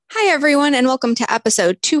everyone, and welcome to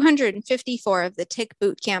episode 254 of the Tick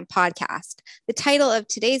Bootcamp podcast. The title of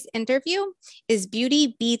today's interview is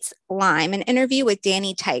Beauty Beats Lyme, an interview with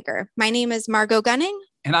Danny Tiger. My name is Margot Gunning.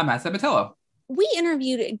 And I'm Matt Sabatello. We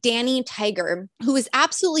interviewed Danny Tiger, who is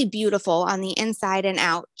absolutely beautiful on the inside and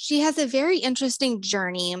out. She has a very interesting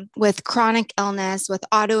journey with chronic illness, with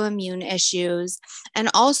autoimmune issues, and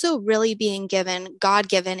also really being given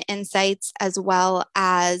God-given insights as well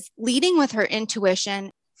as leading with her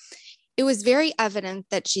intuition. It was very evident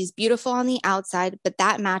that she's beautiful on the outside, but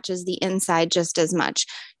that matches the inside just as much.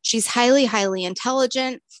 She's highly, highly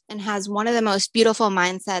intelligent and has one of the most beautiful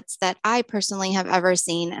mindsets that I personally have ever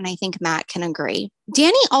seen, and I think Matt can agree.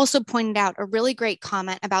 Danny also pointed out a really great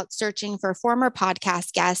comment about searching for former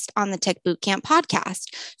podcast guests on the Tick Bootcamp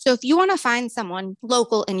podcast. So if you want to find someone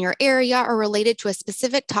local in your area or related to a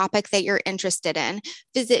specific topic that you're interested in,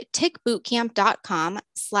 visit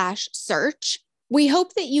tickbootcamp.com/search. We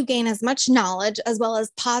hope that you gain as much knowledge as well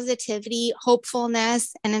as positivity,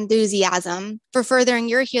 hopefulness, and enthusiasm for furthering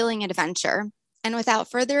your healing adventure. And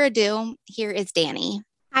without further ado, here is Danny.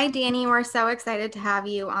 Hi, Danny. We're so excited to have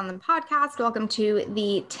you on the podcast. Welcome to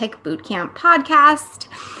the Tick Bootcamp podcast.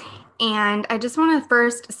 And I just want to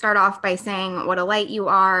first start off by saying what a light you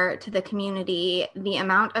are to the community, the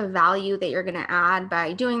amount of value that you're going to add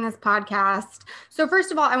by doing this podcast. So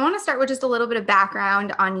first of all, I want to start with just a little bit of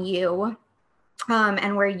background on you.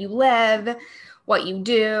 And where you live, what you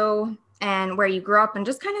do, and where you grew up, and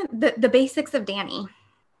just kind of the basics of Danny.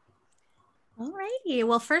 All righty.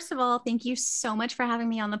 Well, first of all, thank you so much for having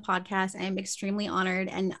me on the podcast. I am extremely honored,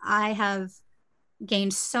 and I have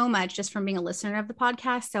gained so much just from being a listener of the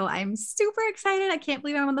podcast. So I'm super excited. I can't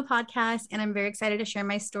believe I'm on the podcast, and I'm very excited to share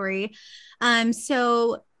my story.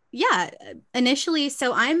 Initially,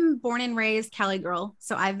 so I'm born and raised Cali girl.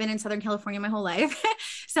 So I've been in Southern California my whole life.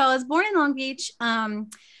 So I was born in Long Beach.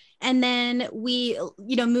 And then we,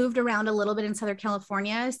 moved around a little bit in Southern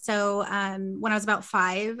California. So when I was about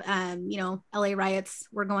 5, LA riots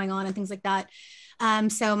were going on and things like that.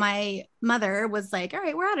 So my mother was like, all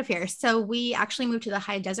right, we're out of here. So we actually moved to the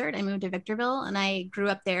high desert. I moved to Victorville, and I grew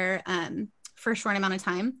up there for a short amount of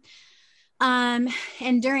time. And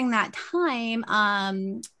during that time,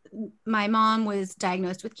 my mom was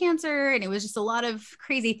diagnosed with cancer, and it was just a lot of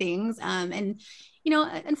crazy things.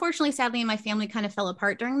 Unfortunately, sadly, my family kind of fell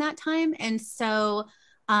apart during that time. And so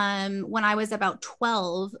when I was about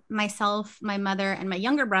 12, myself, my mother, and my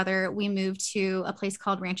younger brother, we moved to a place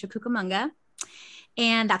called Rancho Cucamonga.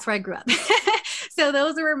 And that's where I grew up. So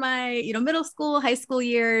those were my, middle school, high school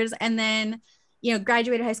years. And then,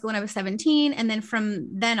 graduated high school when I was 17. And then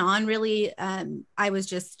from then on, really,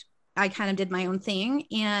 I kind of did my own thing.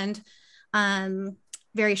 And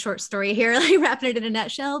very short story here, like wrapping it in a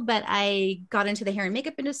nutshell, but I got into the hair and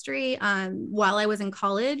makeup industry while I was in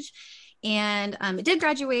college. And it did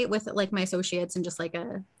graduate with like my associates in just like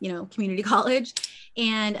a, community college.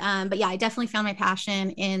 And, I definitely found my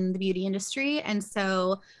passion in the beauty industry. And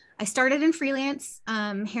so I started in freelance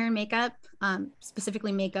hair and makeup,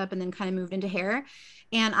 specifically makeup, and then kind of moved into hair.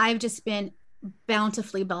 And I've just been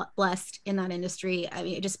bountifully blessed in that industry. I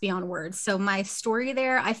mean, just beyond words. So my story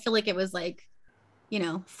there, I feel like it was like,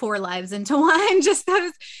 4 lives into one, just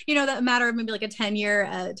those, that matter of maybe like a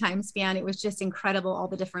 10-year time span. It was just incredible, all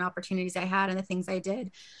the different opportunities I had and the things I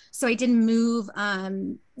did. So I did move,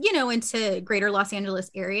 into greater Los Angeles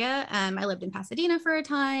area. I lived in Pasadena for a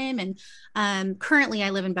time, and currently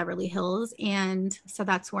I live in Beverly Hills. And so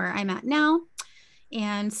that's where I'm at now,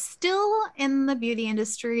 and still in the beauty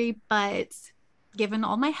industry, but given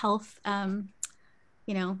all my health, I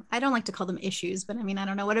don't like to call them issues, but I mean, I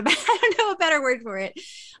don't know a better word for it.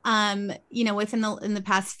 Within the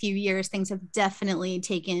past few years, things have definitely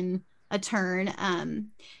taken a turn.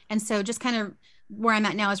 And so just kind of where I'm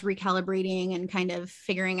at now is recalibrating and kind of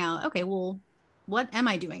figuring out, okay, well, what am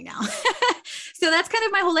I doing now? So that's kind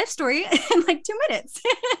of my whole life story in like 2 minutes.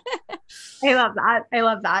 I love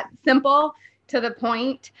that. Simple, to the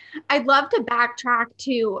point. I'd love to backtrack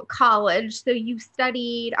to college. So you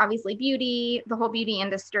studied obviously beauty, the whole beauty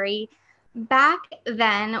industry. Back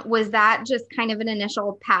then, was that just kind of an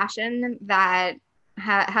initial passion that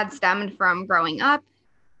had stemmed from growing up?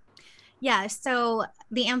 Yeah. So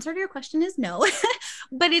the answer to your question is no,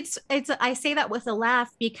 but it's, I say that with a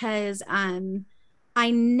laugh because I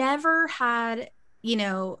never had,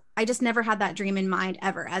 I just never had that dream in mind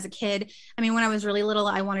ever as a kid. I mean, when I was really little,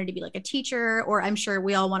 I wanted to be like a teacher, or I'm sure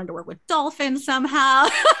we all wanted to work with dolphins somehow.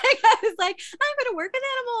 I was like, I'm going to work with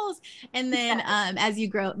animals. And then as you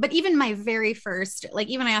grow, but even my very first, like,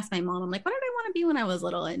 even I asked my mom, I'm like, what did I want to be when I was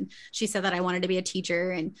little? And she said that I wanted to be a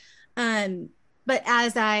teacher. And, but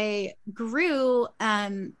as I grew,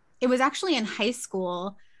 it was actually in high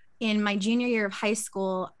school. In my junior year of high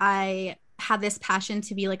school, I had this passion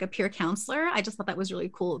to be like a peer counselor. I just thought that was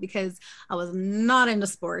really cool because I was not into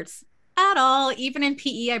sports at all. Even in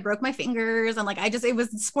PE, I broke my fingers. And like, it was,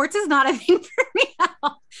 sports is not a thing for me at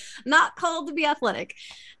all. Not called to be athletic.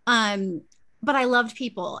 But I loved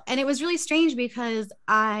people. And it was really strange because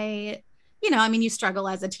I mean, you struggle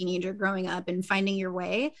as a teenager growing up and finding your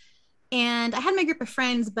way. And I had my group of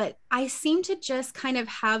friends, but I seemed to just kind of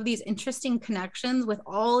have these interesting connections with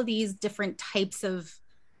all these different types of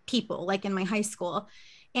people, like in my high school.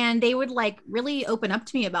 And they would like really open up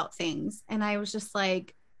to me about things. And I was just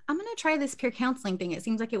like, I'm going to try this peer counseling thing. It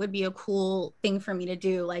seems like it would be a cool thing for me to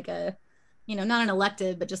do, like not an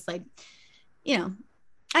elective, but just like, you know,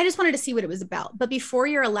 I just wanted to see what it was about. But before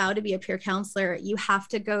you're allowed to be a peer counselor, you have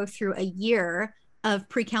to go through a year of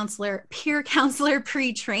peer counselor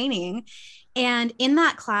pre-training. And in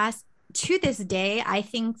that class, to this day, I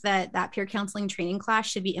think that peer counseling training class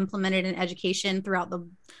should be implemented in education throughout the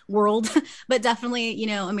world, but definitely,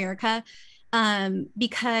 America,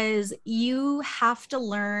 because you have to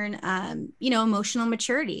learn, emotional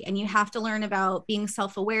maturity, and you have to learn about being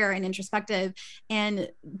self-aware and introspective and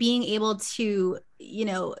being able to,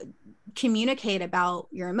 communicate about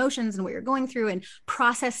your emotions and what you're going through and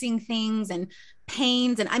processing things and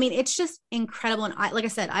pains. And I mean, it's just incredible. And like I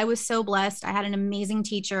said, I was so blessed. I had an amazing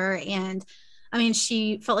teacher, and I mean,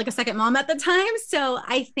 she felt like a second mom at the time. So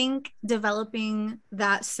I think developing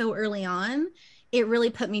that so early on, it really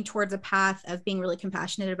put me towards a path of being really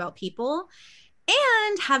compassionate about people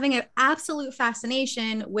and having an absolute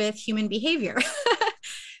fascination with human behavior.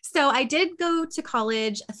 So I did go to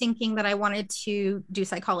college thinking that I wanted to do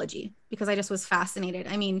psychology because I just was fascinated.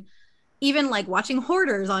 I mean, even like watching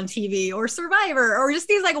Hoarders on TV or Survivor or just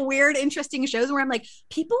these like weird, interesting shows where I'm like,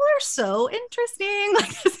 people are so interesting.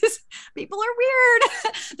 Like people are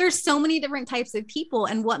weird. There's so many different types of people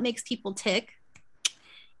and what makes people tick.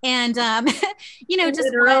 And, just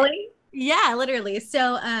literally. Yeah, literally.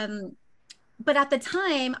 So, but at the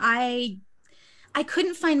time I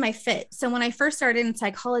couldn't find my fit. So when I first started in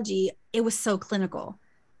psychology, it was so clinical.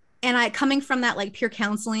 And I coming from that like peer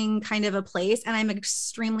counseling kind of a place, and I'm an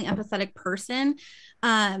extremely empathetic person.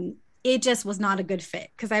 It just was not a good fit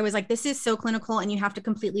because I was like, this is so clinical and you have to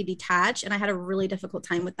completely detach. And I had a really difficult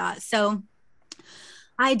time with that. So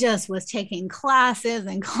I just was taking classes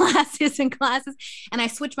and classes and classes, and I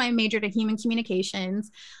switched my major to human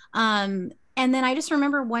communications. And then I just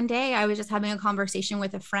remember one day I was just having a conversation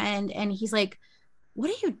with a friend, and he's like, what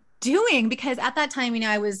are you doing? Because at that time,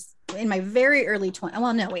 I was in my very early 20s.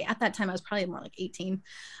 Well, no, wait, at that time I was probably more like 18.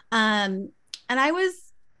 And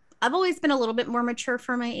I've always been a little bit more mature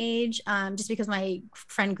for my age, just because my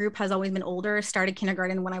friend group has always been older. Started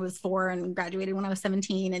kindergarten when I was 4 and graduated when I was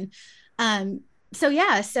 17. And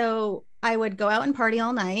so I would go out and party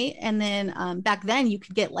all night. And then back then you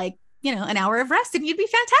could get like, an hour of rest and you'd be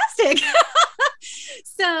fantastic.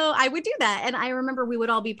 So I would do that. And I remember we would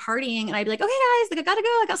all be partying and I'd be like, okay, guys, like I gotta go.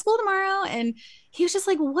 I got school tomorrow. And he was just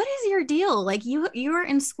like, what is your deal? Like you're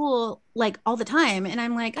in school like all the time. And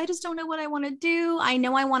I'm like, I just don't know what I want to do. I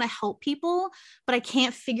know I want to help people, but I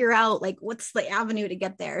can't figure out like what's the avenue to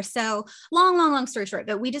get there. So long story short,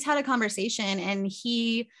 but we just had a conversation, and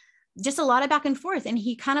he just a lot of back and forth, and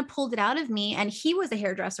he kind of pulled it out of me. And he was a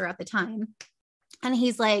hairdresser at the time. And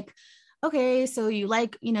he's like, okay, so you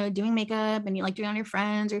like, doing makeup and you like doing on your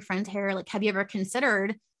friends' hair. Like, have you ever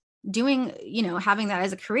considered doing, having that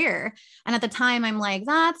as a career? And at the time I'm like,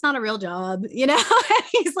 that's not a real job, And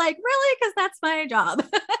he's like, really? Because that's my job.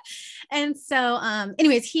 And so,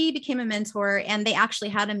 anyways, he became a mentor, and they actually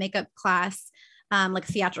had a makeup class, like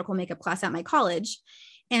theatrical makeup class at my college.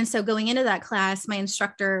 And so going into that class, my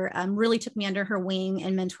instructor really took me under her wing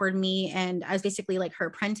and mentored me. And I was basically like her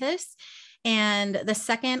apprentice. And the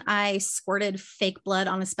second I squirted fake blood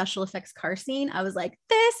on a special effects car scene, I was like,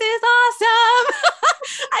 this is awesome.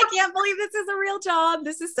 I can't believe this is a real job.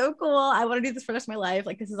 This is so cool. I want to do this for the rest of my life.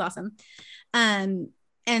 Like, this is awesome. And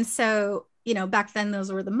so, back then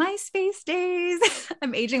those were the MySpace days.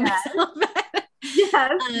 I'm aging myself.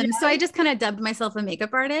 Yes. So I just kind of dubbed myself a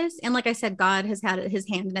makeup artist. And like I said, God has had his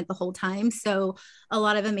hand in it the whole time. So a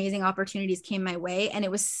lot of amazing opportunities came my way, and it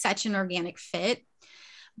was such an organic fit.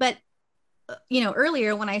 But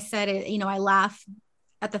earlier when I said it, I laugh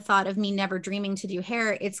at the thought of me never dreaming to do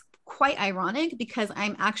hair. It's quite ironic because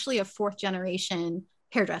I'm actually a 4th generation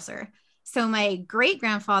hairdresser. So my great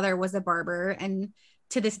grandfather was a barber, and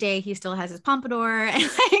to this day, he still has his pompadour, and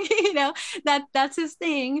like, that's his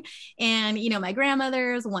thing. And, my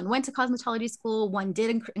grandmothers, one went to cosmetology school, one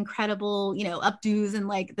did incredible, updos in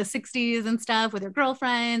like the 60s and stuff with her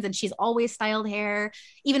girlfriends. And she's always styled hair.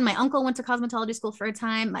 Even my uncle went to cosmetology school for a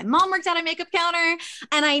time. My mom worked at a makeup counter,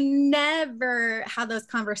 and I never had those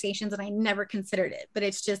conversations and I never considered it, but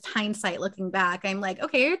it's just hindsight looking back. I'm like,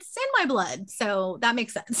 okay, it's in my blood. So that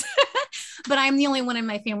makes sense. But I'm the only one in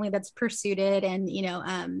my family that's pursued it, and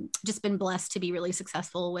just been blessed to be really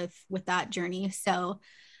successful with that journey. So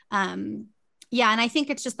yeah, and I think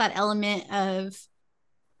it's just that element of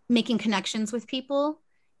making connections with people,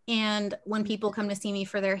 and when people come to see me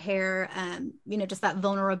for their hair, just that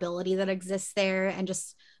vulnerability that exists there, and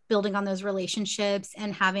just building on those relationships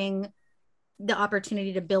and having the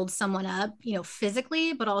opportunity to build someone up,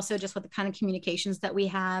 physically, but also just with the kind of communications that we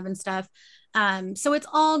have and stuff. So it's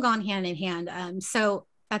all gone hand in hand. So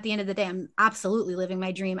at the end of the day, I'm absolutely living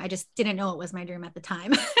my dream. I just didn't know it was my dream at the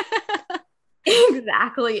time.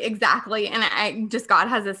 Exactly. And God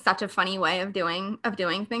has such a funny way of doing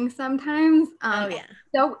things sometimes. Oh yeah.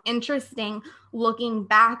 So interesting looking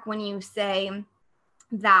back when you say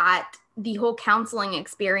that the whole counseling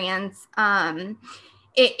experience,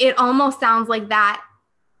 it almost sounds like that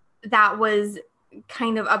was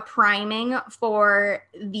kind of a priming for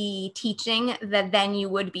the teaching that then you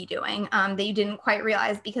would be doing, that you didn't quite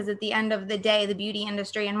realize, because at the end of the day, the beauty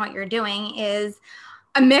industry and what you're doing is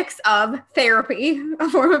a mix of therapy, a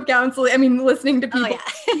form of counseling. I mean, listening to people's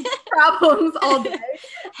problems all day.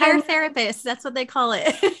 Hair therapists, that's what they call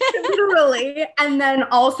it. Literally. And then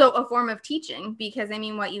also a form of teaching, because I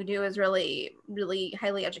mean, what you do is really, really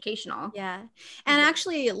highly educational. Yeah. And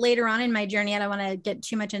actually later on in my journey, I don't want to get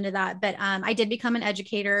too much into that, but I did become an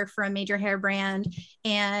educator for a major hair brand,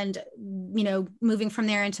 and, moving from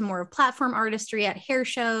there into more of platform artistry at hair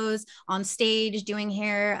shows, on stage, doing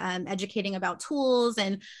hair, educating about tools,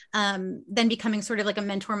 and then becoming sort of like a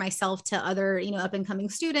mentor myself to other, up and coming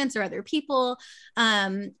students or other people.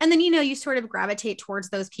 And then, you sort of gravitate towards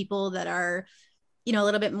those people that are, a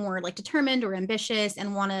little bit more like determined or ambitious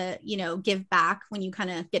and want to, give back when you kind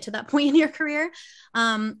of get to that point in your career.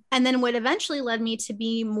 And then what eventually led me to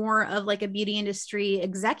be more of like a beauty industry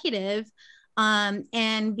executive,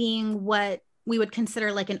 and being what we would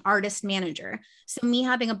consider like an artist manager. So me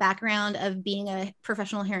having a background of being a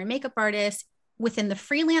professional hair and makeup artist within the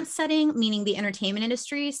freelance setting, meaning the entertainment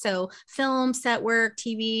industry. So film, set work,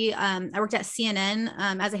 TV. I worked at CNN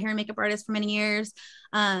as a hair and makeup artist for many years.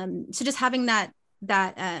 So just having that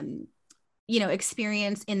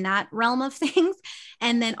experience in that realm of things,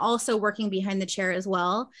 and then also working behind the chair as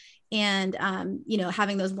well. And,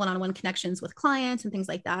 having those one-on-one connections with clients and things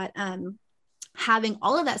like that. Having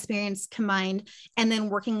all of that experience combined, and then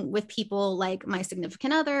working with people like my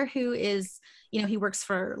significant other, who is, he works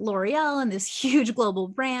for L'Oreal and this huge global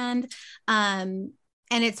brand. And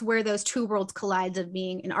it's where those two worlds collide, of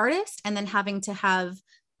being an artist and then having to have,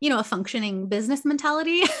 a functioning business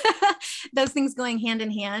mentality. Those things going hand in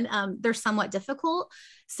hand, they're somewhat difficult.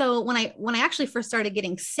 So when I actually first started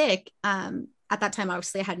getting sick, at that time,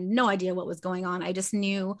 obviously I had no idea what was going on. I just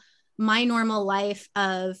knew my normal life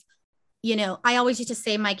of, I always used to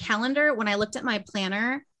say my calendar, when I looked at my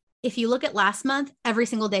planner, if you look at last month, every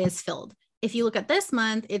single day is filled. If you look at this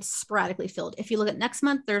month, it's sporadically filled. If you look at next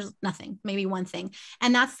month, there's nothing, maybe one thing.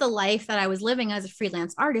 And that's the life that I was living as a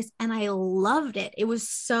freelance artist. And I loved it. It was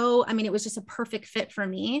it was just a perfect fit for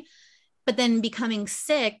me. But then becoming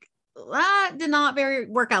sick, that did not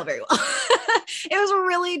work out very well. It was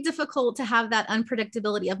really difficult to have that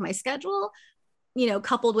unpredictability of my schedule,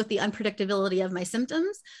 coupled with the unpredictability of my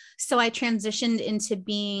symptoms. So I transitioned into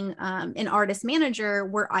being an artist manager,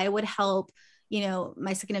 where I would help,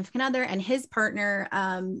 my significant other and his partner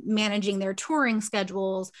managing their touring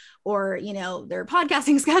schedules, or, their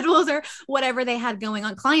podcasting schedules, or whatever they had going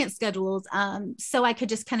on, client schedules. So I could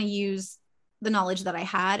just kind of use the knowledge that I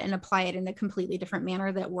had and apply it in a completely different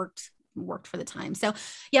manner that worked for the time. So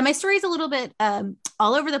yeah, my story is a little bit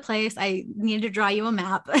all over the place. I needed to draw you a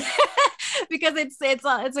map because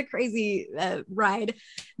it's a crazy ride,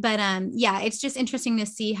 but yeah, it's just interesting to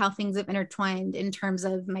see how things have intertwined in terms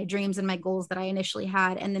of my dreams and my goals that I initially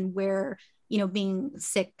had, and then where, being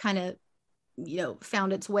sick kind of,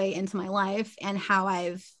 found its way into my life, and how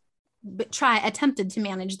I've attempted to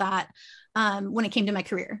manage that when it came to my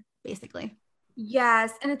career, basically.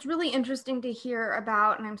 Yes. And it's really interesting to hear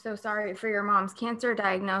about, and I'm so sorry for your mom's cancer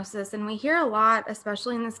diagnosis. And we hear a lot,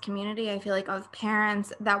 especially in this community, I feel like, of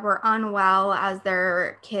parents that were unwell as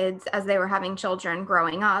their kids, as they were having children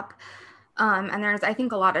growing up. And there's, I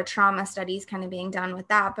think, a lot of trauma studies kind of being done with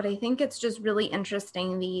that. But I think it's just really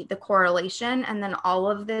interesting, the correlation, and then all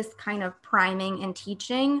of this kind of priming and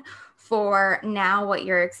teaching for now what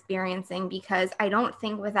you're experiencing, because I don't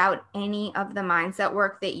think without any of the mindset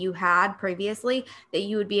work that you had previously that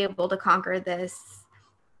you would be able to conquer this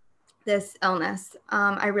illness.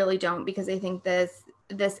 I really don't, because I think this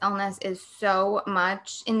illness is so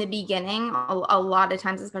much in the beginning, a lot of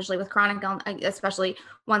times, especially with chronic illness, especially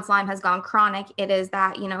once Lyme has gone chronic, it is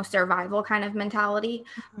that, survival kind of mentality.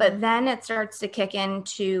 Mm-hmm. But then it starts to kick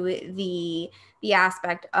into the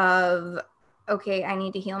aspect of, okay, I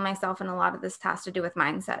need to heal myself. And a lot of this has to do with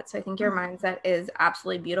mindset. So I think your mindset is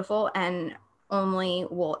absolutely beautiful and only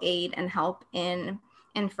will aid and help in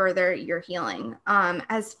further your healing.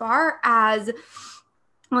 As far as,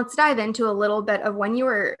 let's dive into a little bit of when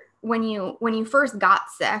you first got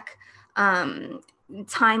sick,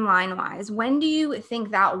 timeline wise. When do you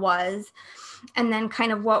think that was? And then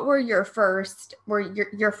kind of what were your first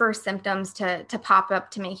symptoms to pop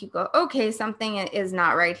up to make you go, okay, something is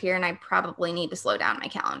not right here, and I probably need to slow down my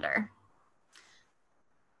calendar?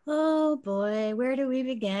 Oh boy, where do we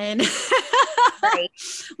begin? Right.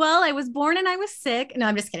 Well, I was born and I was sick. No,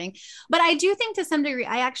 I'm just kidding. But I do think to some degree,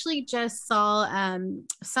 I actually just saw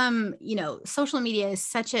some, social media is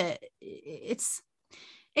such it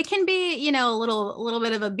can be, a little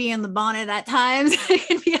bit of a bee in the bonnet at times. It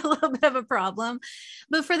can be a little bit of a problem.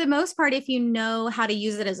 But for the most part, if you know how to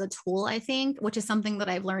use it as a tool, I think, which is something that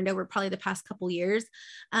I've learned over probably the past couple of years,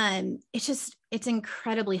 it's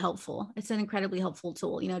incredibly helpful. It's an incredibly helpful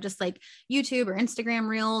tool, just like YouTube or Instagram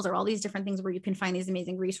Reels or all these different things where you can find these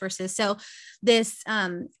amazing resources. So this,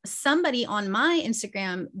 somebody on my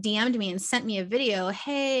Instagram DM'd me and sent me a video.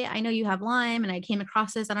 Hey, I know you have Lyme and I came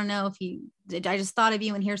across this. I don't know if you did. I just thought of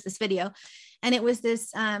you and here's this video. And it was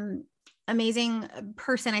this, amazing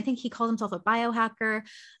person. I think he called himself a biohacker.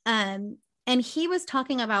 And he was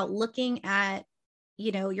talking about looking at,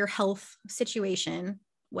 your health situation,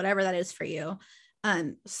 whatever that is for you,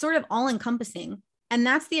 sort of all encompassing. And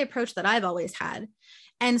that's the approach that I've always had.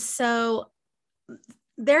 And so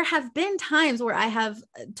there have been times where I have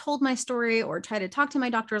told my story or tried to talk to my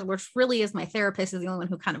doctors, which really is my therapist, is the only one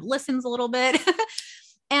who kind of listens a little bit.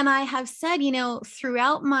 And I have said,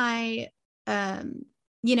 throughout my,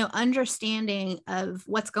 understanding of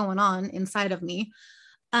what's going on inside of me,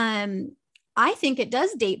 I think it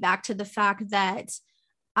does date back to the fact that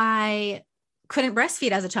I couldn't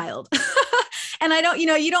breastfeed as a child. And I don't,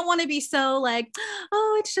 you don't want to be so like,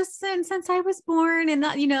 oh, it's just since I was born and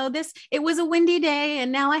that, it was a windy day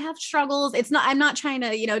and now I have struggles. I'm not trying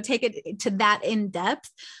to, take it to that in depth,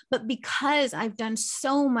 but because I've done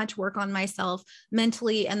so much work on myself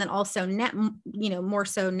mentally, and then also more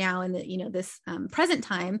so now in the, this present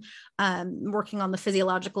time, working on the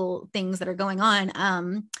physiological things that are going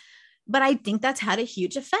on. But I think that's had a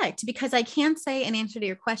huge effect, because I can say, in answer to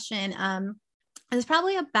your question, it was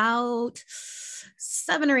probably about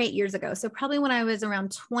 7 or 8 years ago. So probably when I was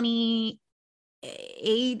around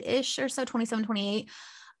 28-ish or so, 27, 28.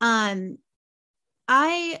 I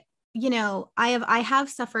have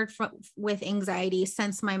suffered with anxiety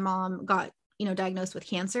since my mom got, diagnosed with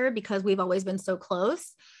cancer, because we've always been so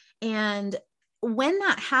close. And when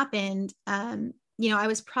that happened, I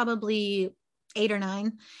was probably 8 or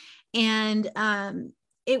 9. And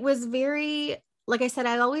it was very, like I said,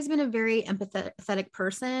 I've always been a very empathetic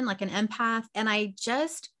person, like an empath. And I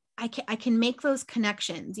can make those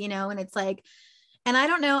connections, and it's like, and I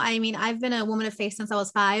don't know, I mean, I've been a woman of faith since I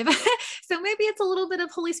was 5. So maybe it's a little bit of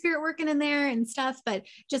Holy Spirit working in there and stuff, but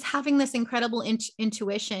just having this incredible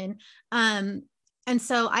intuition. And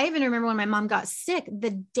so I even remember when my mom got sick,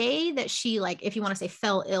 the day that she, like, if you want to say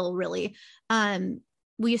fell ill, really,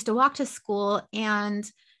 we used to walk to school, and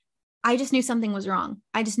I just knew something was wrong.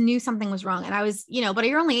 And I was, but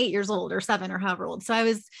you're only 8 years old or 7 or however old.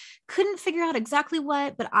 So couldn't figure out exactly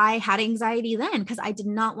what, but I had anxiety then because I did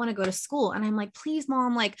not want to go to school. And I'm like, please,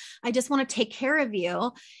 Mom, like, I just want to take care of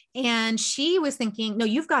you. And she was thinking, no,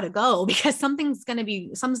 you've got to go because something's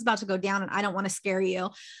about to go down and I don't want to scare you.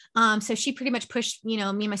 So she pretty much pushed, me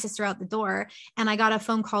and my sister out the door. And I got a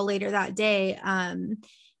phone call later that day.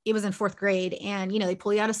 It was in 4th grade, and, they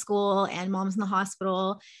pull you out of school and Mom's in the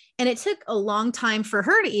hospital. And it took a long time for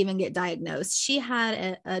her to even get diagnosed. She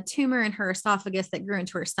had a tumor in her esophagus that grew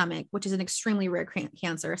into her stomach, which is an extremely rare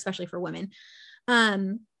cancer, especially for women.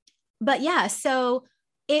 But yeah, so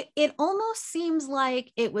it almost seems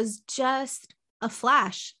like it was just a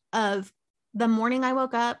flash of the morning I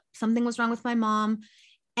woke up, something was wrong with my mom.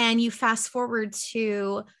 And you fast forward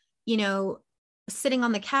to, sitting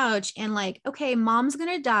on the couch and like, okay, mom's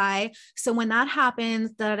going to die. So when that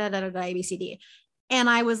happens, da, da, da, da, da, ABCD. And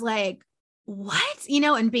I was like, what,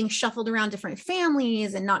 and being shuffled around different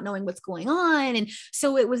families and not knowing what's going on. And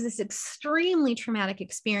so it was this extremely traumatic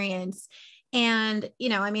experience. And,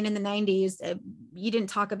 I mean, in the 90s, you didn't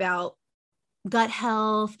talk about gut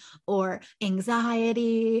health or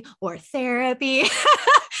anxiety or therapy.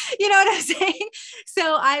 You know what I'm saying?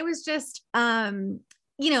 So I was just,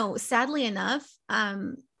 sadly enough,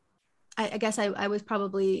 I guess I was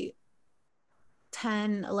probably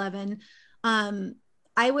 10, 11.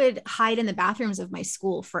 I would hide in the bathrooms of my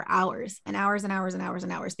school for hours and hours and hours and hours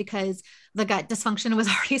and hours because the gut dysfunction was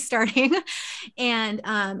already starting. And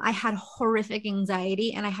I had horrific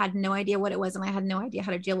anxiety and I had no idea what it was. And I had no idea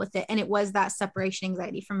how to deal with it. And it was that separation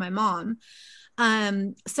anxiety from my mom.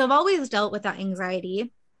 So I've always dealt with that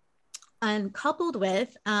anxiety, and coupled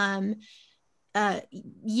with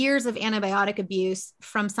years of antibiotic abuse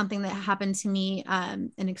from something that happened to me,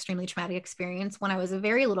 an extremely traumatic experience when I was a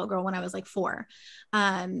very little girl, when I was like 4.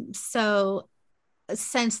 So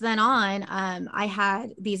since then on, I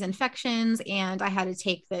had these infections and I had to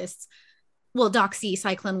take this,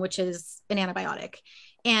 doxycycline, which is an antibiotic.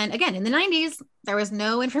 And again, in the 90s, there was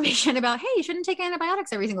no information about, hey, you shouldn't take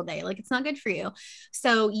antibiotics every single day. Like, it's not good for you.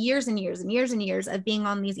 So years and years and years and years of being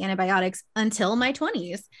on these antibiotics until my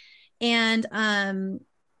 20s. And,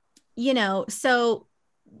 so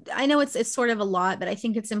I know it's sort of a lot, but I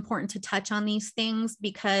think it's important to touch on these things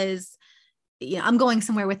because, I'm going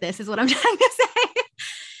somewhere with this is what I'm trying to say.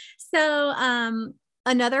 So,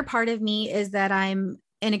 another part of me is that I'm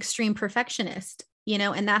an extreme perfectionist,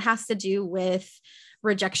 and that has to do with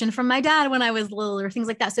rejection from my dad when I was little or things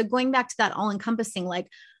like that. So going back to that all encompassing, like,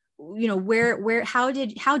 how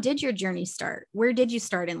did your journey start? Where did you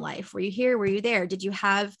start in life? Were you here? Were you there? Did you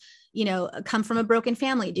have, come from a broken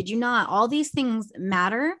family? Did you not? All these things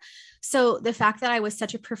matter. So the fact that I was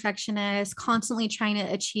such a perfectionist, constantly trying to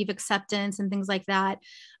achieve acceptance and things like that,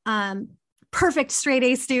 perfect straight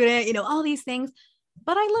A student, all these things.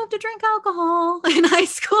 But I loved to drink alcohol in high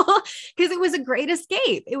school because it was a great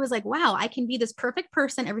escape. It was like, wow, I can be this perfect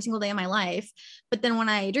person every single day of my life. But then when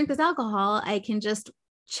I drink this alcohol, I can just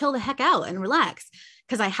chill the heck out and relax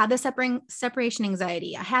because I had the separation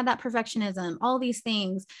anxiety. I had that perfectionism, all these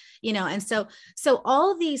things, and so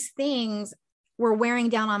all these things were wearing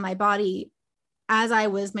down on my body as I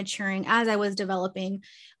was maturing, as I was developing,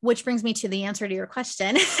 which brings me to the answer to your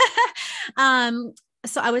question.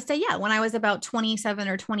 So I would say, yeah, when I was about 27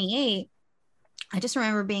 or 28, I just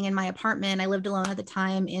remember being in my apartment. I lived alone at the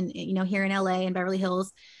time here in LA in Beverly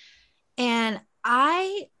Hills. And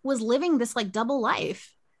I was living this like double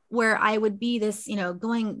life where I would be this,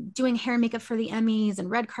 doing hair and makeup for the Emmys and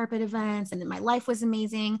red carpet events. And my life was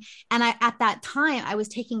amazing. And at that time, I was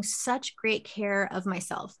taking such great care of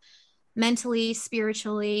myself. Mentally,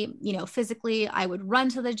 spiritually, physically. I would run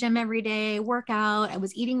to the gym every day, work out. I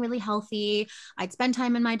was eating really healthy. I'd spend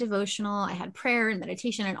time in my devotional. I had prayer and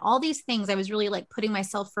meditation and all these things. I was really like putting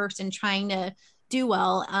myself first and trying to do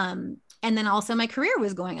well. And then also my career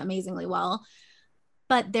was going amazingly well.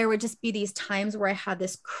 But there would just be these times where I had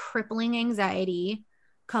this crippling anxiety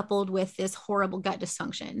coupled with this horrible gut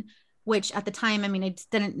dysfunction, which at the time, I mean, I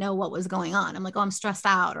didn't know what was going on. I'm like, oh, I'm stressed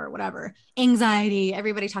out or whatever. Anxiety.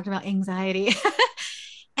 Everybody talked about anxiety.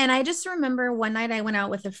 And I just remember one night I went out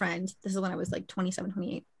with a friend. This is when I was like 27,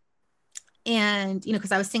 28. And,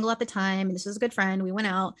 because I was single at the time and this was a good friend, we went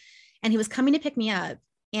out and he was coming to pick me up.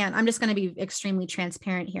 And I'm just going to be extremely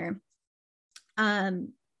transparent here.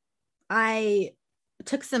 I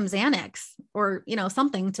took some Xanax or,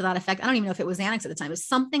 something to that effect. I don't even know if it was Xanax at the time. It was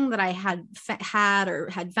something that I had or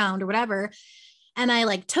had found or whatever. And I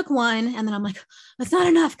like took one and then I'm like, that's not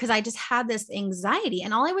enough. Cause I just had this anxiety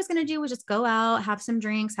and all I was going to do was just go out, have some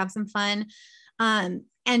drinks, have some fun. And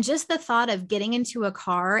just the thought of getting into a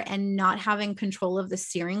car and not having control of the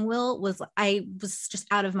steering wheel I was just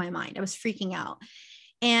out of my mind. I was freaking out.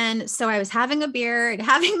 And so I was having a beer and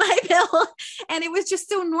having my pill and it was just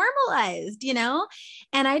so normalized,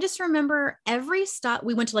 And I just remember every stop,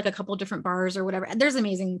 we went to like a couple different bars or whatever. There's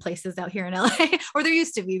amazing places out here in LA, or there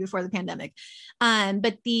used to be before the pandemic.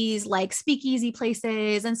 But these like speakeasy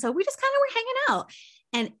places. And so we just kind of were hanging out,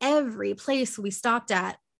 and every place we stopped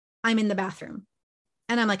at, I'm in the bathroom.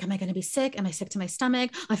 And I'm like, am I going to be sick? Am I sick to my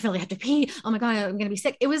stomach? I feel like I have to pee. Oh my God, I'm going to be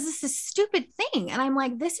sick. It was this stupid thing. And I'm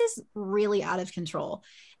like, this is really out of control.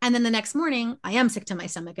 And then the next morning, I am sick to my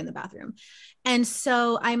stomach in the bathroom. And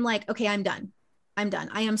so I'm like, okay, I'm done.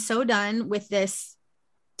 I am so done with this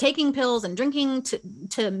taking pills and drinking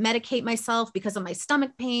to medicate myself because of my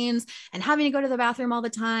stomach pains and having to go to the bathroom all the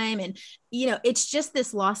time. And, it's just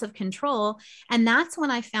this loss of control. And that's when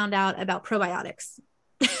I found out about probiotics.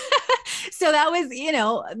 So that was,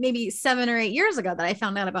 maybe 7 or 8 years ago that I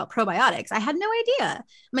found out about probiotics. I had no idea.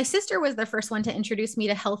 My sister was the first one to introduce me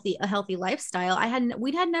to a healthy lifestyle.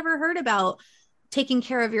 We'd had never heard about taking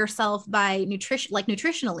care of yourself by nutrition, like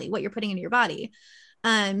nutritionally, what you're putting into your body.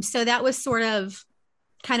 So that was sort of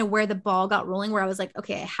kind of where the ball got rolling, where I was like,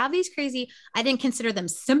 okay, I have these I didn't consider them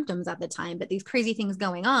symptoms at the time, but these crazy things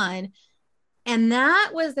going on. And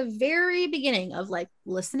that was the very beginning of like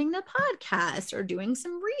listening to podcasts or doing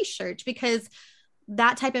some research, because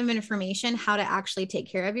that type of information, how to actually take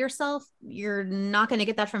care of yourself, you're not going to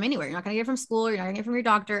get that from anywhere. You're not going to get it from school. You're not going to get it from your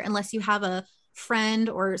doctor unless you have a friend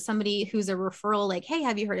or somebody who's a referral, like, hey,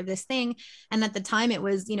 have you heard of this thing? And at the time it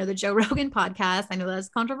was, the Joe Rogan podcast. I know that's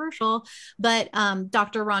controversial, but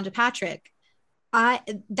Dr. Rhonda Patrick,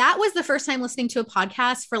 that was the first time listening to a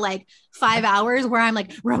podcast for like 5 hours where I'm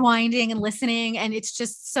like rewinding and listening. And it's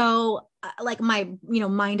just so like my,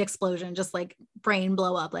 mind explosion, just like brain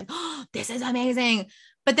blow up, like, oh, this is amazing.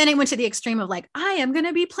 But then it went to the extreme of like, I am going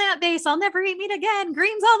to be plant-based. I'll never eat meat again.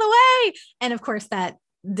 Greens all the way. And of course I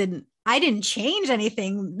didn't change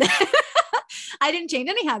anything. I didn't change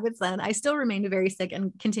any habits then. I still remained very sick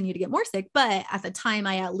and continue to get more sick. But at the time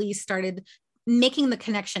I at least started making the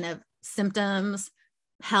connection of symptoms,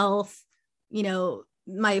 health, how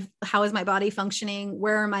is my body functioning?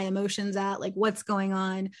 Where are my emotions at? Like what's going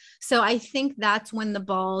on? So I think that's when the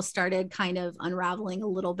ball started kind of unraveling a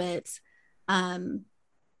little bit,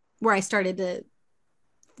 where I started to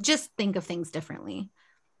just think of things differently.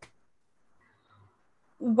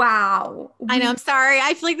 Wow. I know. I'm sorry.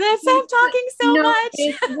 I feel like I'm talking so much.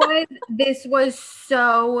 This was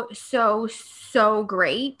so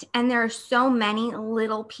great. And there are so many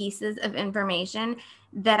little pieces of information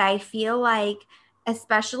that I feel like,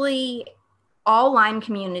 especially all Lyme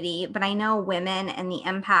community, but I know women and the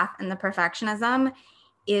empath and the perfectionism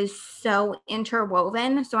is so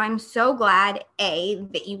interwoven. So I'm so glad, A,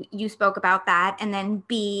 that you spoke about that. And then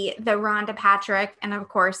B, the Rhonda Patrick, and of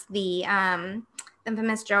course the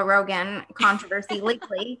infamous Joe Rogan controversy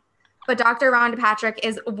lately. But Dr. Rhonda Patrick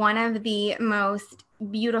is one of the most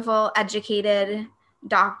beautiful, educated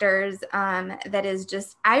doctors that is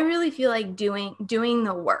just, I really feel like doing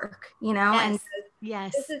the work, Yes. And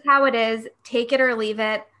yes, this is how it is. Take it or leave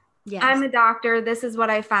it. Yes. I'm a doctor. This is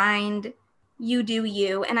what I find. You do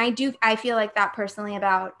you. And I feel like that personally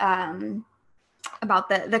about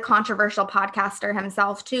the controversial podcaster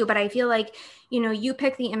himself too. But I feel like, you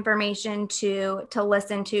pick the information to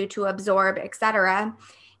listen to absorb, etc.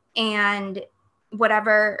 And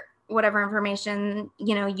whatever information,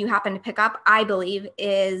 you happen to pick up, I believe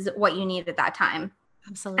is what you need at that time.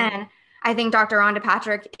 Absolutely. And I think Dr. Rhonda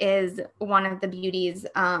Patrick is one of the beauties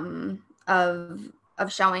of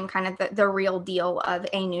showing kind of the real deal of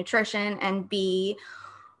A, nutrition, and B,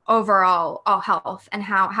 overall all health and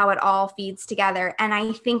how it all feeds together. And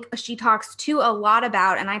I think she talks too a lot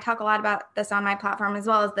about, and I talk a lot about this on my platform as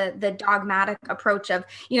well, as the dogmatic approach of,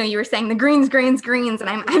 you were saying the greens, and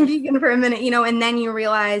I'm vegan for a minute, and then you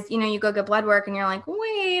realize, you go get blood work and you're like,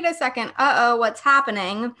 wait a second, what's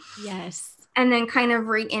happening? Yes. And then kind of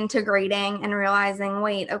reintegrating and realizing,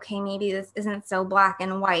 wait, okay, maybe this isn't so black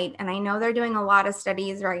and white. And I know they're doing a lot of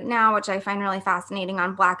studies right now, which I find really fascinating,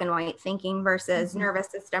 on black and white thinking versus nervous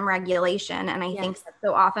system regulation. And I think that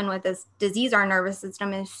so often with this disease, our nervous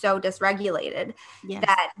system is so dysregulated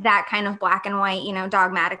that kind of black and white,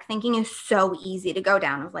 dogmatic thinking is so easy to go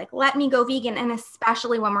down of like, let me go vegan. And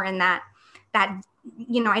especially when we're in that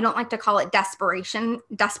I don't like to call it desperation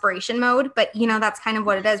mode, but that's kind of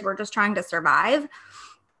what it is. We're just trying to survive.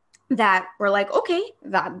 That we're like, okay,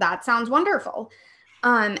 that sounds wonderful.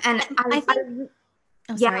 And I think,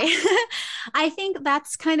 sorry. I think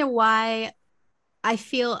that's kind of why I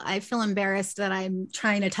feel embarrassed that I'm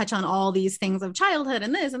trying to touch on all these things of childhood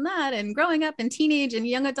and this and that and growing up and teenage and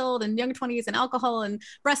young adult and young 20s and alcohol and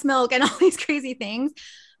breast milk and all these crazy things.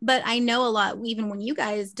 But I know a lot, even when you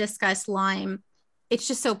guys discuss Lyme, it's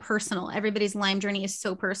just so personal. Everybody's Lyme journey is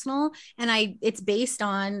so personal. And it's based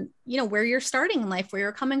on, where you're starting in life, where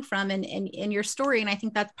you're coming from and your story. And I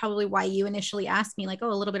think that's probably why you initially asked me like, a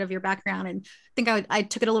little bit of your background. And I think I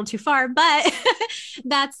took it a little too far, but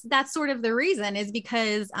that's sort of the reason, is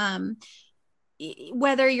because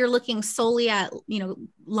whether you're looking solely at,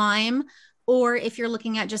 Lyme, or if you're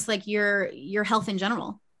looking at just like your health in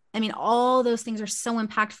general. I mean, all those things are so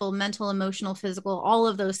impactful: mental, emotional, physical, all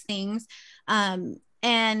of those things.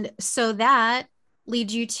 And so that lead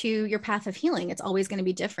you to your path of healing. It's always going to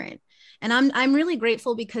be different. And I'm really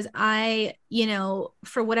grateful because I,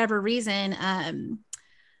 for whatever reason,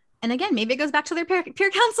 and again, maybe it goes back to their peer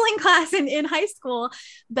counseling class in high school,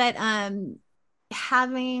 but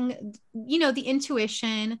having, the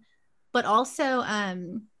intuition, but also, I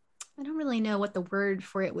don't really know what the word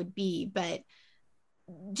for it would be, but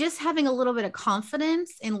just having a little bit of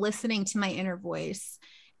confidence in listening to my inner voice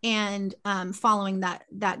and following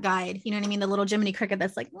that guide. You know what I mean? The little Jiminy Cricket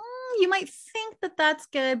that's like, you might think that that's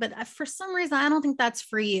good, but for some reason, I don't think that's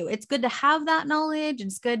for you. It's good to have that knowledge.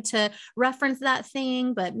 It's good to reference that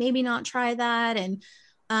thing, but maybe not try that. And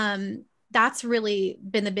that's really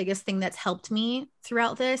been the biggest thing that's helped me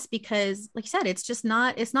throughout this, because like you said, it's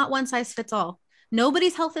not one size fits all.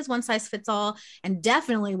 Nobody's health is one size fits all. And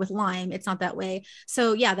definitely with Lyme, it's not that way.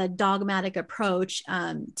 So yeah, the dogmatic approach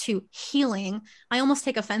to healing, I almost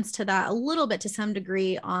take offense to that a little bit to some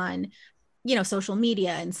degree on, social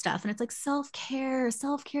media and stuff. And it's like self-care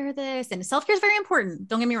this, and self-care is very important.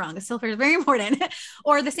 Don't get me wrong. Self-care is very important.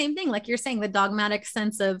 Or the same thing, like you're saying, the dogmatic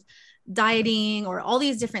sense of dieting or all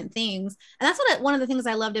these different things. And that's one of the things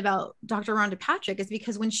I loved about Dr. Rhonda Patrick is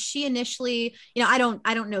because when she initially, I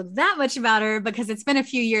don't know that much about her because it's been a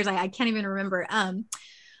few years. I can't even remember.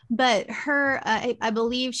 But her, I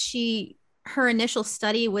believe her initial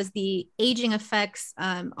study was the aging effects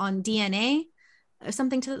on DNA,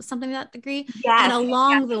 something to that degree. Yes, and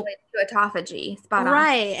along the to autophagy, spot on.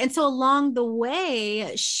 Right. And so along the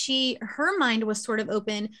way, her mind was sort of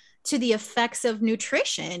open to the effects of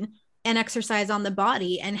nutrition and exercise on the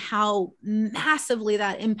body and how massively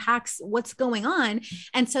that impacts what's going on.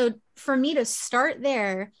 And so for me to start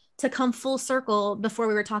there, to come full circle, before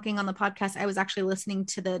we were talking on the podcast, I was actually listening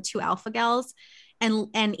to the 2 Alpha Gals.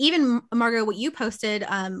 And even Margot, what you posted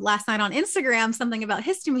last night on Instagram, something about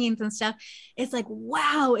histamines and stuff. It's like,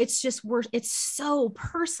 wow, it's so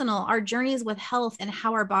personal. Our journeys with health and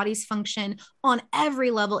how our bodies function on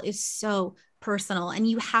every level is so personal. And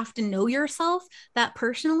you have to know yourself that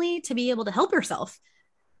personally to be able to help yourself.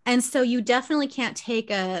 And so you definitely can't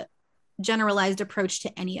take a generalized approach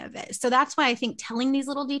to any of it. So that's why I think telling these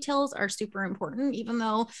little details are super important, even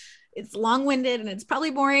though it's long-winded and it's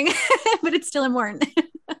probably boring, but it's still important.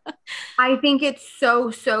 I think it's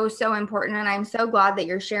so, so, so important. And I'm so glad that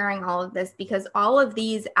you're sharing all of this because all of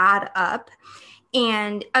these add up.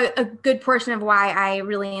 And a good portion of why I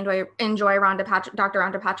really enjoy Dr.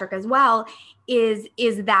 Rhonda Patrick as well is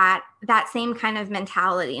that same kind of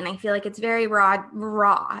mentality. And I feel like it's very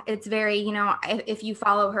raw. It's very, if you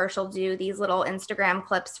follow her, she'll do these little Instagram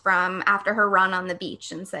clips from after her run on the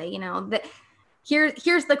beach and say, that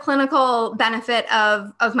here's the clinical benefit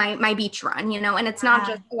of my beach run, and it's not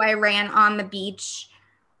just, I ran on the beach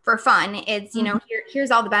for fun. It's, here's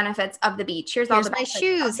all the benefits of the beach. Here's all my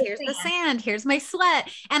shoes. Here's the sand. Here's my sweat.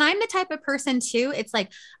 And I'm the type of person too. It's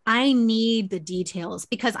like, I need the details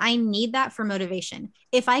because I need that for motivation.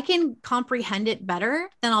 If I can comprehend it better,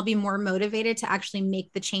 then I'll be more motivated to actually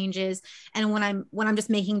make the changes. And when I'm just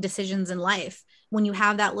making decisions in life, when you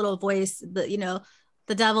have that little voice, the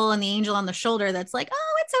devil and the angel on the shoulder, that's like,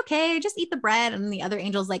 oh, it's okay. Just eat the bread. And the other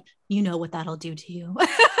angel's like, what that'll do to you.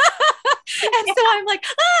 And so I'm like,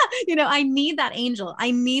 I need that angel. I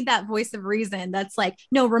need that voice of reason. That's like,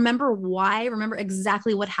 no, remember why, remember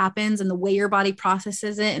exactly what happens and the way your body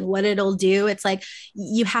processes it and what it'll do. It's like,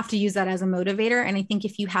 you have to use that as a motivator. And I think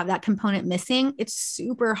if you have that component missing, it's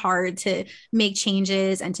super hard to make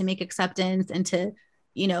changes and to make acceptance and to,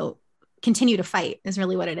 continue to fight is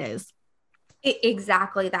really what it is.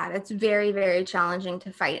 Exactly that. It's very, very challenging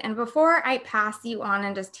to fight. And before I pass you on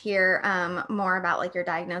and just hear more about like your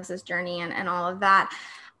diagnosis journey and all of that,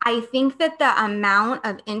 I think that the amount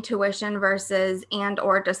of intuition versus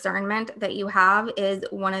or discernment that you have is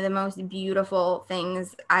one of the most beautiful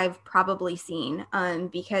things I've probably seen,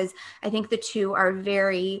 because I think the two are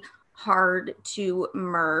very hard to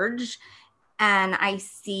merge. And I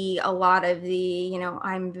see a lot of the,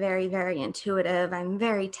 I'm very, very intuitive. I'm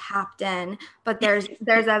very tapped in, but there's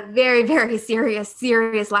a very, very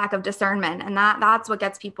serious lack of discernment. And that's what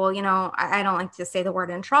gets people, I don't like to say the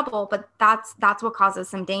word in trouble, but that's what causes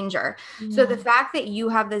some danger. Mm-hmm. So the fact that you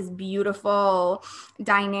have this beautiful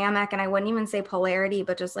dynamic, and I wouldn't even say polarity,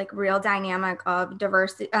 but just like real dynamic of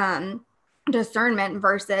diversity, discernment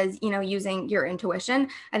versus, using your intuition,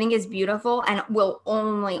 I think is beautiful and will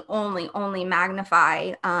only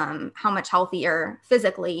magnify how much healthier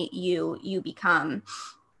physically you become.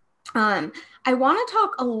 I want to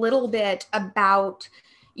talk a little bit about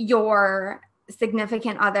your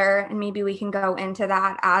significant other, and maybe we can go into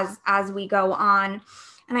that as we go on.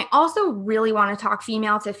 And I also really want to talk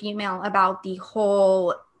female to female about the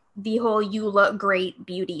whole the whole you look great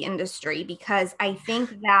beauty industry, because I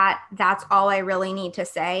think that that's all I really need to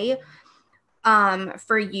say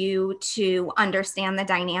for you to understand the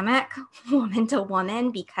dynamic woman to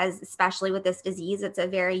woman, because especially with this disease, it's a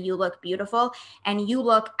very, you look beautiful and you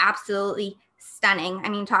look absolutely stunning. I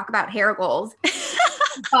mean, talk about hair goals.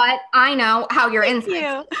 But I know how your insides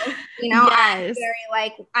feel. You know, Yes.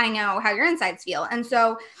 I know how your insides feel. And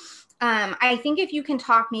so I think if you can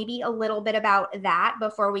talk maybe a little bit about that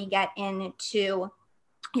before we get into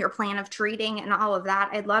your plan of treating and all of that,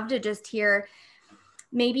 I'd love to just hear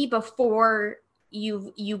maybe before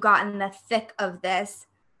you got in the thick of this,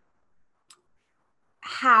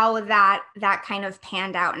 how that kind of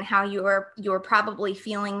panned out and how you were probably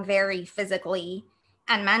feeling very physically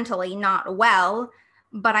and mentally not well.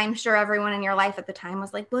 But I'm sure everyone in your life at the time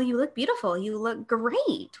was like, well, you look beautiful. You look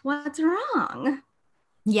great. What's wrong?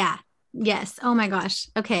 Yeah. Yes. Oh my gosh.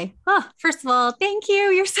 Okay. Oh, first of all, thank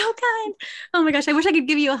you. You're so kind. Oh my gosh. I wish I could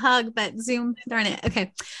give you a hug, but Zoom, darn it.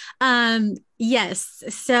 Okay. Yes.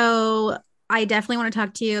 So I definitely want to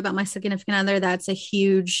talk to you about my significant other. That's a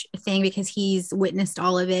huge thing because he's witnessed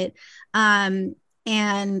all of it.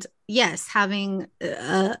 And yes, having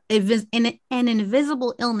an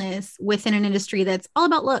invisible illness within an industry that's all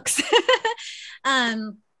about looks.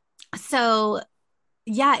 So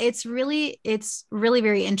yeah, it's really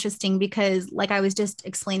very interesting because like I was just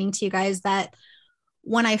explaining to you guys that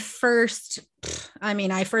when I first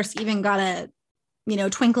even got a,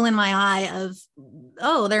 twinkle in my eye of,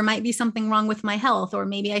 oh, there might be something wrong with my health, or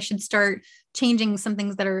maybe I should start changing some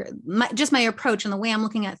things that are just my approach and the way I'm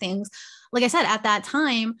looking at things. Like I said, at that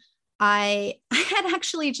time, I had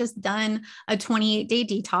actually just done a 28-day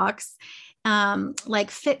detox, like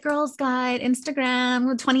Fit Girls Guide,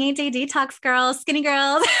 Instagram, 28-day detox girls, skinny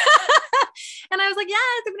girls. And I was like,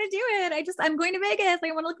 yes, I'm going to do it. I'm going to Vegas.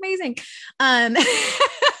 I want to look amazing.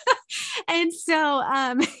 And so,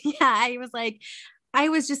 I was like, I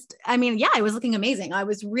was looking amazing. I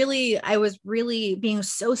was really being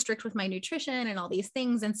so strict with my nutrition and all these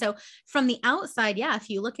things. And so from the outside, yeah, if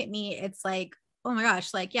you look at me, it's like, oh my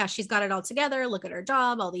gosh, like, yeah, she's got it all together. Look at her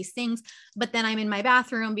job, all these things. But then I'm in my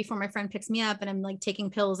bathroom before my friend picks me up and I'm like taking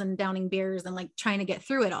pills and downing beers and like trying to get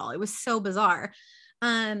through it all. It was so bizarre.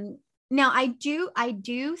 Now I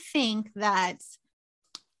do think that,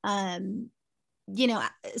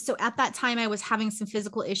 so at that time I was having some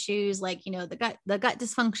physical issues, like, the gut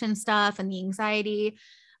dysfunction stuff and the anxiety.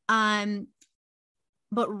 But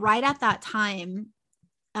right at that time,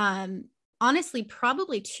 honestly,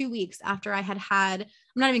 probably 2 weeks after I had, I'm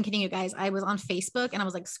not even kidding you guys, I was on Facebook and I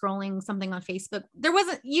was like scrolling something on Facebook.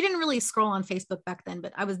 You didn't really scroll on Facebook back then,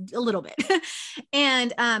 but I was a little bit.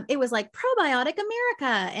 And it was like Probiotic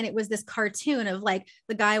America. And it was this cartoon of like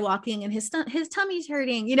the guy walking and his tummy's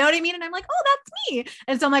hurting, you know what I mean? And I'm like, oh, that's me.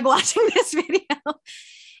 And so I'm like watching this video.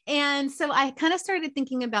 And so I kind of started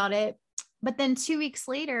thinking about it. But then 2 weeks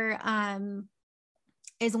later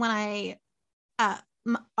is when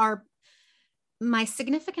my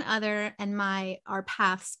significant other and our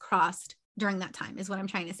paths crossed during that time, is what I'm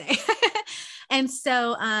trying to say. And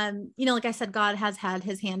so, like I said, God has had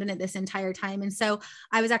his hand in it this entire time. And so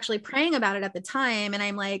I was actually praying about it at the time. And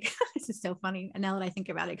I'm like, this is so funny. And now that I think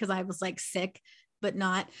about it, because I was like sick, but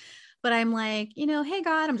I'm like, hey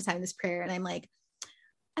God, I'm just having this prayer. And I'm like,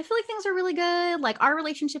 I feel like things are really good. Like our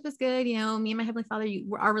relationship is good. Me and my Heavenly Father,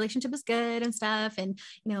 our relationship is good and stuff. And,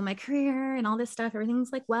 my career and all this stuff,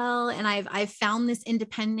 everything's like, well, and I've found this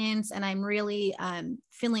independence and I'm really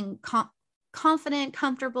feeling confident,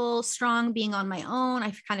 comfortable, strong, being on my own.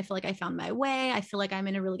 I kind of feel like I found my way. I feel like I'm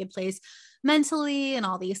in a really good place mentally and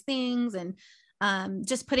all these things. And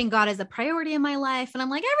just putting God as a priority in my life. And I'm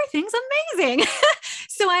like, everything's amazing.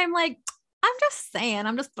 So I'm like, I'm just saying,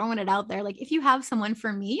 I'm just throwing it out there. Like, if you have someone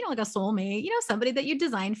for me, like a soulmate, somebody that you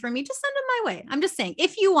designed for me, just send them my way. I'm just saying,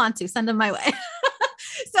 if you want to send them my way.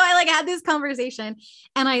 So I like had this conversation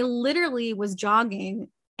and I literally was jogging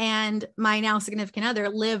and my now significant other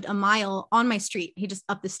lived a mile on my street. He just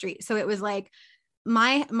up the street. So it was like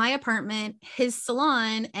my apartment, his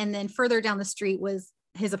salon, and then further down the street was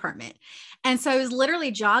his apartment. And so I was literally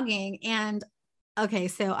jogging and okay.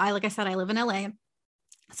 So like I said, I live in LA.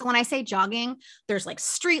 So when I say jogging, there's like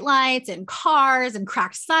street lights and cars and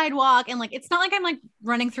cracked sidewalk. And like, it's not like I'm like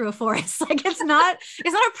running through a forest. Like it's not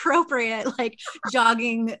appropriate, like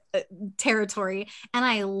jogging territory. And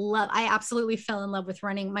I absolutely fell in love with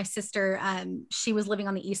running. My sister, she was living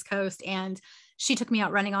on the East Coast and she took me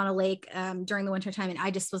out running on a lake during the wintertime. And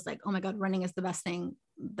I just was like, oh my God, running is the best thing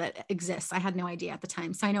that exists. I had no idea at the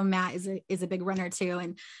time. So I know Matt is a big runner too.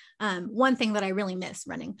 And one thing that I really miss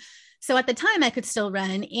running. So at the time I could still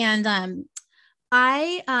run. And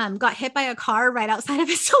I got hit by a car right outside of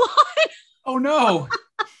his salon. Oh no.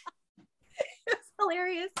 It's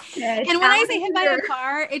hilarious. Yeah, And when I say hit by a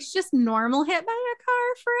car, it's just normal hit by a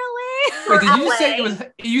car for LA. Wait, did you just say it was?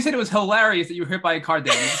 You said it was hilarious that you were hit by a car,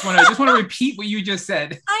 Danny. Just want to repeat what you just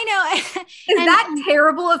said. I know. Is that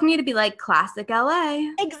terrible of me to be like classic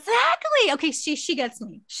LA? Exactly. Okay, she gets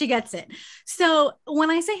me. She gets it. So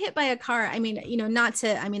when I say hit by a car, I mean, that's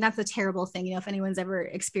a terrible thing. If anyone's ever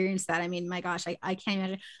experienced that, I mean, my gosh, I can't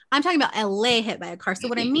imagine. I'm talking about LA hit by a car. So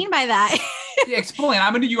what I mean by that, yeah, explain.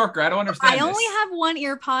 I'm a New Yorker. I don't understand. I only have one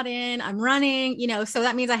ear pod in. I'm running, so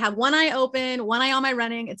that means I have one eye open, one eye on my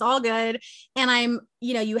running. It's all good. And I'm,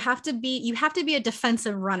 you have to be a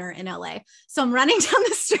defensive runner in LA. So I'm running down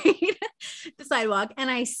the street, the sidewalk,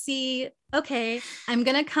 and I see, okay, I'm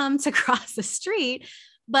going to come to cross the street,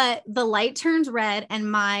 but the light turns red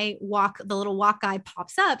and the little walk guide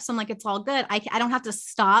pops up. So I'm like, it's all good. I don't have to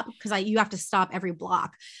stop because you have to stop every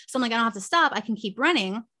block. So I'm like, I don't have to stop. I can keep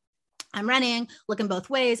running. I'm running, looking both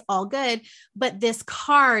ways, all good. But this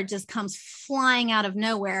car just comes flying out of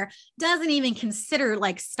nowhere, doesn't even consider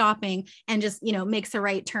like stopping and just, makes a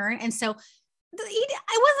right turn. And so it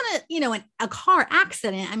wasn't a car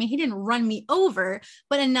accident. I mean, he didn't run me over,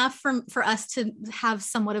 but enough for us to have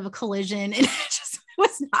somewhat of a collision. And it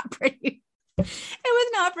was not pretty. It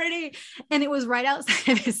was not pretty. And it was right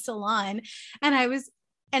outside of his salon. And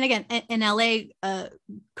again, in LA,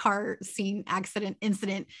 car scene accident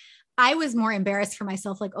incident, I was more embarrassed for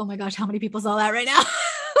myself. Like, oh my gosh, how many people saw that right now?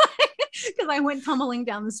 Because I went tumbling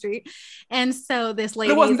down the street. And so this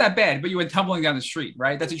lady, it wasn't that bad, but you went tumbling down the street,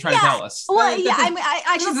 right? That's what you're trying to tell us. Well, yeah,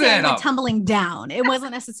 I should say I went tumbling down. It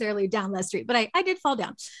wasn't necessarily down that street, but I did fall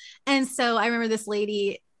down. And so I remember this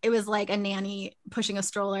lady, it was like a nanny pushing a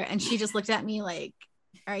stroller. And she just looked at me like,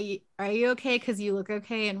 are you okay? Because you look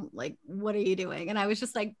okay. And like, what are you doing? And I was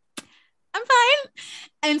just like, I'm fine.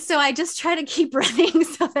 And so I just try to keep running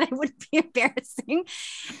so that I wouldn't be embarrassing.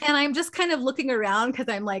 And I'm just kind of looking around because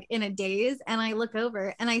I'm like in a daze, and I look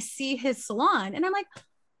over and I see his salon and I'm like,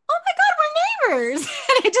 oh my God, we're neighbors.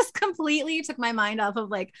 And it just completely took my mind off of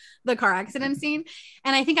like the car accident scene.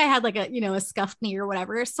 And I think I had like a scuffed knee or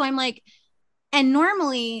whatever. So I'm like, and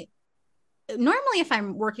normally if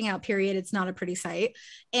I'm working out, period, it's not a pretty sight.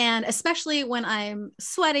 And especially when I'm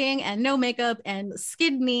sweating and no makeup and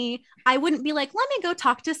skid knee, I wouldn't be like, let me go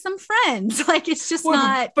talk to some friends. Like, it's just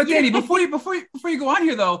not. But Danny, before you go on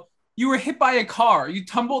here though, you were hit by a car, you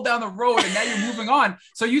tumbled down the road, and now you're moving on.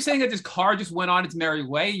 So you saying that this car just went on its merry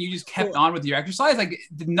way and you just kept on with your exercise? Like,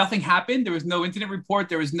 did nothing happen? There was no incident report.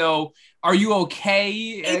 There was no, are you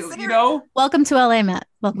okay? Welcome to LA, Matt.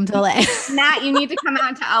 Welcome to LA. Matt, you need to come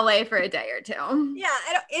out to LA for a day or two. Yeah.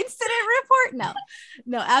 Incident report?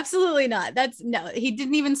 No, absolutely not. He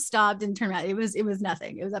didn't even stop, didn't turn around. It was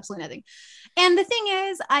nothing. It was absolutely nothing. And the thing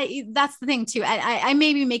is, that's the thing too. I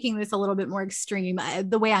may be making this a little bit more extreme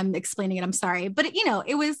the way I'm explaining it. I'm sorry, but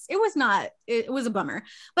it was a bummer,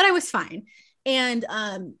 but I was fine and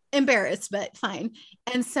embarrassed, but fine.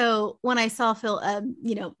 And so when I saw Phil,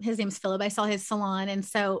 his name's Philip, I saw his salon.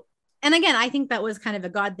 And again, I think that was kind of a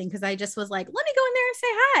God thing, because I just was like, let me go in there and say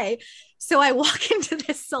hi. So I walk into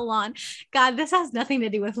this salon. God, this has nothing to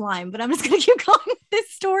do with Lyme, but I'm just going to keep going with this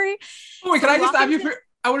story. Oh, wait, can I just stop you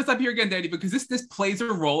I want to stop here again, Danny, because this plays a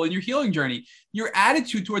role in your healing journey. Your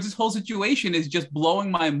attitude towards this whole situation is just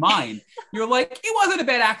blowing my mind. You're like, it wasn't a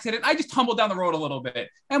bad accident. I just tumbled down the road a little bit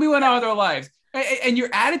and we went on with our lives. And your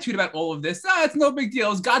attitude about all of this, it's no big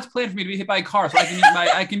deal. It's God's plan for me to be hit by a car so I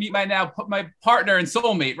can meet my partner and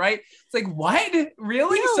soulmate, right? It's like, what?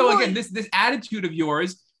 Really? No, so again, this attitude of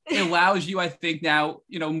yours, it allows you, I think now,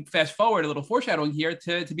 fast forward a little foreshadowing here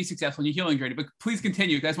to be successful in your healing journey. But please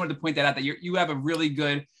continue. I just wanted to point that out, that you have a really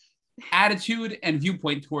good attitude and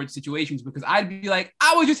viewpoint towards situations, because I'd be like,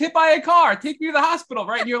 I was just hit by a car, take me to the hospital,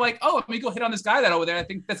 right? And you're like, oh, let me go hit on this guy that over there. I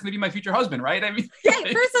think that's going to be my future husband, right? I mean,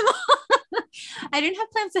 right, first of all, I didn't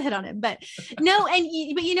have plans to hit on him, but no.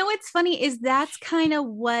 But what's funny is that's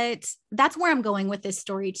where I'm going with this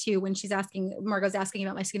story too. When Margot's asking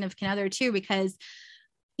about my significant other too, because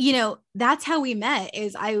that's how we met.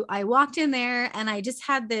 Is I walked in there and I just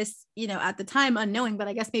had this, at the time unknowing, but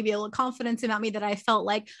I guess maybe a little confidence about me that I felt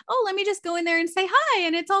like, oh, let me just go in there and say hi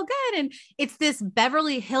and it's all good. And it's this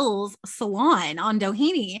Beverly Hills salon on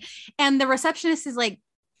Doheny. And the receptionist is like,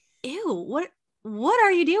 ew, what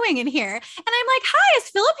are you doing in here? And I'm like, hi, is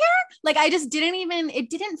Philip here? Like, I just it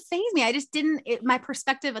didn't faze me. I just my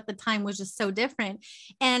perspective at the time was just so different.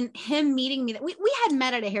 And him meeting me, we had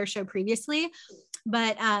met at a hair show previously,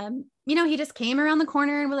 but you know, he just came around the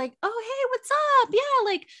corner and was like, "Oh, hey, what's up?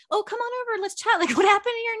 Yeah, like, oh, come on over, let's chat. Like, what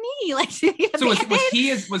happened to your knee?" Like, so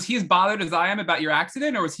was he as bothered as I am about your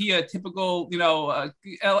accident, or was he a typical, you know,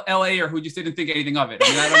 LA or who just didn't think anything of it? I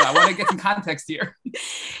mean, I don't know. I want to get some context here.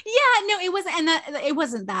 Yeah, no, it wasn't, and that it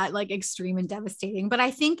wasn't that like extreme and devastating, but I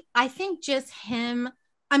think just him.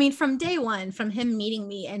 I mean, from day one, from him meeting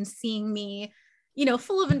me and seeing me, you know,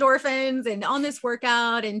 full of endorphins and on this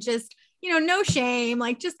workout and just, you know, no shame,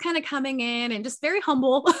 like just kind of coming in and just very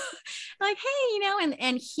humble, like, hey, you know,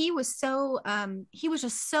 and he was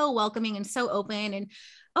just so welcoming and so open and,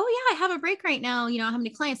 oh yeah, I have a break right now. You know, how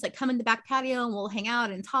many clients like come in the back patio and we'll hang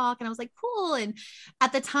out and talk. And I was like, cool. And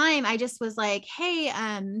at the time I just was like, hey,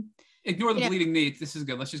 ignore the bleeding knee. This is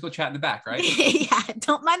good. Let's just go chat in the back, right? Yeah,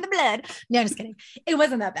 don't mind the blood. No, I'm just kidding. It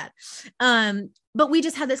wasn't that bad. But we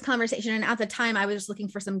just had this conversation. And at the time I was just looking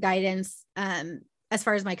for some guidance as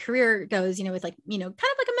far as my career goes, you know, with like, you know,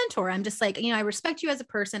 kind of like a mentor. I'm just like, you know, I respect you as a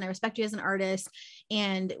person. I respect you as an artist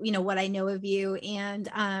and, you know, what I know of you. And,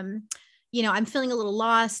 you know, I'm feeling a little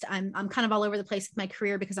lost. I'm kind of all over the place with my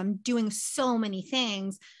career because I'm doing so many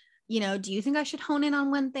things. You know, do you think I should hone in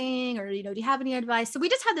on one thing or, you know, do you have any advice? So we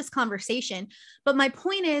just had this conversation, but my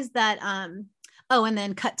point is that, oh, and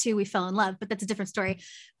then cut to, we fell in love, but that's a different story.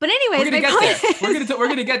 But anyways, we're going to get there. We're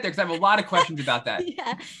going to get there because I have a lot of questions about that.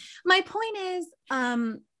 Yeah. My point is,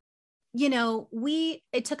 you know,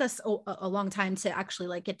 it took us a long time to actually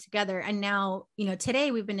like get together. And now, you know,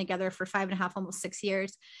 today we've been together for 5.5, almost 6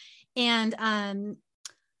 years. And,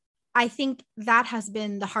 I think that has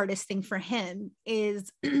been the hardest thing for him is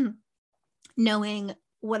knowing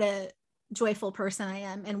what a joyful person I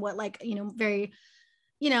am and what like, you know, very,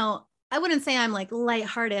 you know, I wouldn't say I'm like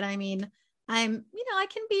lighthearted. I mean, I'm, you know, I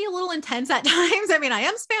can be a little intense at times. I mean, I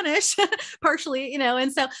am Spanish partially, you know,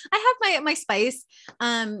 and so I have my spice.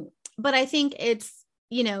 But I think it's,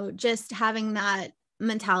 you know, just having that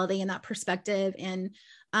mentality and that perspective. And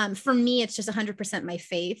for me, it's just 100% my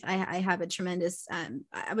faith. I have a tremendous,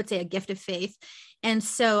 I would say a gift of faith. And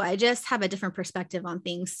so I just have a different perspective on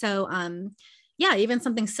things. So, yeah, even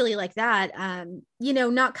something silly like that, you know,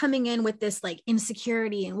 not coming in with this like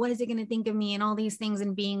insecurity and what is it going to think of me and all these things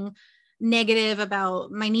and being negative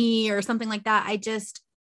about my knee or something like that. I just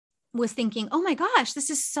was thinking, oh my gosh,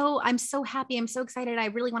 I'm so happy. I'm so excited. I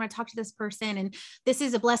really want to talk to this person. And this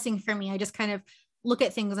is a blessing for me. I just kind of look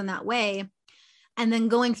at things in that way. And then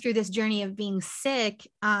going through this journey of being sick,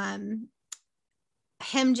 him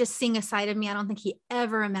just seeing a side of me I don't think he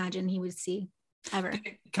ever imagined he would see ever.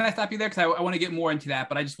 Can I stop you there? Because I want to get more into that,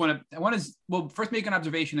 but I want to first make an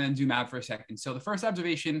observation and then zoom out for a second. So the first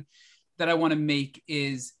observation that I want to make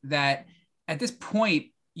is that at this point,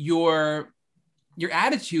 your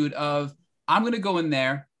attitude of, I'm going to go in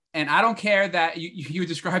there and I don't care that you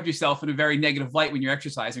described yourself in a very negative light when you're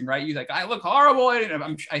exercising, right? You're like, I look horrible.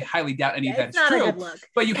 And I highly doubt any of that's true. A good look.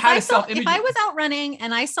 But you had a self-image. If I was out running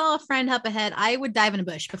and I saw a friend up ahead, I would dive in a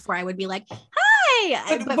bush before I would be like, hi.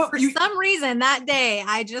 But for some reason that day,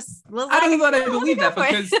 I just was like, I don't know that I believe that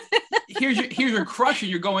because here's your crush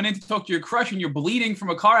and you're going in to talk to your crush and you're bleeding from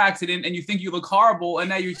a car accident and you think you look horrible. And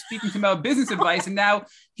now you're speaking to him about business advice and now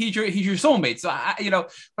he's your soulmate. So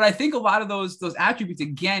but I think a lot of those attributes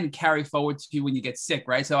again carry forward to you when you get sick,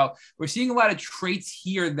 right? So we're seeing a lot of traits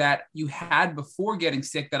here that you had before getting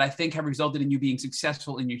sick that I think have resulted in you being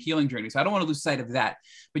successful in your healing journey. So I don't want to lose sight of that.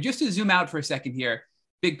 But just to zoom out for a second here,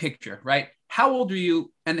 big picture, right? How old are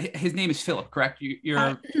you? And his name is Philip, correct?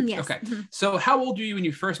 You're yes. Okay. Mm-hmm. So how old were you when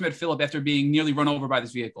you first met Philip after being nearly run over by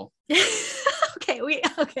this vehicle?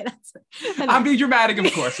 Okay, that's I'm being dramatic,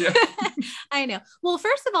 of course. Yeah. I know. Well,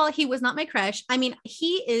 first of all, he was not my crush. I mean,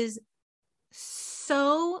 he is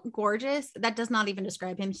so gorgeous. That does not even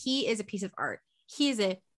describe him. He is a piece of art. He is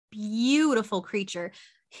a beautiful creature.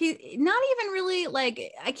 He not even really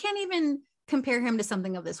like, I can't even compare him to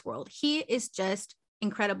something of this world. He is just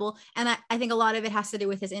incredible. And I think a lot of it has to do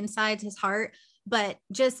with his insides, his heart, but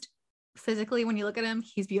just physically, when you look at him,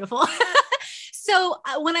 he's beautiful. So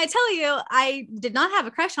when I tell you I did not have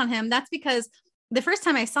a crush on him, that's because the first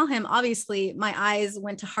time I saw him, obviously my eyes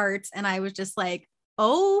went to hearts and I was just like,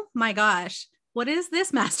 oh my gosh, what is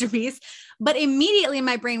this masterpiece? But immediately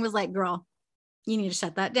my brain was like, girl, you need to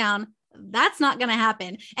shut that down. That's not going to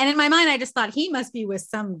happen. And in my mind, I just thought he must be with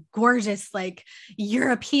some gorgeous, like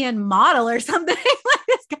European model or something. Like,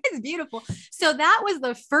 this guy's beautiful. So that was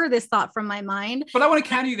the furthest thought from my mind. But I want to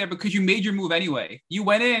counter you there because you made your move anyway. You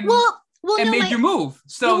went in and made your move.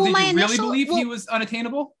 So did you really believe he was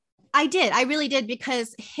unattainable? I did. I really did,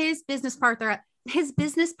 because his business partner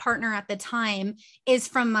at the time is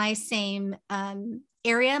from my same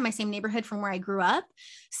area, my same neighborhood from where I grew up.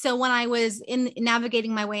 So when I was in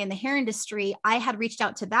navigating my way in the hair industry, I had reached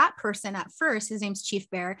out to that person at first. His name's Chief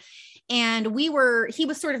Bear. And he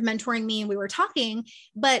was sort of mentoring me and we were talking,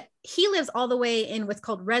 but he lives all the way in what's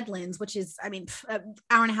called Redlands, which is, I mean, an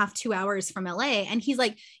hour and a half, 2 hours from LA. And he's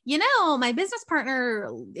like, my business partner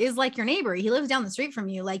is like your neighbor. He lives down the street from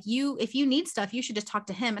you. Like if you need stuff, you should just talk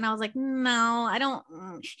to him. And I was like, no, I don't.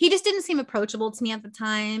 He just didn't seem approachable to me at the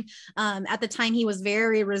time. At the time he was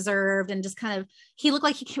very reserved and just kind of, he looked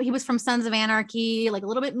like he was from Sons of Anarchy, like a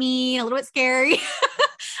little bit mean, a little bit scary.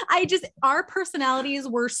 Our personalities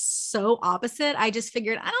were so opposite. I just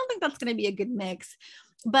figured, I don't think that's going to be a good mix.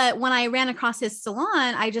 But when I ran across his salon,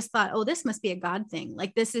 I just thought, oh, this must be a God thing.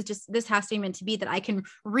 Like, this has to be meant to be, that I can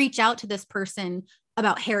reach out to this person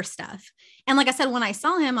about hair stuff. And like I said, when I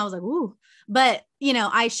saw him, I was like, ooh, but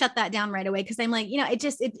I shut that down right away. Cause I'm like,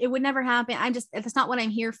 it would never happen. That's not what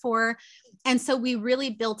I'm here for. And so we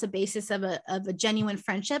really built a basis of a genuine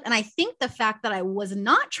friendship. And I think the fact that I was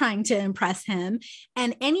not trying to impress him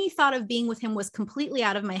and any thought of being with him was completely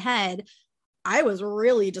out of my head, I was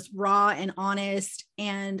really just raw and honest,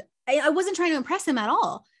 and I wasn't trying to impress him at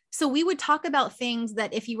all. So we would talk about things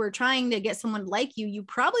that if you were trying to get someone like you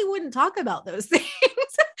probably wouldn't talk about those things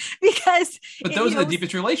because. But those are the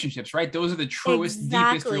deepest relationships, right? Those are the truest,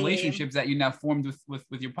 deepest relationships that you now formed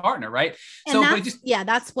with your partner, right? And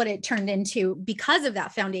that's what it turned into because of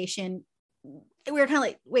that foundation. We were kind of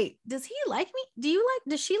like, wait, does he like me?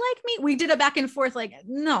 Does she like me? We did a back and forth, like,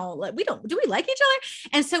 no, like, do we like each other?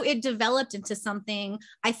 And so it developed into something,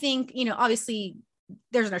 I think, obviously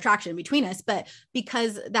there's an attraction between us, but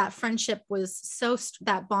because that friendship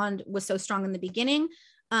that bond was so strong in the beginning,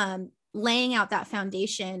 laying out that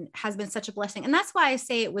foundation has been such a blessing. And that's why I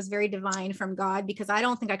say it was very divine from God, because I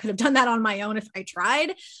don't think I could have done that on my own if I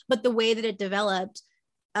tried, but the way that it developed,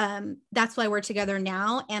 that's why we're together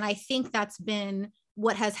now. And I think that's been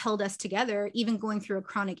what has held us together, even going through a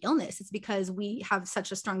chronic illness. It's because we have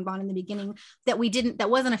such a strong bond in the beginning that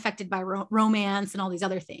wasn't affected by romance and all these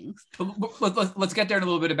other things. Let's get there in a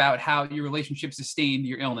little bit about how your relationship sustained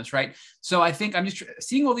your illness, right? So I think I'm just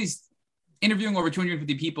seeing all these, interviewing over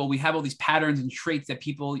 250 people, we have all these patterns and traits that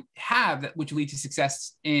people have which lead to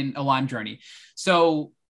success in a Lyme journey.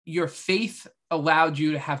 So your faith allowed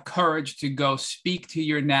you to have courage to go speak to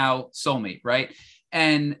your now soulmate, right?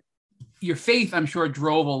 And your faith, I'm sure,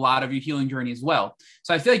 drove a lot of your healing journey as well.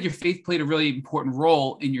 So I feel like your faith played a really important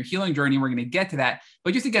role in your healing journey. We're going to get to that.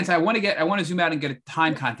 But just again, so I want to zoom out and get a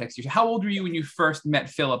time context here. So how old were you when you first met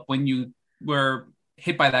Philip, when you were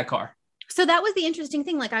hit by that car? So that was the interesting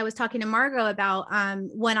thing. Like I was talking to Margot about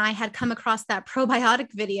when I had come across that probiotic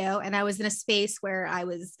video, and I was in a space where I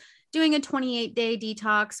was doing a 28-day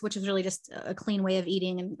detox, which is really just a clean way of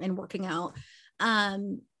eating and working out,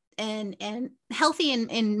 and healthy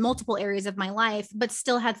in multiple areas of my life, but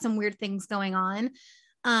still had some weird things going on.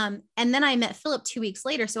 And then I met Philip 2 weeks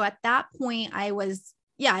later. So at that point I was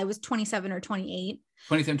 27 or 28.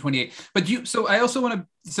 27, 28. But I also want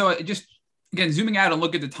to, just again, zooming out and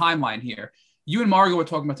look at the timeline here. You and Margot were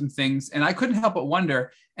talking about some things, and I couldn't help but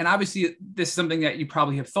wonder, and obviously this is something that you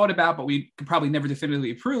probably have thought about, but we could probably never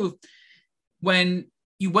definitively approve. When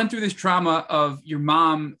you went through this trauma of your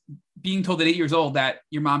mom being told at 8 years old that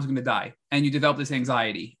your mom's going to die, and you developed this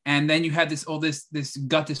anxiety, and then you had this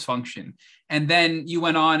gut dysfunction, and then you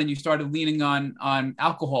went on and you started leaning on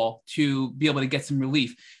alcohol to be able to get some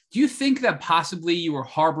relief. Do you think that possibly you were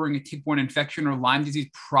harboring a tick-borne infection or Lyme disease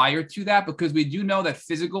prior to that? Because we do know that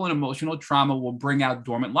physical and emotional trauma will bring out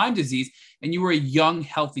dormant Lyme disease, and you were a young,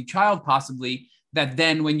 healthy child possibly that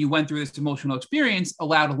then, when you went through this emotional experience,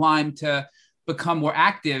 allowed Lyme to become more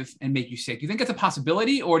active and make you sick. Do you think that's a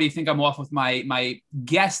possibility, or do you think I'm off with my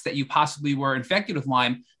guess that you possibly were infected with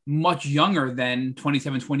Lyme much younger than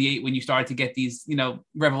 27, 28 when you started to get these,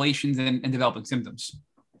 revelations and developing symptoms?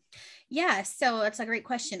 Yeah, so it's a great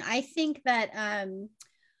question. I think that,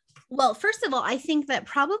 well, first of all, I think that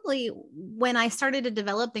probably when I started to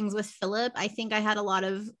develop things with Philip, I think I had a lot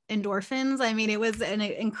of endorphins. I mean, it was an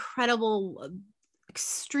incredible,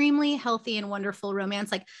 extremely healthy and wonderful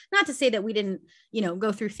romance. Like, not to say that we didn't,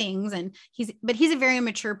 go through things, but he's a very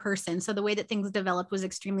mature person. So the way that things developed was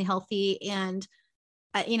extremely healthy. And,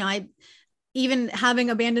 I even having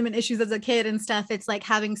abandonment issues as a kid and stuff, it's like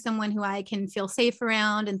having someone who I can feel safe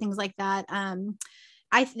around and things like that.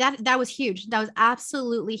 That was huge. That was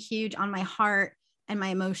absolutely huge on my heart and my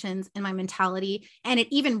emotions and my mentality. And it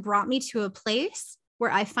even brought me to a place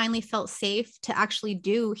where I finally felt safe to actually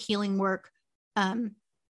do healing work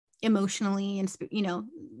emotionally and,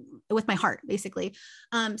 with my heart, basically.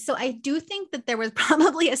 So I do think that there was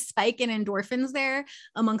probably a spike in endorphins there,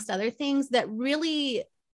 amongst other things, that really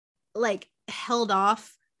like held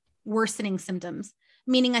off worsening symptoms.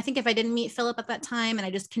 Meaning, I think if I didn't meet Philip at that time and I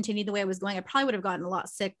just continued the way I was going, I probably would have gotten a lot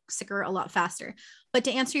sicker a lot faster. But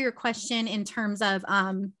to answer your question in terms of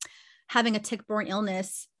having a tick-borne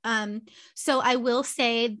illness, so I will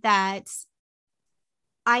say that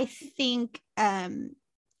I think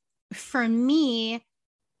for me,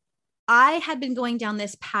 I had been going down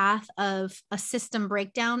this path of a system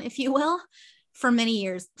breakdown, if you will, for many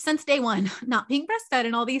years, since day one, not being breastfed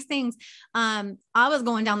and all these things. I was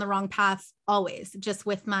going down the wrong path always, just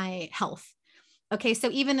with my health. Okay. So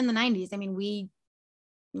even in the 90s, I mean, we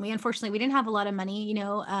unfortunately, we didn't have a lot of money,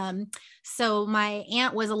 so my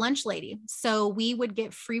aunt was a lunch lady. So we would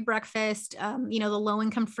get free breakfast, the low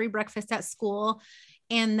income free breakfast at school.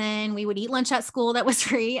 And then we would eat lunch at school that was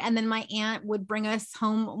free. And then my aunt would bring us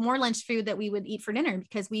home more lunch food that we would eat for dinner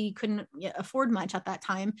because we couldn't afford much at that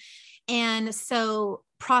time. And so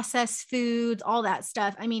processed foods, all that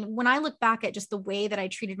stuff. I mean, when I look back at just the way that I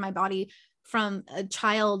treated my body from a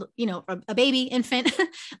child, a baby, infant,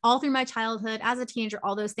 all through my childhood, as a teenager,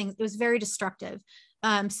 all those things, it was very destructive.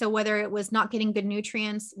 So whether it was not getting good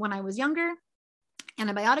nutrients when I was younger,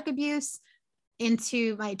 antibiotic abuse,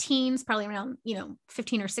 into my teens, probably around,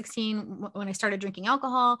 15 or 16 when I started drinking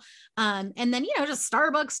alcohol. And then, just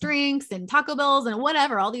Starbucks drinks and Taco Bells and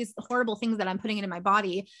whatever, all these horrible things that I'm putting into my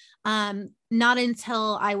body. Not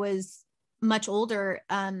until I was much older,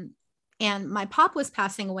 and my pop was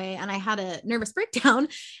passing away and I had a nervous breakdown.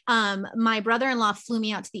 My brother-in-law flew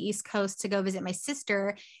me out to the East Coast to go visit my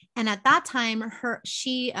sister. And at that time,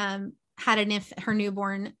 she had her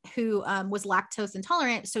newborn who was lactose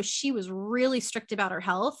intolerant. So she was really strict about her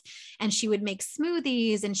health, and she would make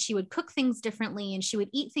smoothies and she would cook things differently. And she would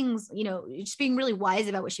eat things, just being really wise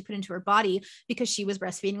about what she put into her body, because she was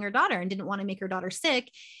breastfeeding her daughter and didn't want to make her daughter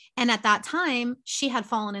sick. And at that time, she had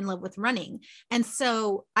fallen in love with running. And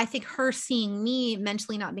so I think her seeing me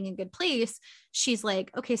mentally not being in a good place, she's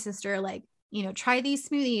like, okay, sister, like, try these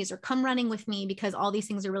smoothies or come running with me, because all these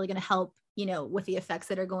things are really going to help, with the effects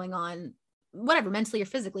that are going on, whatever, mentally or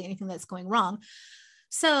physically, anything that's going wrong.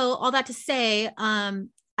 So all that to say,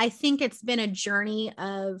 I think it's been a journey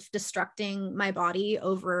of destructing my body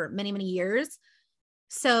over many, many years.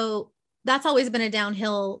 So that's always been a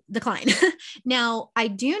downhill decline. Now, I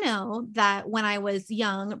do know that when I was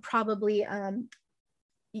young, probably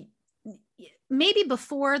maybe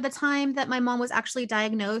before the time that my mom was actually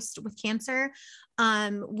diagnosed with cancer,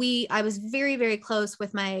 I was very, very close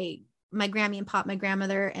with my Grammy and Pop, my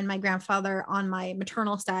grandmother and my grandfather on my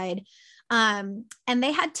maternal side. And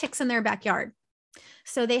they had ticks in their backyard.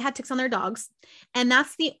 So they had ticks on their dogs. And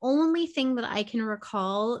that's the only thing that I can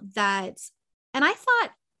recall and I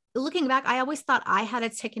thought, looking back, I always thought I had a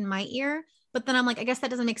tick in my ear, but then I'm like, I guess that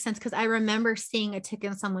doesn't make sense, because I remember seeing a tick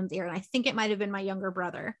in someone's ear. And I think it might've been my younger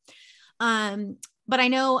brother. But I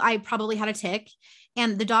know I probably had a tick,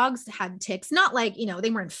 and the dogs had ticks, not like, they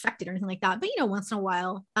were infected or anything like that, but, once in a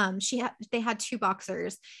while, they had two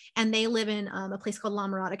boxers, and they live in a place called La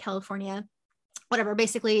Mirada, California, whatever,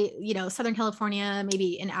 basically, Southern California,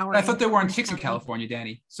 maybe an hour. I thought there weren't ticks in California,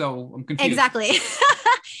 Danny. So I'm confused. Exactly.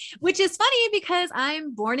 Which is funny, because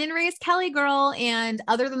I'm born and raised Cali girl. And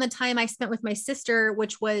other than the time I spent with my sister,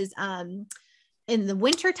 which was in the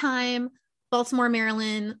winter time, Baltimore,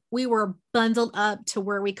 Maryland, we were bundled up to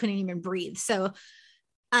where we couldn't even breathe. So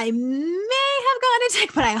I may have gotten a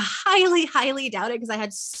tick, but I highly, highly doubt it, because I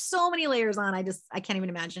had so many layers on. I can't even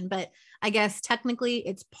imagine, but I guess technically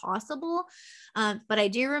it's possible. But I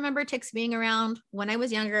do remember ticks being around when I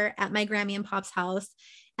was younger at my Grammy and Pop's house.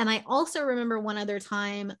 And I also remember one other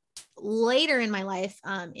time later in my life,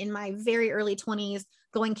 in my very early 20s,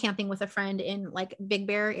 going camping with a friend in like Big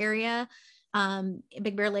Bear area,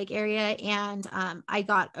 Big Bear Lake area. And I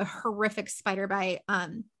got a horrific spider bite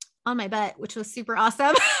on my butt, which was super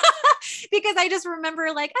awesome. Because I just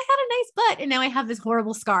remember, like, I had a nice butt and now I have this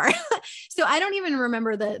horrible scar. So I don't even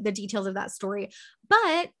remember the details of that story.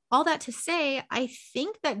 But all that to say, I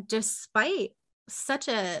think that despite such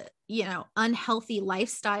a, unhealthy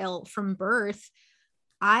lifestyle from birth,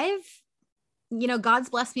 God's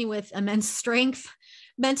blessed me with immense strength,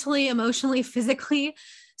 mentally, emotionally, physically.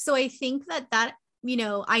 So I think that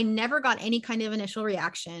I never got any kind of initial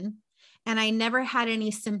reaction, and I never had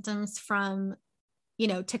any symptoms from,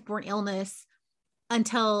 tick-borne illness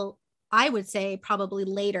until, I would say, probably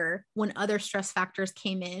later, when other stress factors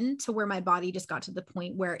came in to where my body just got to the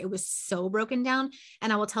point where it was so broken down.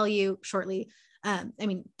 And I will tell you shortly,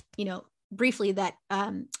 briefly that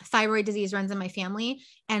thyroid disease runs in my family.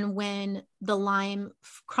 And when the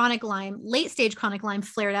late stage chronic Lyme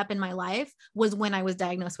flared up in my life was when I was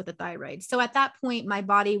diagnosed with a thyroid. So at that point, my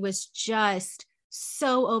body was just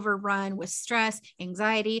so overrun with stress,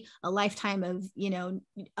 anxiety, a lifetime of,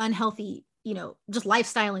 unhealthy, just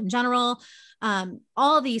lifestyle in general,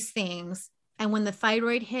 all these things. And when the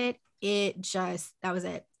thyroid hit, that was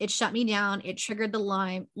it. It shut me down. It triggered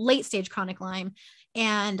the late stage chronic Lyme.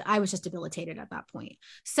 And I was just debilitated at that point.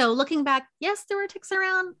 So looking back, yes, there were ticks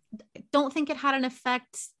around. Don't think it had an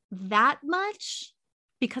effect that much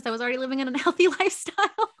because I was already living an unhealthy lifestyle.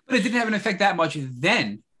 But it didn't have an effect that much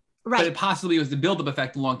then. Right. But it possibly was the buildup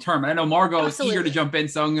effect long term. And I know Margot is eager to jump in,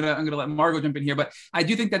 so I'm gonna let Margot jump in here. But I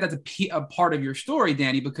do think that that's a part of your story,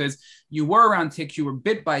 Danny, because you were around ticks, you were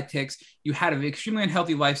bit by ticks, you had an extremely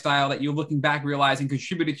unhealthy lifestyle that you're looking back realizing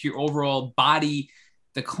contributed to your overall body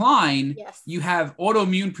decline. Yes. You have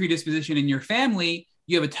autoimmune predisposition in your family.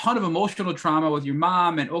 You have a ton of emotional trauma with your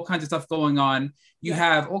mom and all kinds of stuff going on. You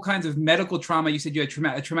have all kinds of medical trauma. You said you had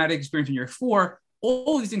a traumatic experience when you were 4.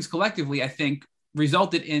 All these things collectively, I think,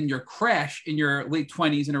 resulted in your crash in your late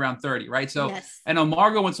 20s and around 30, right? So yes. I know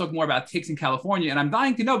Margot wants to talk more about ticks in California, and I'm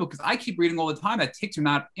dying to know because I keep reading all the time that ticks are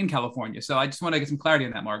not in California. So I just want to get some clarity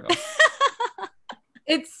on that, Margot.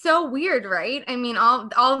 It's so weird, right? I mean, all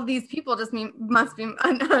of these people just must be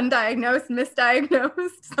undiagnosed,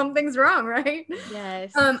 misdiagnosed. Something's wrong, right?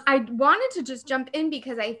 Yes. I wanted to just jump in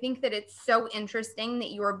because I think that it's so interesting that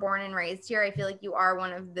you were born and raised here. I feel like you are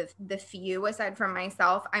one of the few, aside from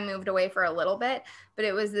myself. I moved away for a little bit, but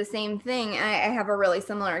it was the same thing. I have a really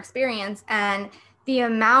similar experience. And the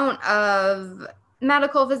amount of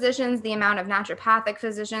medical physicians, the amount of naturopathic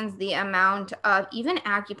physicians, the amount of even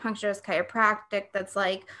acupuncturist, chiropractic that's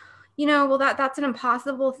like, well, that's an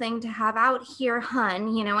impossible thing to have out here,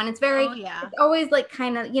 hun, and it's very, it's always like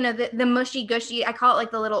kind of, the mushy gushy, I call it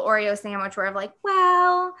like the little Oreo sandwich where I'm like,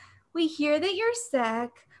 well, we hear that you're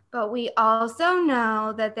sick, but we also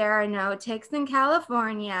know that there are no ticks in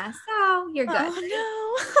California, so you're good.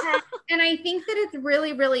 Oh, no. And I think that it's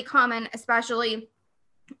really, really common, especially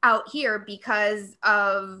out here because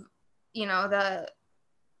of,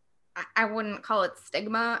 I wouldn't call it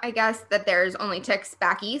stigma, I guess, that there's only ticks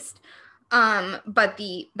back east. But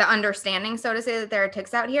the understanding, so to say, that there are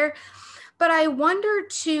ticks out here. But I wonder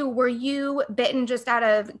too, were you bitten, just out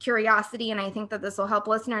of curiosity, and I think that this will help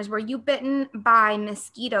listeners, were you bitten by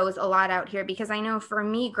mosquitoes a lot out here? Because I know for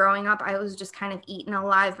me growing up, I was just kind of eaten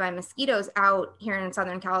alive by mosquitoes out here in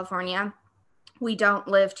Southern California. We don't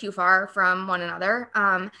live too far from one another.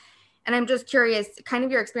 And I'm just curious, kind of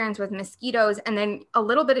your experience with mosquitoes, and then a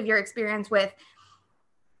little bit of your experience with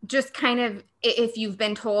just kind of, if you've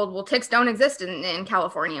been told, well, ticks don't exist in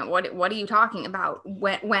California. What are you talking about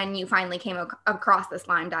when you finally came across this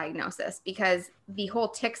Lyme diagnosis? Because the whole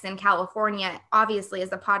ticks in California obviously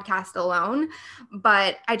is a podcast alone,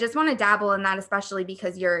 but I just want to dabble in that, especially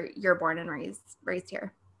because you're born and raised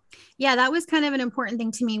here. Yeah, that was kind of an important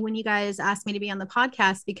thing to me when you guys asked me to be on the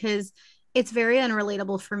podcast, because it's very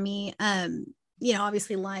unrelatable for me.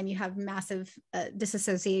 Obviously Lyme, you have massive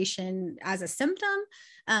disassociation as a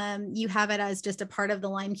symptom. You have it as just a part of the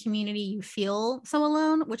Lyme community. You feel so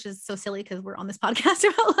alone, which is so silly because we're on this podcast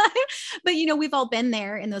about Lyme, but we've all been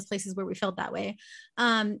there in those places where we felt that way.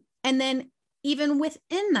 And then even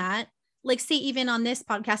within that, like say even on this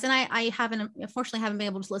podcast, and I unfortunately haven't been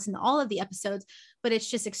able to listen to all of the episodes, but it's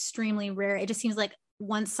just extremely rare. It just seems like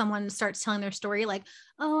once someone starts telling their story, like,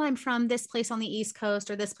 oh, I'm from this place on the East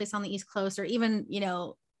Coast or this place on the East Coast, or even,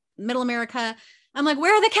 Middle America, I'm like,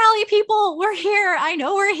 where are the Cali people? We're here. I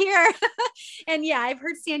know we're here. And yeah, I've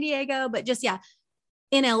heard San Diego, but just,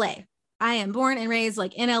 in LA. I am born and raised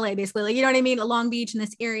like in LA, basically, like, you know what I mean? Long Beach in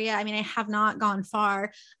this area. I mean, I have not gone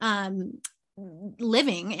far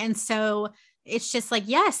living. And so it's just like,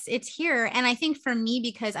 yes, it's here. And I think for me,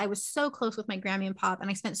 because I was so close with my Grammy and Pop,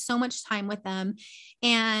 and I spent so much time with them,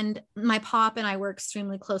 and my Pop and I were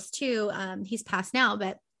extremely close too. He's passed now,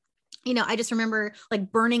 but I just remember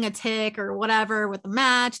like burning a tick or whatever with the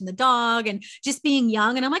match and the dog and just being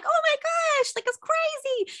young. And I'm like, oh my gosh, like it's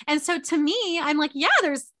crazy. And so to me, I'm like, yeah,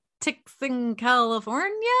 there's ticks in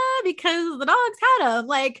California because the dogs had them.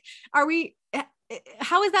 Like,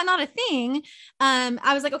 how is that not a thing?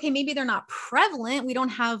 I was like, okay, maybe they're not prevalent. We don't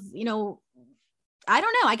have, I don't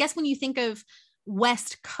know. I guess when you think of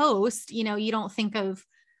West Coast, you don't think of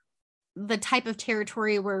the type of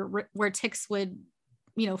territory where ticks would,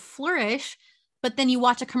 flourish. But then you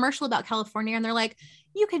watch a commercial about California and they're like,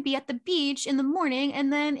 you could be at the beach in the morning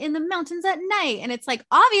and then in the mountains at night. And it's like,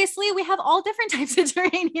 obviously we have all different types of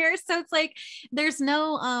terrain here. So it's like, there's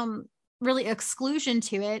no, really exclusion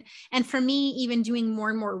to it. And for me, even doing more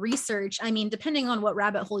and more research, I mean, depending on what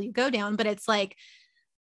rabbit hole you go down, but it's like,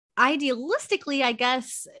 idealistically, I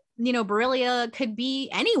guess, Borrelia could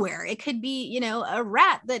be anywhere. It could be, a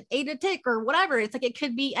rat that ate a tick or whatever. It's like, it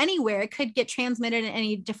could be anywhere. It could get transmitted in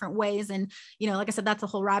any different ways. And, like I said, that's a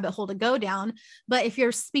whole rabbit hole to go down. But if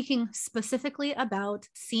you're speaking specifically about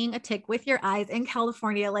seeing a tick with your eyes in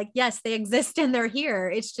California, like, yes, they exist and they're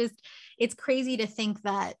here. It's crazy to think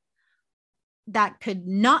that could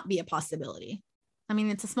not be a possibility. I mean,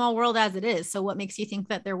 it's a small world as it is. So what makes you think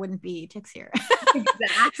that there wouldn't be ticks here?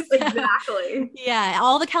 Exactly. Yeah.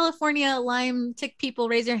 All the California Lyme tick people,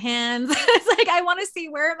 raise your hands. It's like, I want to see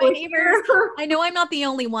where are my neighbors. I know I'm not the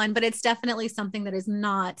only one, but it's definitely something that is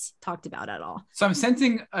not talked about at all. So I'm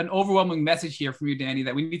sensing an overwhelming message here from you, Danny,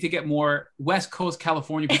 that we need to get more West Coast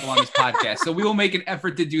California people on this podcast. So we will make an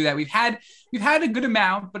effort to do that. We've had a good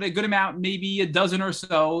amount, maybe a dozen or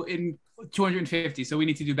so in 250. So we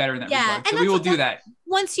need to do better in that regard. So we will do that.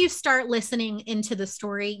 Once you start listening into the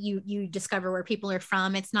story, you discover where people are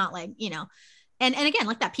from. It's not like, and again,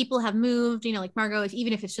 like that, people have moved, like Margot,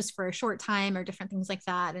 even if it's just for a short time or different things like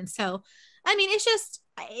that. And so, I mean,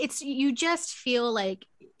 you just feel like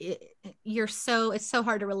it's so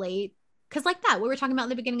hard to relate. Cause like that, what we're talking about in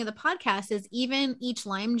the beginning of the podcast is even each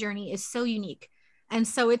Lyme journey is so unique. And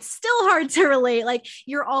so it's still hard to relate. Like,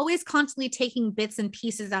 you're always constantly taking bits and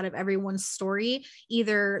pieces out of everyone's story,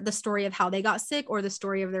 either the story of how they got sick or the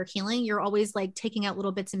story of their healing. You're always like taking out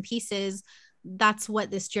little bits and pieces. That's what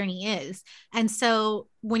this journey is. And so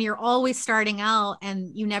when you're always starting out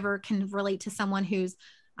and you never can relate to someone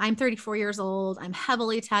I'm 34 years old, I'm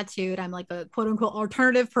heavily tattooed, I'm like a quote unquote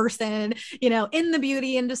alternative person, in the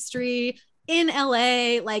beauty industry in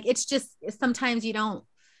LA, like, it's just, sometimes you don't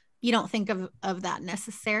think of that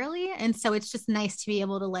necessarily. And so it's just nice to be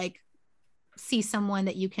able to like see someone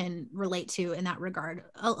that you can relate to in that regard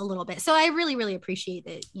a little bit. So I really, really appreciate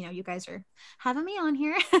that, you guys are having me on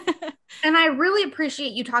here. And I really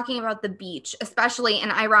appreciate you talking about the beach, especially,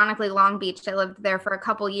 and ironically, Long Beach. I lived there for a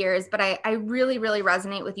couple years, but I really, really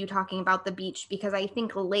resonate with you talking about the beach, because I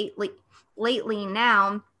think lately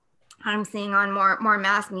now, I'm seeing on more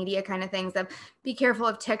mass media kind of things of be careful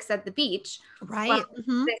of ticks at the beach. Right. Well,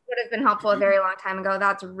 mm-hmm. This would have been helpful a very long time ago.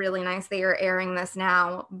 That's really nice that you're airing this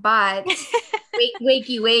now. But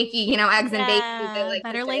wakey, eggs and bacon. Like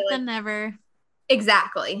better late than never.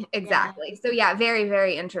 Exactly. Yeah. So yeah, very,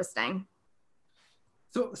 very interesting.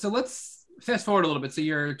 So let's fast forward a little bit. So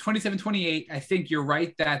you're 27, 28. I think you're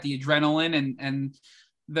right that the adrenaline and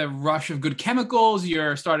the rush of good chemicals,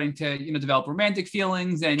 you're starting to, develop romantic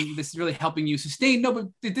feelings, and this is really helping you sustain. No, but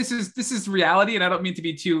this is reality. And I don't mean to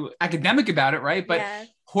be too academic about it. Right. But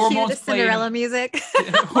hormones play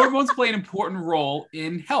an important role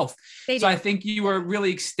in health. So I think you were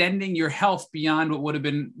really extending your health beyond what would have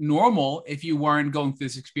been normal if you weren't going through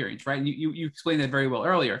this experience. Right. And you explained that very well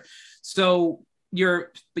earlier. So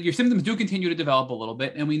your symptoms do continue to develop a little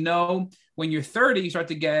bit. And we know when you're 30, you start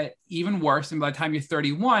to get even worse. And by the time you're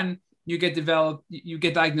 31, you get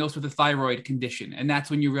diagnosed with a thyroid condition. And that's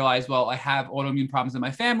when you realize, well, I have autoimmune problems in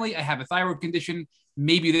my family. I have a thyroid condition.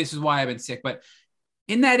 Maybe this is why I've been sick. But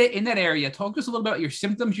in that area, talk to us a little about your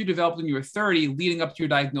symptoms you developed when you were 30, leading up to your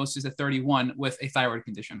diagnosis at 31 with a thyroid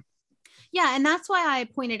condition. Yeah. And that's why I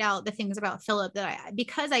pointed out the things about Philip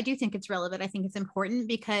because I do think it's relevant. I think it's important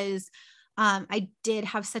because I did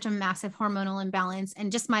have such a massive hormonal imbalance,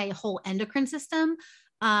 and just my whole endocrine system,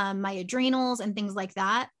 my adrenals and things like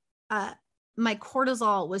that. My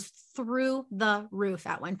cortisol was through the roof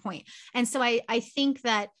at one point. And so I think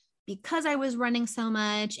that because I was running so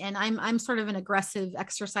much, and I'm sort of an aggressive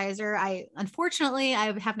exerciser. Unfortunately,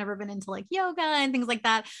 I have never been into like yoga and things like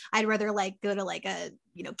that. I'd rather like go to like a,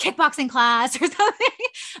 kickboxing class or something.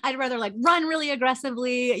 I'd rather like run really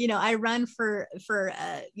aggressively. I run for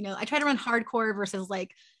I try to run hardcore versus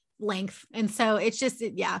like length. And so it's just,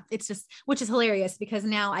 which is hilarious because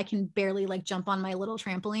now I can barely like jump on my little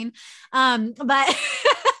trampoline. But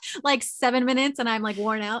like 7 minutes and I'm like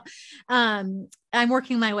worn out. I'm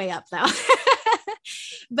working my way up though.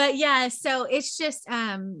 But yeah, so it's just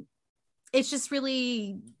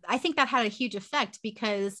really, I think that had a huge effect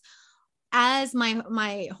because as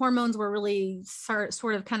my hormones were really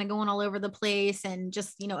sort of kind of going all over the place and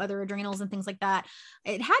just, other adrenals and things like that,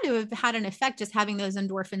 it had to have had an effect just having those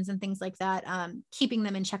endorphins and things like that, keeping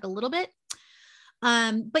them in check a little bit.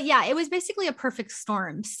 But yeah, it was basically a perfect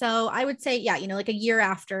storm. So I would say, like a year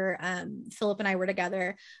after, Philip and I were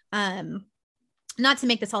together, not to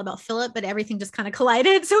make this all about Philip, but everything just kind of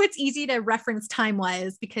collided. So it's easy to reference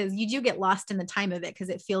time-wise because you do get lost in the time of it because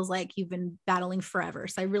it feels like you've been battling forever.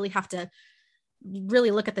 So I really have to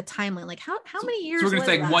really look at the timeline. Like how many years? So we're going to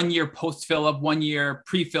say that? 1 year post Philip, 1 year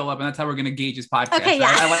pre Philip, and that's how we're going to gauge his podcast. Okay,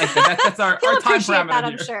 yeah. Right? I like that. That's our time parameter that, here.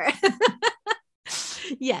 I'm sure.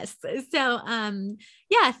 Yes. So,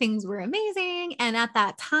 yeah, things were amazing. And at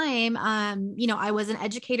that time, I was an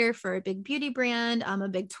educator for a big beauty brand, a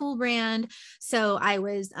big tool brand. So I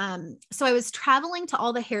was traveling to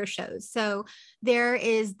all the hair shows. So there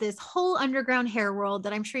is this whole underground hair world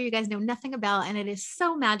that I'm sure you guys know nothing about, and it is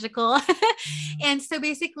so magical. And so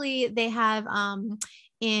basically they have,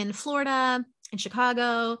 in Florida, in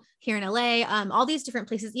Chicago, here in LA, all these different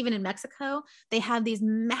places, even in Mexico, they have these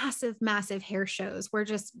massive, massive hair shows where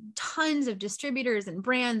just tons of distributors and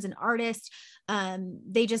brands and artists,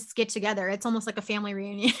 they just get together. It's almost like a family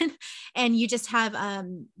reunion. And you just have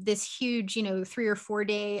this huge, 3 or 4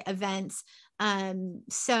 day events.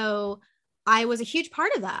 So I was a huge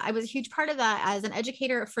part of that. As an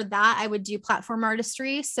educator for that. I would do platform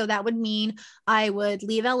artistry. So that would mean I would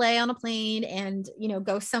leave LA on a plane and,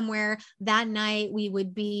 go somewhere that night. We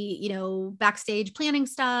would be, backstage planning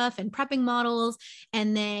stuff and prepping models,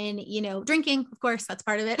 and then, drinking, of course, that's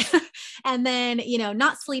part of it. And then,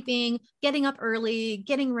 not sleeping, getting up early,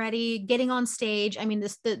 getting ready, getting on stage. I mean,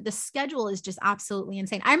 the schedule is just absolutely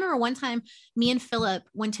insane. I remember one time me and Philip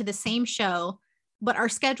went to the same show, but our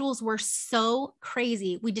schedules were so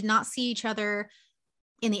crazy. We did not see each other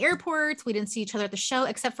in the airports. We didn't see each other at the show,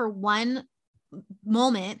 except for one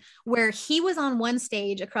moment where he was on one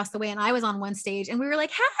stage across the way and I was on one stage, and we were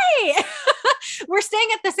like, hey, we're staying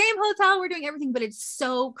at the same hotel. We're doing everything, but it's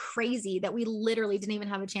so crazy that we literally didn't even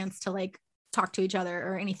have a chance to like talk to each other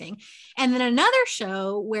or anything. And then another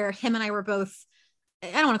show where him and I were both,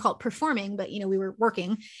 I don't want to call it performing, but we were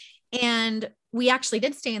working, and we actually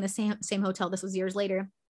did stay in the same hotel. This was years later.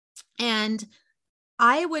 And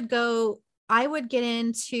I would get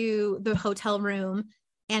into the hotel room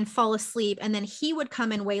and fall asleep. And then he would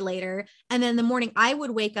come in way later. And then in the morning I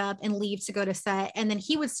would wake up and leave to go to set. And then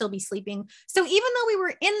he would still be sleeping. So even though we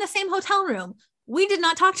were in the same hotel room, we did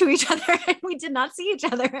not talk to each other and we did not see each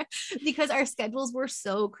other because our schedules were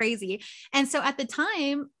so crazy. And so at the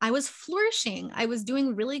time I was flourishing. I was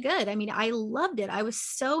doing really good. I mean, I loved it. I was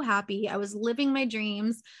so happy. I was living my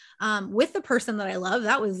dreams with the person that I love.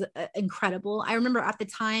 That was incredible. I remember at the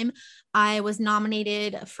time I was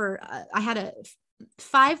nominated for, I had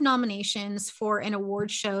 5 nominations for an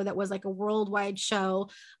award show that was like a worldwide show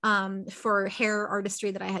for hair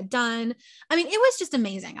artistry that I had done. I mean, it was just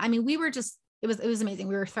amazing. I mean, it was amazing.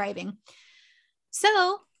 We were thriving.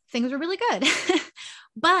 So things were really good.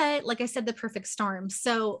 But like I said, the perfect storm.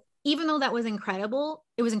 So even though that was incredible,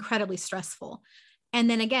 it was incredibly stressful. And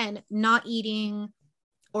then again, not eating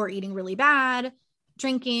or eating really bad,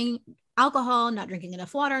 drinking alcohol, not drinking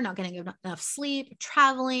enough water, not getting enough sleep,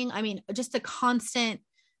 traveling. I mean, just it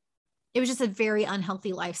was just a very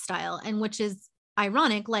unhealthy lifestyle. And which is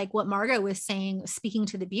ironic, like what Margot was saying, speaking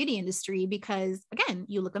to the beauty industry, because again,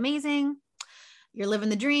 you look amazing. You're living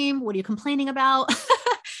the dream. What are you complaining about?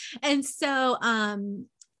 And so, I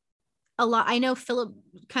know Philip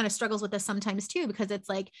kind of struggles with this sometimes too, because it's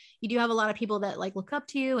like, you do have a lot of people that like look up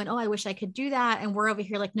to you and, oh, I wish I could do that. And we're over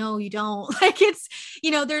here like, no, you don't. Like it's,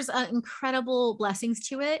 there's incredible blessings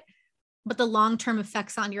to it, but the long-term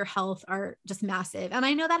effects on your health are just massive. And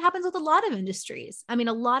I know that happens with a lot of industries. I mean,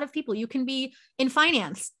 a lot of people, you can be in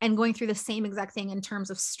finance and going through the same exact thing in terms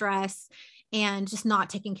of stress and just not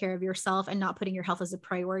taking care of yourself and not putting your health as a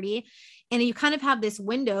priority. And you kind of have this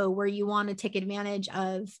window where you want to take advantage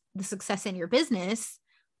of the success in your business,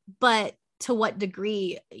 but to what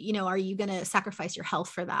degree, are you going to sacrifice your health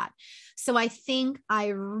for that? So I think I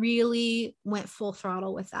really went full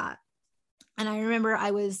throttle with that. And I remember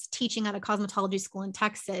I was teaching at a cosmetology school in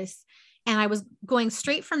Texas, and I was going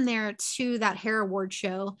straight from there to that hair award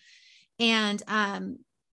show. And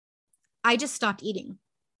I just stopped eating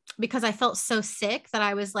because I felt so sick that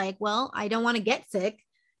I was like, well, I don't want to get sick.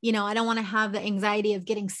 I don't want to have the anxiety of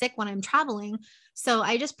getting sick when I'm traveling. So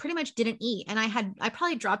I just pretty much didn't eat. And I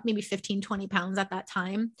probably dropped maybe 15, 20 pounds at that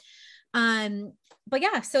time. But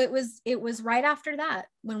yeah, so it was right after that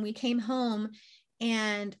when we came home,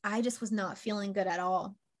 and I just was not feeling good at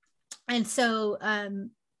all. And so, what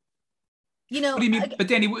do you mean? But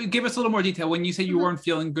Danny, give us a little more detail. When you say you weren't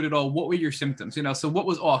feeling good at all, what were your symptoms? So what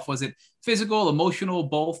was off? Was it physical, emotional,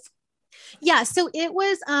 both? Yeah. So it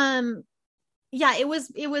was,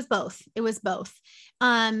 it was both. It was both.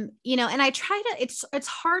 And I try to, it's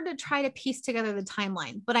hard to try to piece together the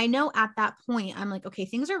timeline, but I know at that point, I'm like, okay,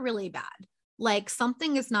 things are really bad. Like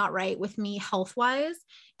something is not right with me health-wise.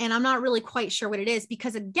 And I'm not really quite sure what it is,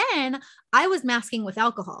 because again, I was masking with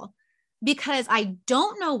alcohol because I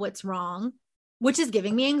don't know what's wrong. which is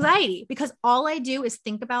giving me anxiety because all I do is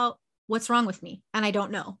think about what's wrong with me and I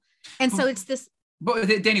don't know. And so it's this. But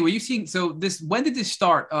Danny, were you seeing, so this, when did this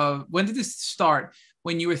start?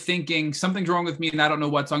 When you were thinking something's wrong with me and I don't know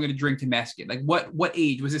what, so I'm going to drink to mask it? Like what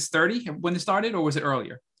age? Was this 30 when it started, or was it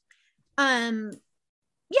earlier?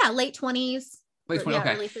 Yeah, late 20s. Late 20s,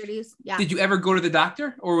 okay. Early 30s. Yeah. Did you ever go to the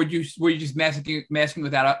doctor, or were you just masking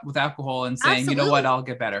with alcohol and saying, Absolutely. you know what, I'll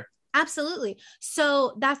get better? Absolutely.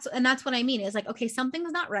 So that's what I mean is like, okay,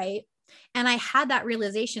 something's not right. And I had that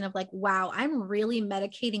realization of like, wow, I'm really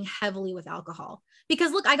medicating heavily with alcohol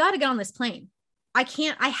because look, I got to get on this plane. I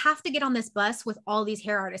have to get on this bus with all these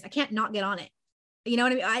hair artists. I can't not get on it. You know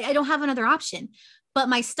what I mean? I don't have another option, but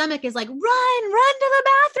my stomach is like, run to the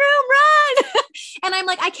bathroom, run. And I'm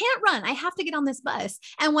like, I can't run. I have to get on this bus.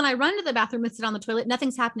 And when I run to the bathroom and sit on the toilet,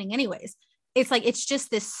 nothing's happening anyways. It's like, it's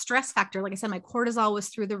just this stress factor. Like I said, my cortisol was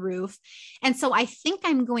through the roof. And so I think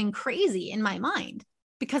I'm going crazy in my mind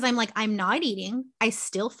because I'm like, I'm not eating. I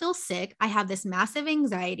still feel sick. I have this massive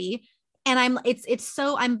anxiety. And I'm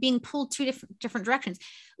being pulled two different directions.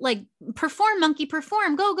 Like perform, monkey,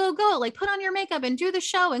 perform, go, like put on your makeup and do the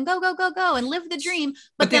show and go and live the dream.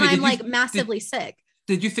 But then I'm like massively sick.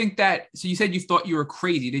 Did you think that, so you said you thought you were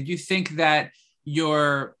crazy. Did you think that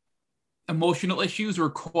your emotional issues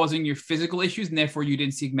were causing your physical issues and therefore you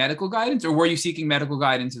didn't seek medical guidance, or were you seeking medical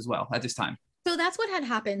guidance as well at this time? So that's what had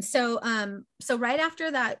happened. So right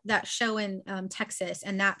after that show in Texas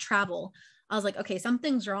and that travel, I was like, okay,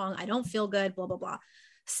 something's wrong. I don't feel good, blah, blah, blah.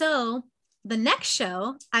 So the next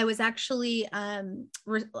show, I was actually, I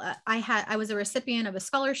was a recipient of a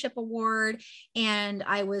scholarship award, and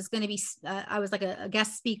I was going to be, I was like a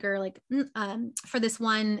guest speaker, like for this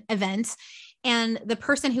one event. And the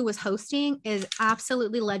person who was hosting is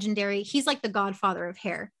absolutely legendary. He's like the godfather of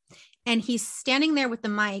hair. And he's standing there with the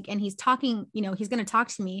mic and he's talking, he's going to talk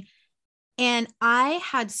to me. And I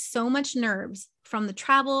had so much nerves from the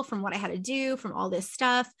travel, from what I had to do, from all this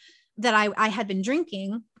stuff that I had been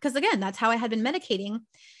drinking, because again, that's how I had been medicating.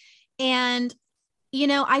 And,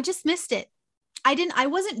 I just missed it. I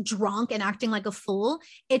wasn't drunk and acting like a fool.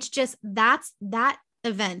 It's just that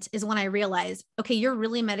event is when I realized, okay, you're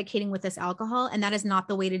really medicating with this alcohol, and that is not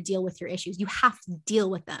the way to deal with your issues. You have to deal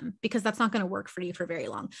with them because that's not going to work for you for very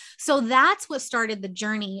long. So that's what started the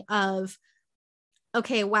journey of,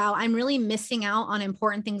 okay, wow, I'm really missing out on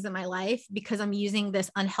important things in my life because I'm using this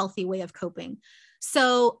unhealthy way of coping.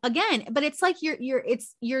 So again, but it's like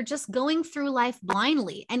you're just going through life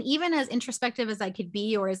blindly. And even as introspective as I could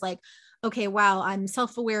be, or as like, okay, wow, I'm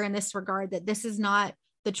self-aware in this regard that this is not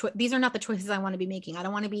these are not the choices I want to be making. I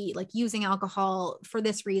don't want to be like using alcohol for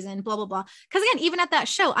this reason, blah, blah, blah. Because again, even at that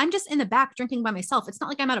show, I'm just in the back drinking by myself. It's not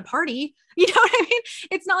like I'm at a party. You know what I mean?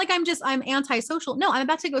 It's not like I'm antisocial. No, I'm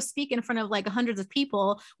about to go speak in front of like hundreds of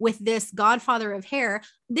people with this godfather of hair.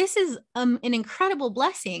 This is an incredible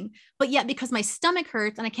blessing. But yet, because my stomach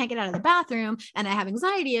hurts and I can't get out of the bathroom and I have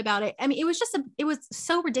anxiety about it. I mean, it was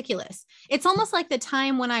so ridiculous. It's almost like the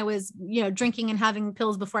time when I was, drinking and having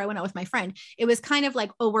pills before I went out with my friend. It was kind of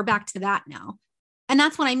like, oh, we're back to that now. And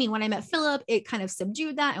that's what I mean. When I met Philip, it kind of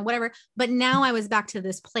subdued that and whatever. But now I was back to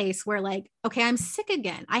this place where like, okay, I'm sick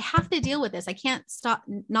again. I have to deal with this. I can't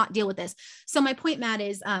not deal with this. So my point, Matt,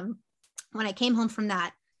 is when I came home from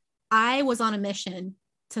that, I was on a mission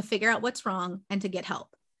to figure out what's wrong and to get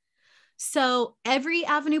help. So every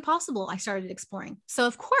avenue possible, I started exploring. So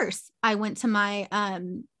of course, I went to my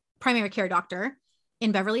primary care doctor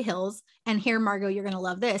in Beverly Hills. And here, Margot, you're going to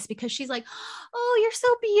love this because she's like, oh, you're so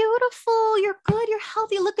beautiful. You're good. You're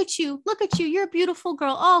healthy. Look at you. You're a beautiful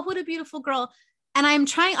girl. Oh, what a beautiful girl. And I'm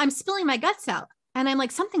spilling my guts out. And I'm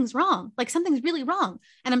like, something's wrong. Like something's really wrong.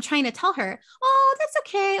 And I'm trying to tell her, oh, that's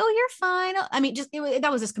okay. Oh, you're fine. I mean,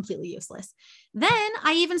 that was just completely useless. Then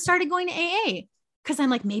I even started going to AA. Because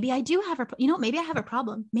I'm like, maybe I do have maybe I have a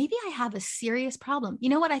problem. Maybe I have a serious problem. You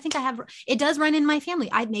know what? I think it does run in my family.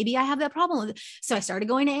 Maybe I have that problem with it. So I started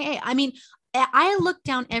going to AA. I mean, I looked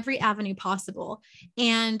down every avenue possible.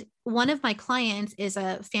 And one of my clients is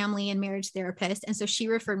a family and marriage therapist. And so she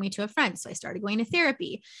referred me to a friend. So I started going to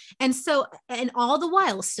therapy. And all the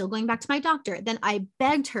while still going back to my doctor. Then I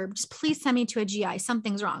begged her, just please send me to a GI.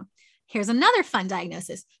 Something's wrong. Here's another fun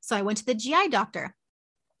diagnosis. So I went to the GI doctor.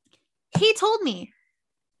 He told me,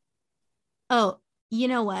 oh, you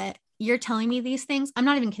know what? You're telling me these things. I'm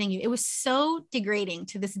not even kidding you. It was so degrading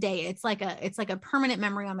to this day. It's like a permanent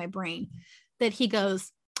memory on my brain that he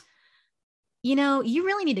goes, you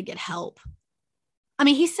really need to get help. I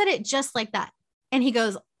mean, he said it just like that. And he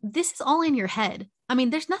goes, this is all in your head. I mean,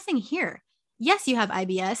 there's nothing here. Yes, you have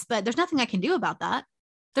IBS, but there's nothing I can do about that.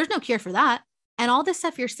 There's no cure for that. And all this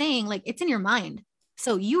stuff you're saying, like it's in your mind.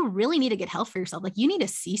 So you really need to get help for yourself. Like you need to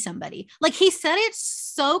see somebody. Like he said it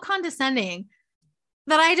so condescending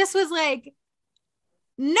that I just was like,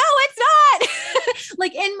 no, it's not.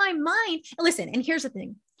 Like in my mind, listen, and here's the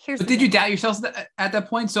thing. But did you doubt yourself at that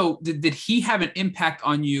point? So did he have an impact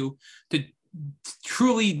on you to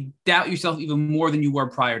truly doubt yourself even more than you were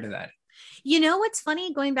prior to that? You know, what's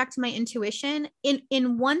funny, going back to my intuition,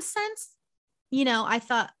 in one sense, you know, I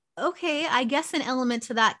thought, okay, I guess an element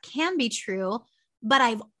to that can be true, but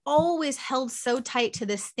I've always held so tight to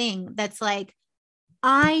this thing that's like,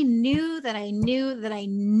 I knew that I knew that I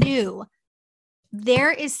knew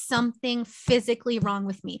there is something physically wrong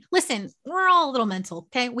with me. Listen, we're all a little mental.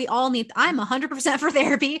 Okay. We all need, I'm 100% for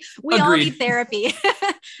therapy. We Agreed. all need therapy.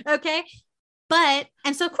 Okay. But,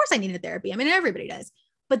 and so of course I needed therapy. I mean, everybody does,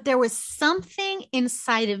 but there was something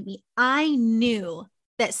inside of me. I knew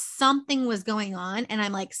that something was going on. And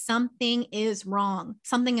I'm like, something is wrong.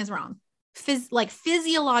 Something is wrong. Like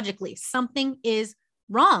physiologically, something is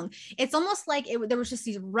wrong. It's almost like there was just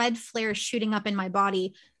these red flares shooting up in my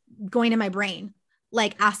body, going to my brain,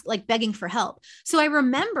 like begging for help. So I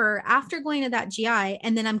remember after going to that GI,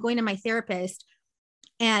 and then I'm going to my therapist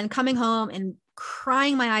and coming home and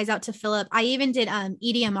crying my eyes out to Philip. I even did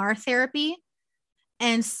EDMR therapy.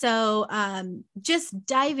 And so just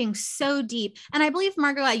diving so deep. And I believe,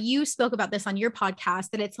 Margot, you spoke about this on your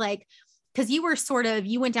podcast, that it's like, because you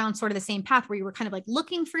went down sort of the same path where you were kind of like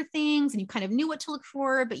looking for things and you kind of knew what to look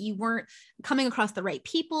for, but you weren't coming across the right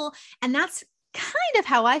people. And that's kind of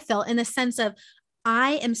how I felt, in the sense of,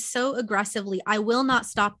 I am so aggressively, I will not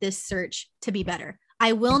stop this search to be better.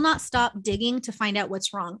 I will not stop digging to find out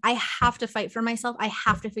what's wrong. I have to fight for myself. I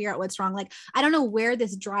have to figure out what's wrong. Like, I don't know where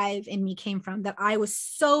this drive in me came from, that I was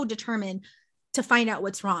so determined to find out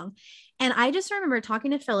what's wrong. And I just remember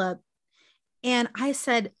talking to Philip, and I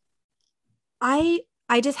said, I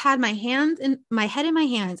just had my head in my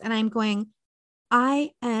hands, and I'm going,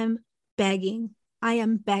 I am begging. I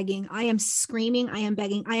am begging. I am screaming. I am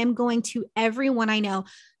begging. I am going to everyone I know,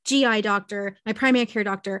 GI doctor, my primary care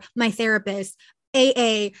doctor, my therapist,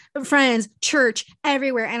 AA, friends, church,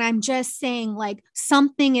 everywhere. And I'm just saying, like,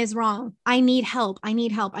 something is wrong. I need help. I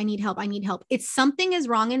need help. I need help. I need help. It's something is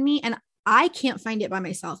wrong in me, and I can't find it by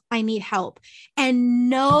myself. I need help.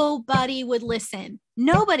 And nobody would listen.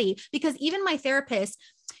 Nobody, because even my therapist,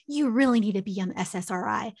 you really need to be on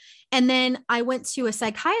SSRI. And then I went to a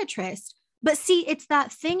psychiatrist. But see, it's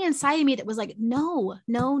that thing inside of me that was like, no.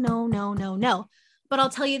 But I'll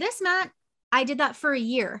tell you this, Matt, I did that for a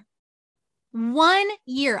year. 1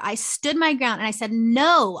 year, I stood my ground and I said,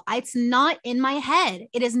 no, it's not in my head.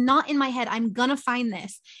 It is not in my head. I'm going to find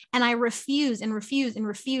this. And I refused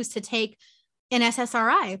to take an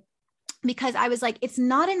SSRI, because I was like, it's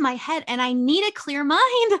not in my head, and I need a clear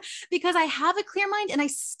mind, because I have a clear mind and I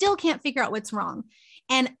still can't figure out what's wrong.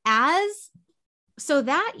 And so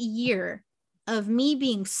that year of me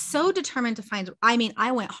being so determined to find, I mean,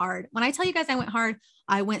 I went hard. When I tell you guys I went hard,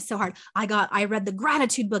 I went so hard. I read the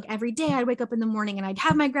gratitude book every day. I'd wake up in the morning and I'd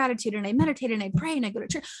have my gratitude, and I meditated and I'd pray and I'd go to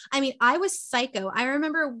church. I mean, I was psycho. I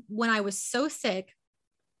remember when I was so sick.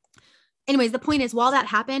 Anyways, the point is, while that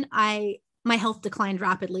happened, my health declined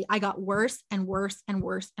rapidly. I got worse and worse and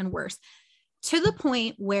worse and worse, to the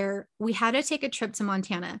point where we had to take a trip to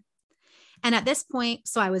Montana. And at this point,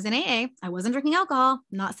 so I was in AA, I wasn't drinking alcohol,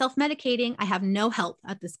 not self-medicating. I have no help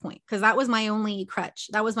at this point, because that was my only crutch.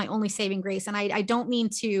 That was my only saving grace. And I don't mean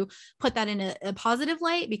to put that in a positive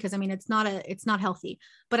light, because I mean, it's not healthy,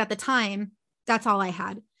 but at the time, that's all I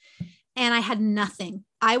had. And I had nothing.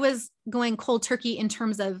 I was going cold turkey in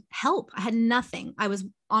terms of help. I had nothing. I was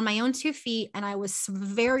on my own 2 feet, and I was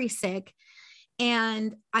very sick.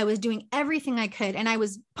 And I was doing everything I could, and I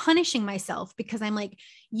was punishing myself, because I'm like,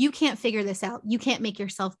 you can't figure this out. You can't make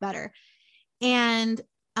yourself better. And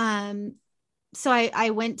so I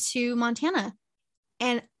went to Montana,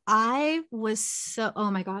 and I was oh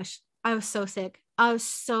my gosh, I was so sick. I was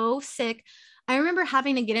so sick. I remember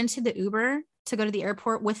having to get into the Uber to go to the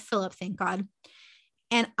airport with Philip, thank God.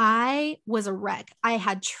 And I was a wreck. I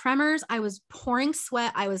had tremors. I was pouring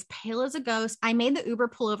sweat. I was pale as a ghost. I made the Uber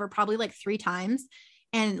pull over probably like 3 times,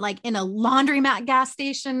 and like in a laundromat gas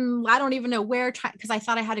station. I don't even know where, because I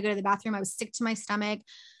thought I had to go to the bathroom. I was sick to my stomach.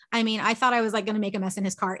 I mean, I thought I was like going to make a mess in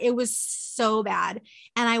his car. It was so bad.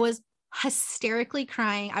 And I was hysterically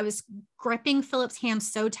crying. I was gripping Philip's hand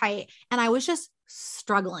so tight, and I was just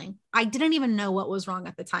struggling. I didn't even know what was wrong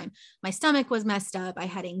at the time. My stomach was messed up. I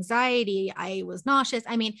had anxiety. I was nauseous.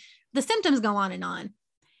 I mean, the symptoms go on.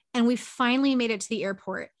 And we finally made it to the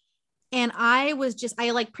airport. And I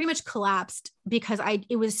like pretty much collapsed, because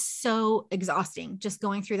it was so exhausting just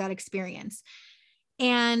going through that experience.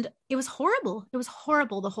 And it was horrible. It was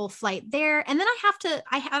horrible, the whole flight there. And then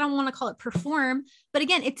I don't want to call it perform, but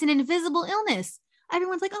again, it's an invisible illness.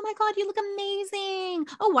 Everyone's like, oh my God, you look amazing.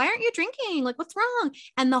 Oh, why aren't you drinking? Like, what's wrong?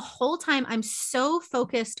 And the whole time I'm so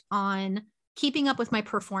focused on keeping up with my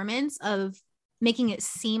performance of making it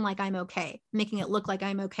seem like I'm okay, making it look like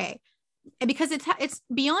I'm okay. And because it's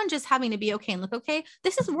beyond just having to be okay and look okay.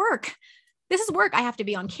 This is work. I have to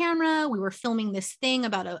be on camera. We were filming this thing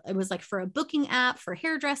it was like for a booking app for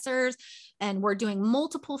hairdressers, and we're doing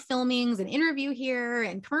multiple filmings, an interview here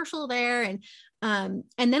and commercial there. And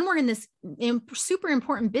then we're in this super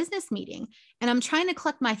important business meeting, and I'm trying to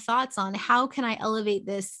collect my thoughts on how can I elevate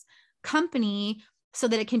this company so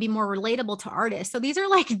that it can be more relatable to artists. So these are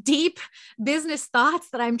like deep business thoughts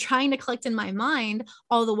that I'm trying to collect in my mind,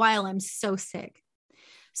 all the while I'm so sick.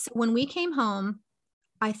 So when we came home,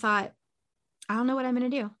 I thought, I don't know what I'm going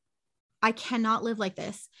to do. I cannot live like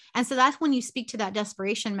this. And so that's when you speak to that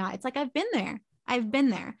desperation, Matt. It's like, I've been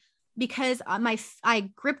there because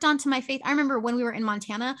I gripped onto my faith. I remember when we were in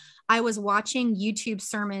Montana, I was watching YouTube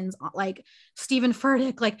sermons like Stephen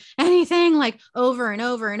Furtick, like anything, like over and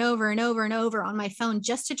over and over and over and over on my phone,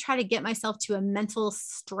 just to try to get myself to a mental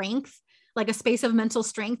strength, like a space of mental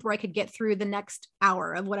strength where I could get through the next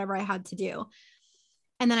hour of whatever I had to do.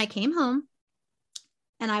 And then I came home,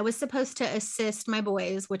 and I was supposed to assist my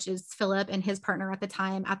boys, which is Philip and his partner at the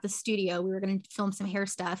time, at the studio. We were going to film some hair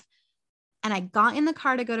stuff. And I got in the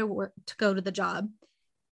car to go to work, to go to the job,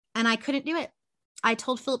 and I couldn't do it. I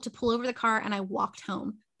told Philip to pull over the car, and I walked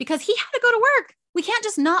home because he had to go to work. We can't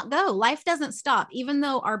just not go. Life doesn't stop. Even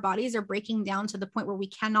though our bodies are breaking down to the point where we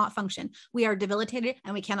cannot function, we are debilitated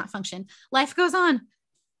and we cannot function. Life goes on.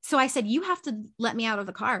 So I said, you have to let me out of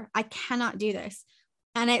the car. I cannot do this.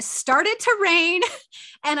 And it started to rain,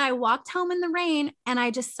 and I walked home in the rain, and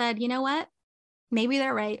I just said, you know what? Maybe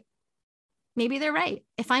they're right. Maybe they're right.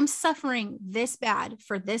 If I'm suffering this bad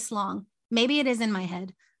for this long, maybe it is in my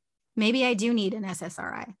head. Maybe I do need an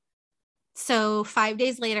SSRI. So 5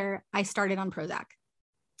 days later, I started on Prozac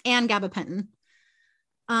and gabapentin.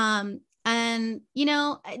 And, you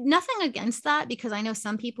know, nothing against that, because I know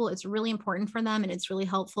some people, it's really important for them and it's really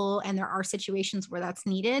helpful. And there are situations where that's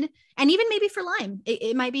needed. And even maybe for Lyme,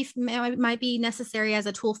 it might be necessary as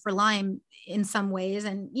a tool for Lyme in some ways.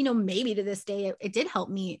 And, you know, maybe to this day, it did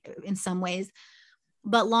help me in some ways,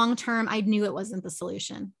 but long-term, I knew it wasn't the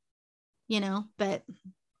solution, you know, but.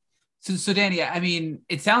 So Danny, I mean,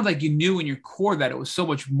 it sounds like you knew in your core that it was so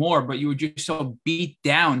much more, but you were just so beat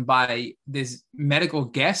down by this medical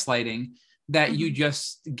gaslighting that you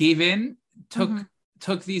just gave in,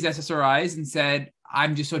 took these SSRIs and said,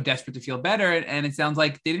 I'm just so desperate to feel better. And it sounds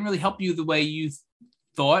like they didn't really help you the way you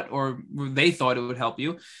thought, or they thought it would help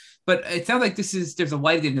you. But it sounds like there's a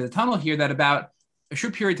light at the end of the tunnel here, that about a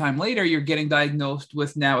short period of time later, you're getting diagnosed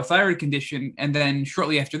with now a thyroid condition. And then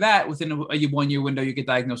shortly after that, within a 1 year window, you get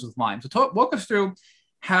diagnosed with Lyme. So walk us through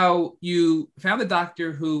how you found a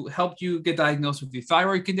doctor who helped you get diagnosed with the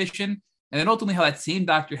thyroid condition, and then ultimately how that same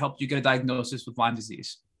doctor helped you get a diagnosis with Lyme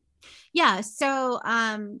disease. Yeah. So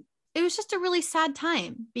it was just a really sad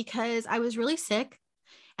time because I was really sick.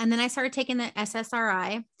 And then I started taking the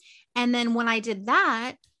SSRI. And then when I did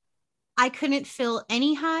that, I couldn't feel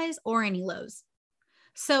any highs or any lows.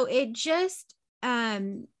 So it just,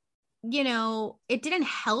 you know, it didn't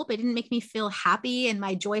help. It didn't make me feel happy and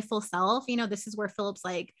my joyful self. You know, this is where Philip's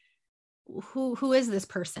like, who is this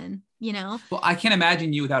person? You know? Well, I can't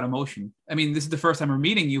imagine you without emotion. I mean, this is the first time we're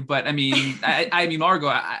meeting you, but I mean, I mean, Margot,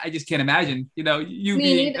 I just can't imagine, you know, you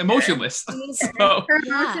being emotionless. So. Her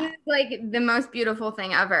emotion is like the most beautiful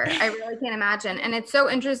thing ever. I really can't imagine. And it's so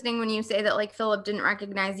interesting when you say that like Philip didn't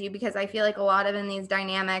recognize you, because I feel like a lot of in these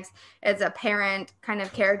dynamics, it's a parent kind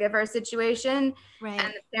of caregiver situation. Right.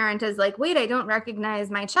 And the parent is like, wait, I don't recognize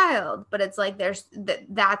my child. But it's like,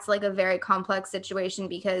 that's like a very complex situation,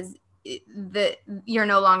 because you're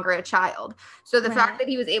no longer a child. So the fact that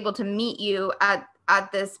he was able to meet you at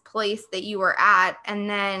this place that you were at and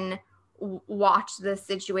then watch this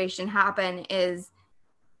situation happen is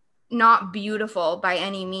not beautiful by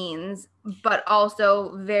any means, but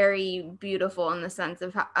also very beautiful in the sense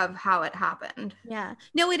of how it happened. Yeah,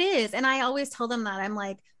 no, it is. And I always tell them that. I'm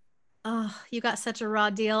like, oh, you got such a raw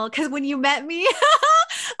deal. Because when you met me,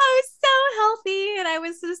 I was so healthy and I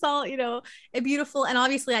was just all, beautiful. And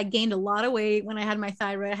obviously I gained a lot of weight when I had my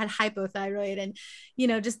thyroid. I had hypothyroid and,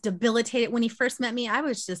 just debilitated. When he first met me, I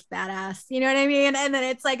was just badass. You know what I mean? And then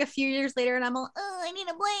it's like a few years later and I'm all, oh, I need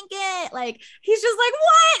a blanket. Like, he's just like,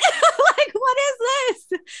 what? Like, what is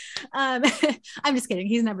this? I'm just kidding.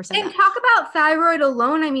 He's never said that. And talk about thyroid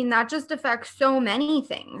alone. I mean, that just affects so many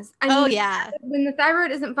things. I mean, yeah. When the thyroid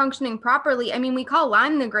isn't functioning properly, I mean, we call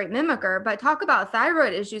Lyme the great mimicker, but talk about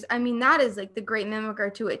thyroid issues. I mean, that is like the great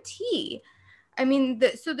mimicker to a T. I mean,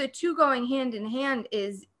 so the two going hand in hand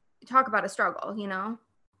is, talk about a struggle,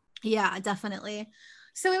 Yeah, definitely.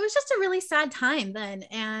 So it was just a really sad time then.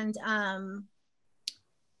 And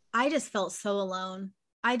I just felt so alone.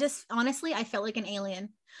 Honestly, I felt like an alien.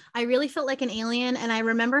 I really felt like an alien. And I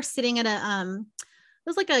remember sitting at it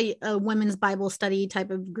was like a women's Bible study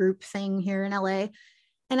type of group thing here in LA.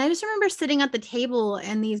 And I just remember sitting at the table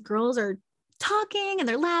and these girls are talking and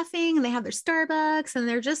they're laughing and they have their Starbucks and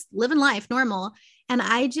they're just living life normal. And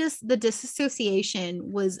the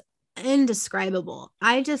disassociation was indescribable.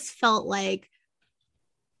 I just felt like,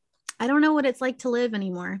 I don't know what it's like to live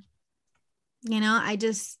anymore.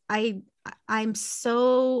 I'm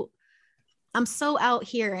so out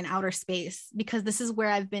here in outer space because this is where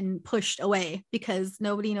I've been pushed away because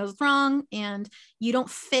nobody knows what's wrong and you don't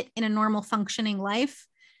fit in a normal functioning life,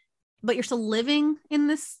 but you're still living in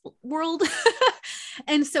this world.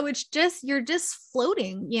 And so you're just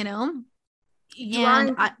floating, Were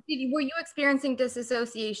you experiencing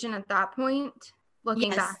disassociation at that point?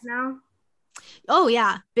 Looking back now? Oh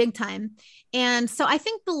yeah, big time. And so I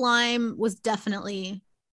think the Lyme was definitely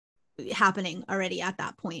happening already at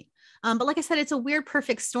that point. But like I said, it's a weird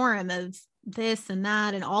perfect storm of this and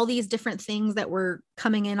that and all these different things that were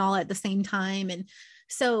coming in all at the same time. And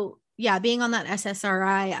so, yeah, being on that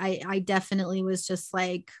SSRI, I definitely was just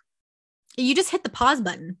like, you just hit the pause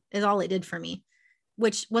button is all it did for me,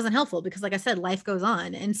 which wasn't helpful because like I said, life goes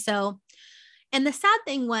on. And so, and the sad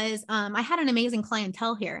thing was I had an amazing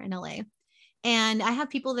clientele here in LA. And I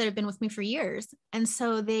have people that have been with me for years. And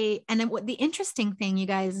so what the interesting thing, you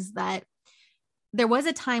guys, is that there was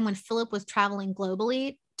a time when Philip was traveling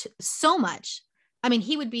globally so much. I mean,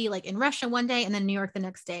 he would be like in Russia one day and then New York the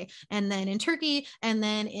next day, and then in Turkey and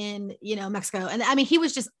then in, Mexico. And I mean, he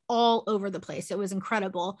was just all over the place. It was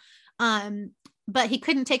incredible. But he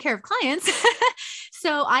couldn't take care of clients.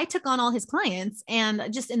 So I took on all his clients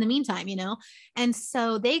and just in the meantime, and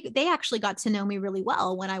so they actually got to know me really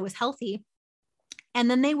well when I was healthy. And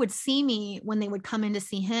then they would see me when they would come in to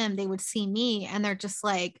see him, they would see me and they're just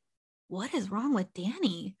like, what is wrong with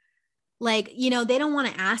Danny? Like, they don't want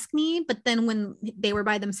to ask me, but then when they were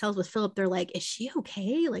by themselves with Philip, they're like, is she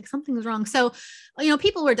okay? Like something's wrong. So,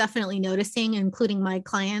 people were definitely noticing, including my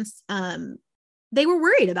clients. They were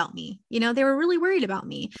worried about me, they were really worried about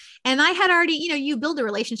me. And I had already, you build a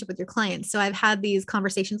relationship with your clients. So I've had these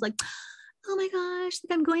conversations like, oh my gosh,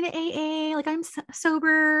 like I'm going to AA, like I'm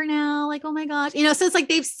sober now, like, oh my gosh, so it's like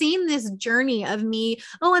they've seen this journey of me,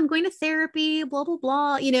 oh, I'm going to therapy, blah, blah,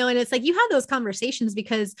 blah, and it's like you have those conversations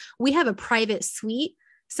because we have a private suite.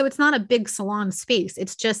 So it's not a big salon space.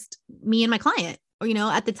 It's just me and my client. Or,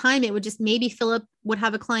 at the time it would just maybe Philip would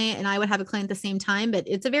have a client and I would have a client at the same time, but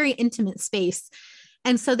it's a very intimate space.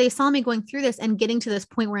 And so they saw me going through this and getting to this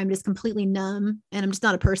point where I'm just completely numb and I'm just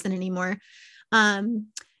not a person anymore.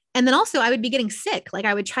 And then also I would be getting sick. Like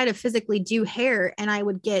I would try to physically do hair and I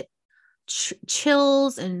would get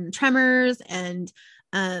chills and tremors and,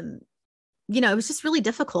 it was just really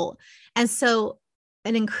difficult. And so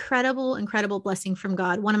an incredible, incredible blessing from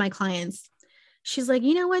God. One of my clients, she's like,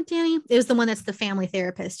 you know what, Danny? It was the one that's the family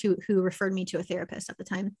therapist who referred me to a therapist at the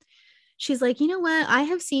time. She's like, you know what? I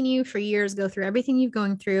have seen you for years go through everything you've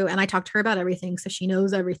going through. And I talked to her about everything. So she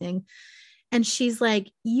knows everything. And she's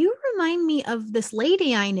like, you remind me of this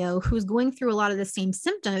lady I know who's going through a lot of the same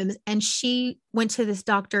symptoms. And she went to this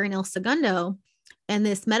doctor in El Segundo and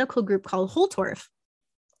this medical group called Holtorf.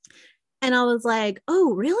 And I was like,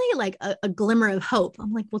 oh, really? Like a glimmer of hope.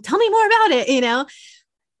 I'm like, well, tell me more about it,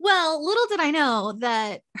 Well, little did I know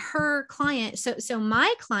that her client, so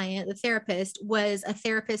my client, the therapist, was a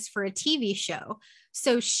therapist for a TV show.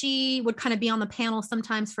 So she would kind of be on the panel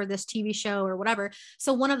sometimes for this TV show or whatever.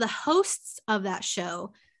 So one of the hosts of that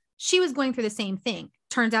show, she was going through the same thing.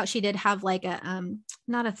 Turns out she did have like a,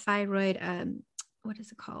 not a thyroid, what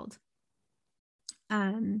is it called?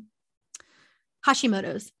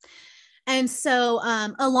 Hashimoto's. And so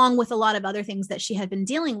along with a lot of other things that she had been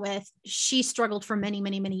dealing with, she struggled for many,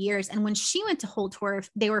 many, many years. And when she went to Holtorf,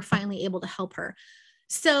 they were finally able to help her.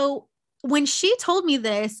 So when she told me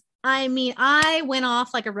this, I mean, I went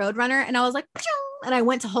off like a road runner and I was like, and I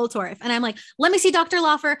went to Holtorf and I'm like, let me see Dr.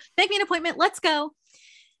 Laufer, make me an appointment. Let's go.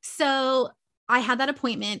 So I had that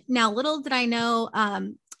appointment. Now, little did I know,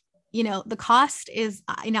 the cost is,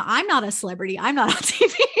 I'm not a celebrity. I'm not on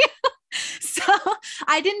TV. So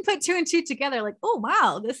I didn't put two and two together. Like, oh,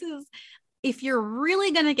 wow, if you're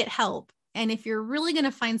really going to get help, and if you're really going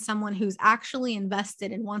to find someone who's actually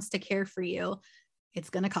invested and wants to care for you, it's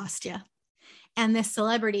going to cost you. And this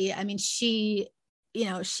celebrity, I mean, she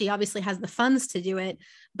obviously has the funds to do it,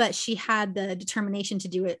 but she had the determination to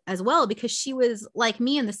do it as well, because she was like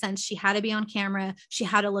me in the sense she had to be on camera. She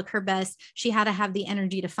had to look her best. She had to have the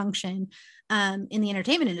energy to function in the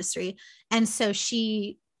entertainment industry. And so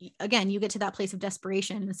again, you get to that place of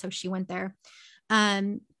desperation. And so she went there.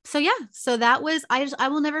 So that was, I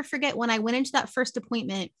will never forget when I went into that first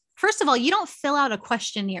appointment. First of all, you don't fill out a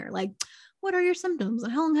questionnaire. Like, what are your symptoms?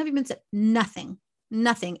 How long have you been sick? Nothing.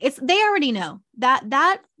 They already know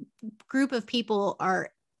that group of people are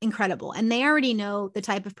incredible. And they already know the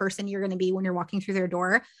type of person you're going to be when you're walking through their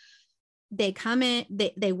door. They come in,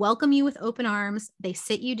 they welcome you with open arms. They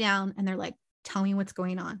sit you down and they're like, tell me what's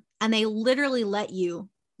going on. And they literally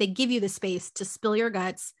they give you the space to spill your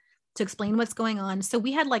guts, to explain what's going on. So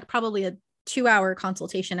we had like probably a 2-hour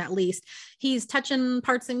consultation at least. He's touching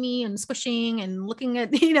parts of me and squishing and looking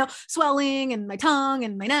at, swelling and my tongue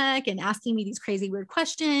and my neck and asking me these crazy weird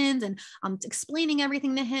questions. And I'm explaining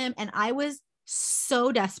everything to him. And I was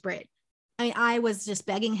so desperate. I mean, I was just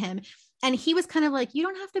begging him. And he was kind of like, you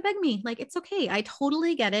don't have to beg me. Like, it's okay. I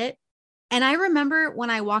totally get it. And I remember when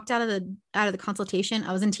I walked out of the consultation,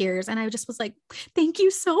 I was in tears and I just was like, thank you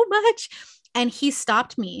so much. And he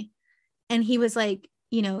stopped me and he was like,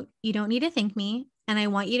 you don't need to thank me. And I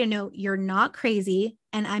want you to know you're not crazy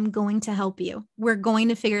and I'm going to help you. We're going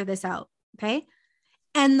to figure this out. Okay.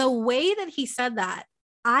 And the way that he said that,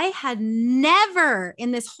 I had never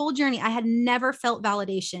in this whole journey, I had never felt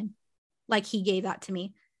validation like he gave that to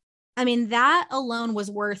me. I mean, that alone was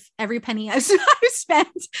worth every penny I've spent.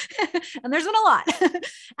 And there's been a lot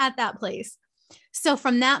at that place. So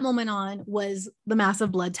from that moment on was the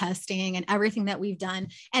massive blood testing and everything that we've done.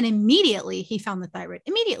 And immediately he found the thyroid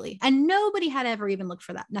immediately. And nobody had ever even looked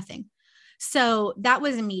for that. Nothing. So that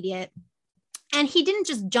was immediate. And he didn't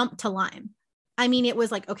just jump to Lyme. I mean, it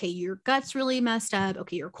was like, okay, your gut's really messed up.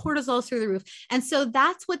 Okay, your cortisol's through the roof. And so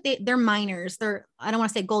that's what they're miners. I don't want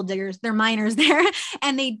to say gold diggers. They're miners there.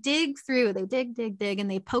 And they dig through, they dig, and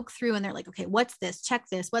they poke through and they're like, okay, what's this? Check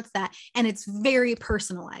this. What's that? And it's very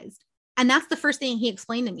personalized. And that's the first thing he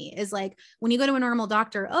explained to me is like, when you go to a normal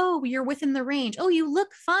doctor, oh, you're within the range. Oh, you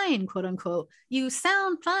look fine, quote unquote. You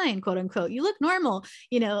sound fine, quote unquote. You look normal,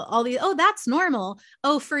 all these, oh, that's normal.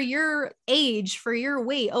 Oh, for your age, for your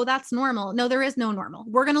weight. Oh, that's normal. No, there is no normal.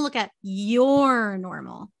 We're going to look at your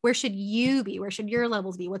normal. Where should you be? Where should your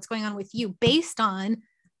levels be? What's going on with you based on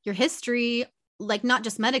your history, like not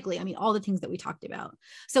just medically, I mean, all the things that we talked about.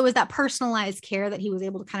 So it was that personalized care that he was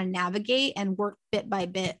able to kind of navigate and work bit by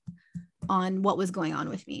bit on what was going on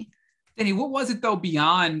with me. Danny, what was it though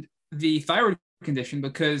beyond the thyroid condition?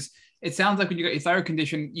 Because it sounds like when you got your thyroid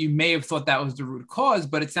condition, you may have thought that was the root cause,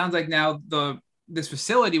 but it sounds like now this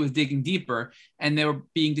facility was digging deeper and they were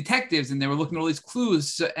being detectives and they were looking at all these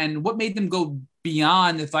clues. And what made them go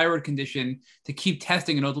beyond the thyroid condition to keep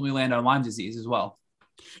testing and ultimately land on Lyme disease as well?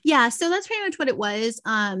 Yeah. So that's pretty much what it was.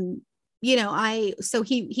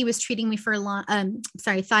 He was treating me for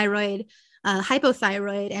thyroid,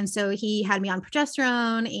 hypothyroid. And so he had me on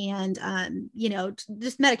progesterone and,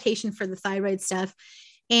 just medication for the thyroid stuff.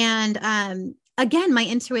 And, again, my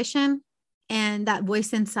intuition and that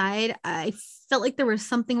voice inside, I felt like there was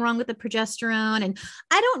something wrong with the progesterone. And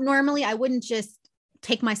I wouldn't just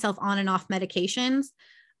take myself on and off medications,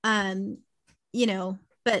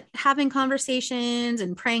 but having conversations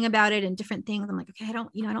and praying about it and different things, I'm like, okay, I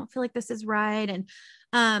don't feel like this is right.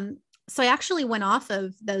 And, so I actually went off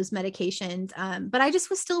of those medications, but I just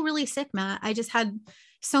was still really sick, Matt. I just had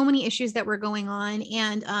so many issues that were going on.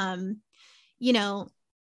 And,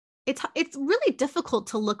 it's really difficult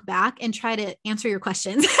to look back and try to answer your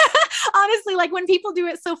questions. Honestly, like when people do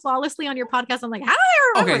it so flawlessly on your podcast, I'm like, how do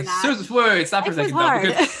I remember that? So wait, stop for a second though,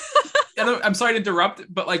 because I'm sorry to interrupt,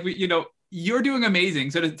 but like you're doing amazing.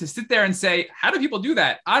 So to sit there and say, how do people do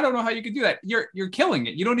that? I don't know how you could do that. You're killing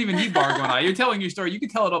it. You don't even need Bargo and I. You're telling your story. You can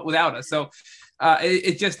tell it without us. So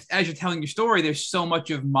it just, as you're telling your story, there's so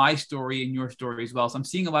much of my story in your story as well. So I'm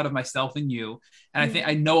seeing a lot of myself in you. And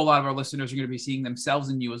I know a lot of our listeners are going to be seeing themselves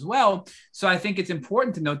in you as well. So I think it's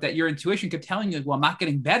important to note that your intuition kept telling you, well, I'm not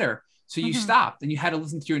getting better. So you stopped and you had to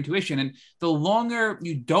listen to your intuition. And the longer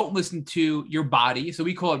you don't listen to your body, so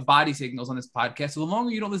we call it body signals on this podcast. So the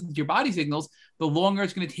longer you don't listen to your body signals, the longer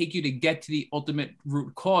it's going to take you to get to the ultimate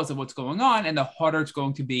root cause of what's going on, and the harder it's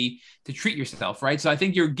going to be to treat yourself, right? So I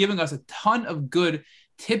think you're giving us a ton of good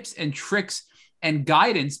tips and tricks and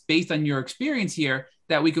guidance based on your experience here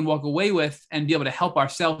that we can walk away with and be able to help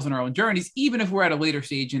ourselves in our own journeys, even if we're at a later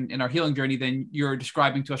stage in our healing journey than you're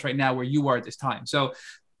describing to us right now where you are at this time. So,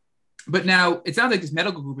 but now it sounds like this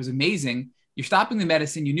medical group is amazing. You're stopping the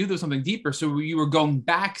medicine. You knew there was something deeper. So you were going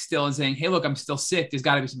back still and saying, hey, look, I'm still sick. There's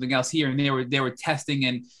got to be something else here. And they were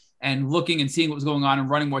testing and looking and seeing what was going on and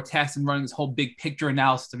running more tests and running this whole big picture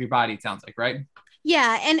analysis of your body, it sounds like, right?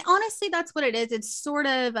 Yeah. And honestly, that's what it is. It's sort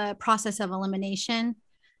of a process of elimination.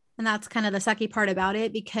 And that's kind of the sucky part about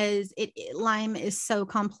it, because Lyme is so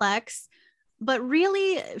complex. But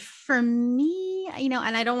really, for me,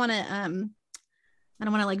 and I don't want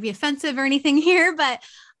to like be offensive or anything here, but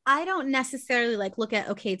I don't necessarily like look at,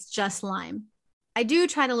 okay, it's just Lyme. I do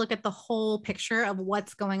try to look at the whole picture of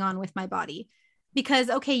what's going on with my body,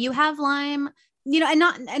 because, okay, you have Lyme,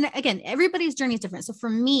 and again, everybody's journey is different. So for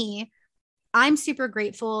me, I'm super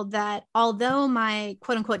grateful that although my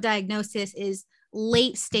quote unquote diagnosis is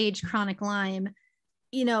late stage chronic Lyme,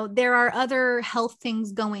 there are other health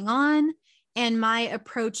things going on. And my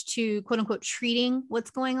approach to quote unquote treating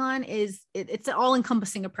what's going on is it's an all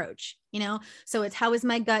encompassing approach, so it's how is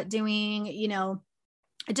my gut doing,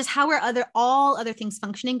 just how are all other things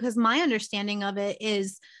functioning? Because my understanding of it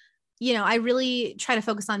is, I really try to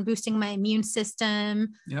focus on boosting my immune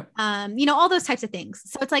system, all those types of things.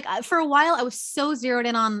 So it's like, for a while I was so zeroed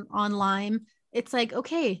in on Lyme. It's like,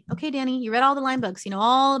 okay, Danny, you read all the Lyme books,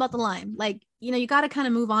 all about the Lyme. Like, you got to kind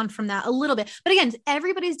of move on from that a little bit. But again,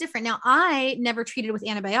 everybody's different. Now, I never treated with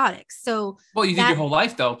antibiotics. So, well, you did your whole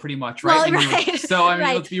life though, pretty much, right? Well, right. So, I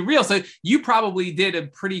mean, let's be real. So you probably did a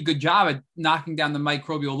pretty good job at knocking down the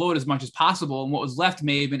microbial load as much as possible. And what was left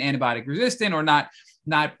may have been antibiotic resistant or not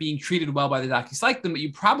being treated well by the doxycycline, but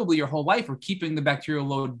you probably your whole life were keeping the bacterial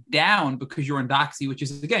load down because you're on doxy, which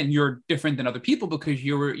is, again, you're different than other people because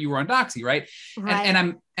you were on doxy, right?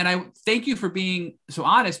 And I thank you for being so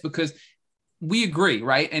honest, because we agree,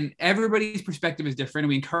 right? And everybody's perspective is different. And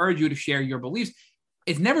we encourage you to share your beliefs.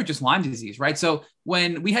 It's never just Lyme disease, right? So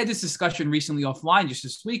when we had this discussion recently offline just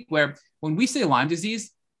this week, where when we say Lyme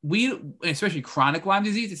disease, especially chronic Lyme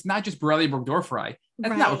disease, it's not just Borrelia burgdorferi.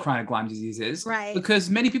 That's not what chronic Lyme disease is. Right. Because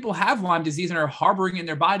many people have Lyme disease and are harboring it in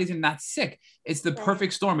their bodies and not sick. It's the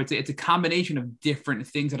perfect storm. It's a combination of different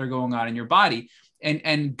things that are going on in your body.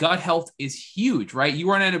 And gut health is huge, right? You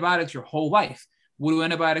were on antibiotics your whole life. What do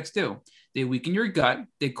antibiotics do? They weaken your gut.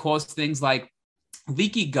 They cause things like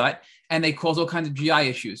leaky gut, and they cause all kinds of GI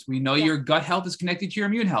issues. We know your gut health is connected to your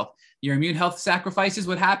immune health. Your immune health sacrifices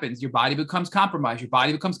what happens. Your body becomes compromised. Your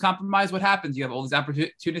body becomes compromised. What happens? You have all these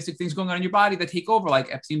opportunistic things going on in your body that take over, like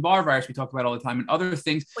Epstein-Barr virus we talk about all the time, and other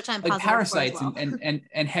things, which I'm like parasites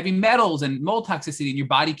and heavy metals and mold toxicity. And your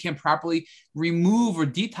body can't properly remove or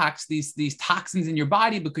detox these toxins in your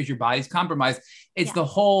body because your body's compromised. It's the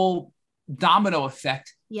whole domino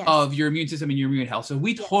effect of your immune system and your immune health. So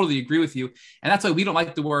we totally agree with you. And that's why we don't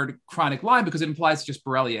like the word chronic Lyme, because it implies just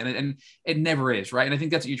Borrelia, and it never is, right? And I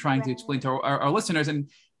think that's what you're trying to explain to our listeners. And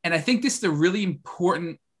I think this is a really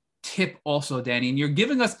important tip also, Danny, and you're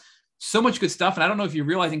giving us so much good stuff. And I don't know if you're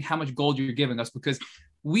realizing how much gold you're giving us, because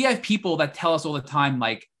we have people that tell us all the time,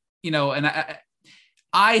 like, and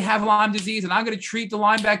I have Lyme disease and I'm going to treat the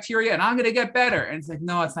Lyme bacteria and I'm going to get better. And it's like,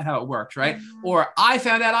 no, that's not how it works. Right. Or I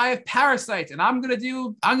found out I have parasites and I'm going to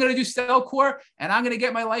do Cellcore and I'm going to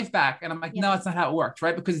get my life back. And I'm like, no, that's not how it works.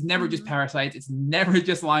 Right. Because it's never just parasites. It's never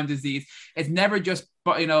just Lyme disease. It's never just,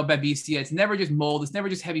 Babesia. It's never just mold. It's never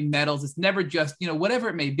just heavy metals. It's never just, whatever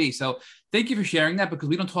it may be. So thank you for sharing that, because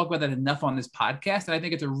we don't talk about that enough on this podcast. And I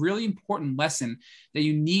think it's a really important lesson that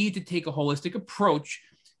you need to take a holistic approach,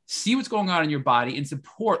 see what's going on in your body, and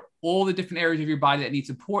support all the different areas of your body that need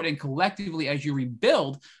support. And collectively, as you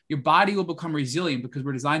rebuild, your body will become resilient, because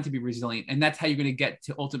we're designed to be resilient. And that's how you're going to get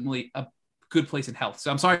to ultimately a good place in health.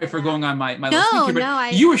 So I'm sorry for going on my little speech here,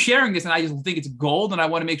 but you were sharing this and I just think it's gold, and I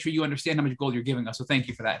want to make sure you understand how much gold you're giving us. So thank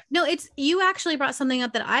you for that. No, you actually brought something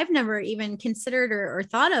up that I've never even considered or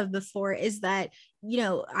thought of before, is that,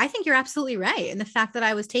 I think you're absolutely right. And the fact that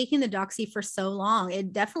I was taking the doxy for so long,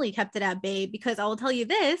 it definitely kept it at bay, because I will tell you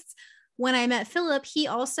this, when I met Philip, he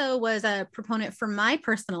also was a proponent for my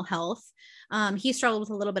personal health. He struggled with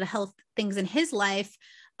a little bit of health things in his life.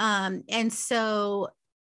 And so,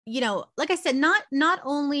 like I said, not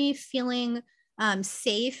only feeling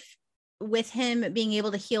safe with him being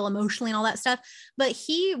able to heal emotionally and all that stuff. But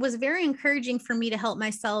he was very encouraging for me to help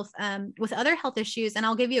myself with other health issues. And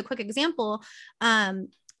I'll give you a quick example.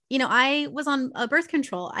 I was on a birth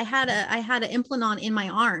control. I had an implant in my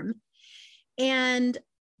arm, and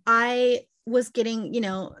I was getting,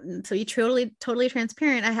 so you totally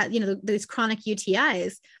transparent. I had, these chronic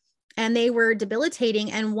UTIs, and they were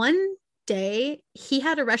debilitating. And one day he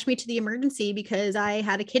had to rush me to the emergency because I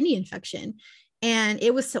had a kidney infection. And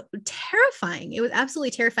it was so terrifying. It was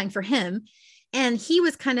absolutely terrifying for him. And he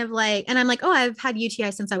was kind of like, and I'm like, oh, I've had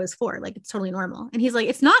UTI since I was 4. Like, it's totally normal. And he's like,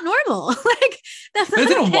 it's not normal. Like, that's not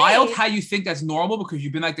Isn't it okay. wild how you think that's normal because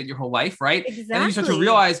you've been like that your whole life, right? Exactly. And then you start to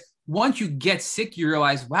realize once you get sick, you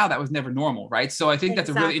realize, wow, that was never normal, right? So I think that's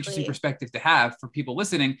a really interesting perspective to have for people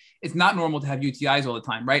listening. It's not normal to have UTIs all the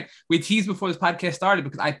time, right? We teased before this podcast started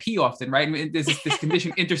because I pee often, right? And there's this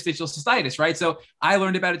condition, interstitial cystitis, right? So I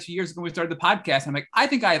learned about it 2 years ago when we started the podcast. I'm like, I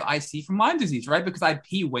think I have IC from Lyme disease, right? Because I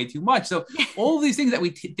pee way too much. So all of these things that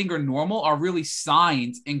we think are normal are really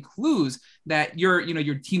signs and clues that your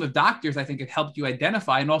team of doctors, I think, have helped you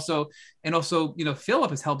identify. And also, Philip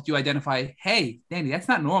has helped you identify, hey, Danny, that's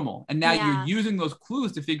not normal. And now you're using those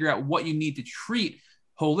clues to figure out what you need to treat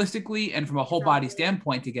holistically and from a whole body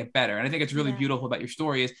standpoint to get better. And I think it's really beautiful about your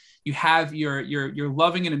story is you have your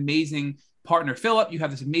loving and amazing partner, Philip. You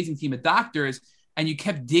have this amazing team of doctors, and you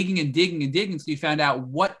kept digging and digging and digging. So you found out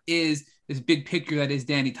what is this big picture that is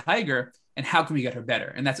Danny Tiger, and how can we get her better?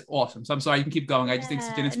 And that's awesome. So I'm sorry, you can keep going. I just think it's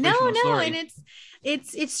such an inspirational story. And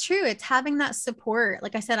it's true. It's having that support.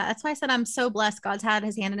 Like I said, that's why I said I'm so blessed. God's had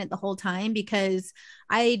his hand in it the whole time, because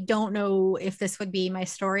I don't know if this would be my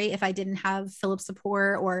story if I didn't have Philip's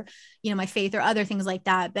support or, my faith or other things like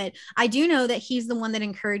that. But I do know that he's the one that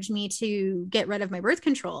encouraged me to get rid of my birth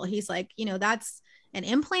control. He's like, that's an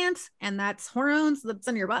implant and that's hormones that's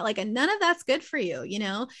in your body. Like, and none of that's good for you,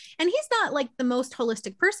 and he's not like the most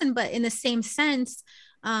holistic person, but in the same sense,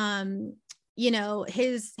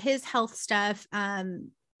 his health stuff,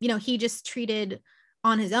 he just treated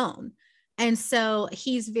on his own. And so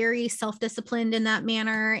he's very self-disciplined in that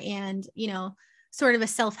manner. And, sort of a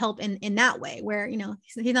self-help in that way where,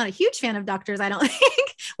 he's not a huge fan of doctors, I don't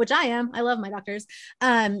think, which I am. I love my doctors.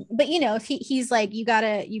 But if he's like, you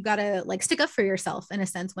gotta like stick up for yourself in a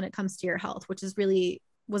sense when it comes to your health, which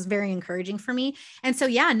was very encouraging for me. And so,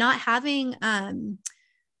 not having,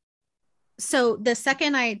 so the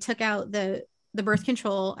second I took out the birth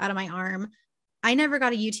control out of my arm, I never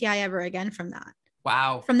got a UTI ever again from that.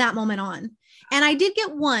 Wow. From that moment on. And I did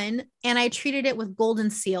get one, and I treated it with Golden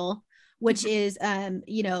Seal, which is, a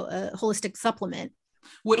holistic supplement.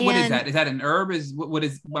 What is that? Is that an herb?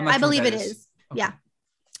 I believe it is. Okay. Yeah.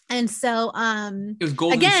 And so, it was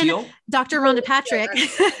Golden Seal. Dr. Rhonda Patrick,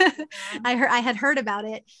 I had heard about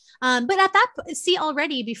it. But at that,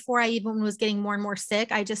 already before I even was getting more and more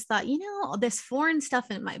sick, I just thought, this foreign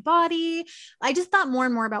stuff in my body. I just thought more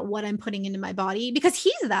and more about what I'm putting into my body, because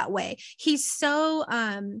he's that way. He's so,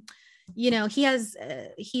 he's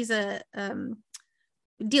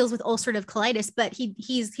deals with ulcerative colitis, but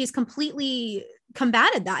he's completely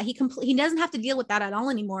combated that. He doesn't have to deal with that at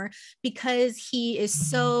all anymore, because he is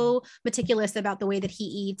so meticulous about the way that he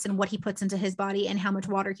eats and what he puts into his body and how much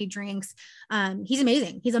water he drinks. He's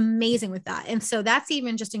amazing. He's amazing with that. And so that's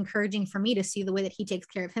even just encouraging for me to see the way that he takes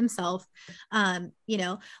care of himself.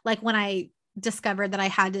 Like when I discovered that I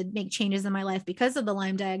had to make changes in my life because of the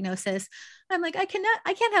Lyme diagnosis, I'm like, I can't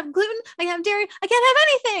have gluten, I can't have dairy, I can't have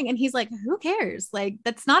anything. And he's like, who cares? Like,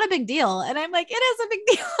 that's not a big deal. And I'm like, it is a big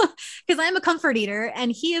deal, because I'm a comfort eater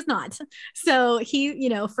and he is not. So he,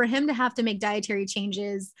 for him to have to make dietary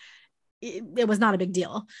changes, it was not a big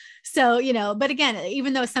deal. So, but again,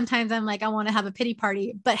 even though sometimes I'm like, I want to have a pity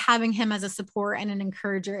party, but having him as a support and an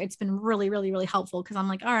encourager, it's been really, really, really helpful, because I'm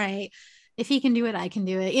like, all right, if he can do it, I can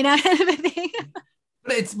do it,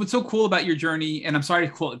 But it's what's so cool about your journey, and I'm sorry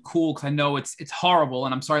to call it cool because I know it's horrible,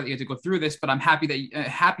 and I'm sorry that you had to go through this, but I'm happy that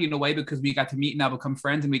happy in a way because we got to meet and now become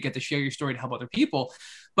friends, and we get to share your story to help other people.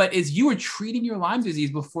 But is you were treating your Lyme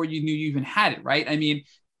disease before you knew you even had it, right? I mean,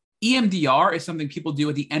 EMDR is something people do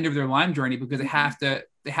at the end of their Lyme journey because they have to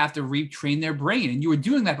retrain their brain, and you were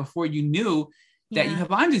doing that before you knew that you have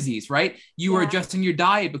Lyme disease, right? You were adjusting your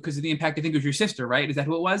diet because of the impact. I think it was your sister, right? Is that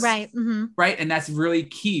who it was? Right. Mm-hmm. Right. And that's really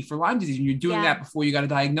key for Lyme disease. And you're doing that before you got a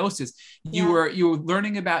diagnosis. You were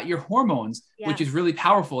learning about your hormones, which is really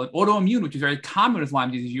powerful, and autoimmune, which is very common with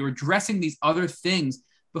Lyme disease. You were addressing these other things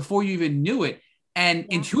before you even knew it. And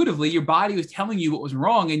intuitively, your body was telling you what was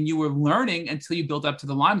wrong, and you were learning until you built up to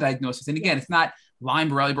the Lyme diagnosis. And again, it's not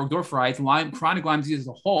Lyme, Borrelia burgdorferi, it's chronic Lyme disease as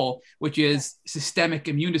a whole, which is systemic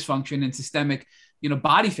immune dysfunction and systemic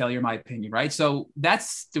body failure, in my opinion, right? So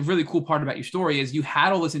that's the really cool part about your story is you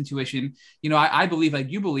had all this intuition. I believe,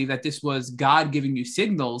 like you believe, that this was God giving you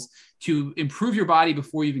signals to improve your body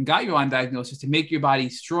before you even got your Lyme diagnosis, to make your body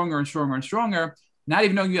stronger and stronger and stronger, not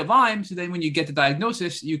even knowing you have Lyme. So then when you get the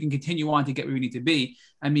diagnosis, you can continue on to get where you need to be.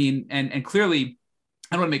 I mean, and clearly,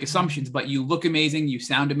 I don't want to make assumptions, but you look amazing, you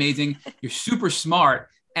sound amazing, you're super smart,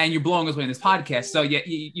 and you're blowing us away in this podcast. So yeah,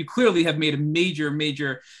 you clearly have made a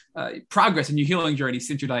major progress in your healing journey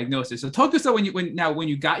since your diagnosis. So talk to us when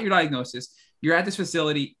you got your diagnosis, you're at this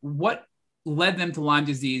facility. What led them to Lyme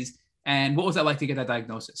disease, and what was that like to get that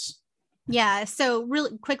diagnosis? Yeah. So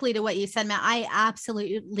really quickly to what you said, Matt, I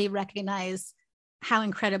absolutely recognize how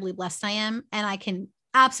incredibly blessed I am, and I can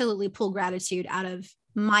absolutely pull gratitude out of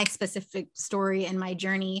my specific story and my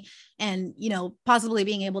journey, and, possibly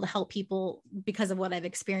being able to help people because of what I've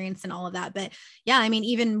experienced and all of that. But yeah, I mean,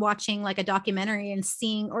 even watching like a documentary and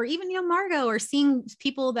seeing, or even, Margot, or seeing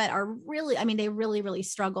people that are really, I mean, they really, really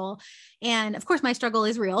struggle. And of course my struggle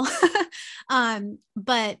is real.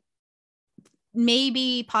 But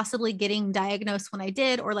maybe possibly getting diagnosed when I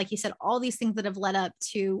did, or like you said, all these things that have led up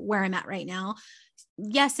to where I'm at right now.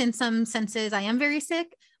 Yes, in some senses I am very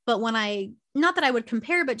sick, but when not that I would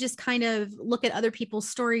compare, but just kind of look at other people's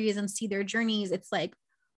stories and see their journeys, it's like,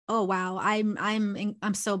 oh, wow, I'm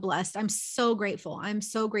so blessed. I'm so grateful. I'm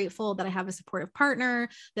so grateful that I have a supportive partner,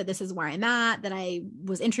 that this is where I'm at, that I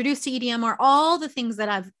was introduced to EDMR, all the things that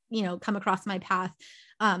I've, come across my path,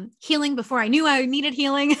 healing before I knew I needed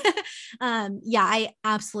healing. Yeah, I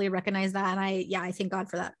absolutely recognize that. And I thank God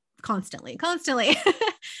for that constantly.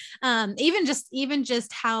 Even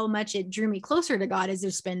just how much it drew me closer to God has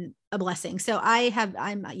just been a blessing. So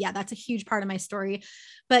that's a huge part of my story.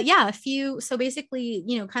 But yeah, so basically,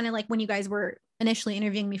 kind of like when you guys were initially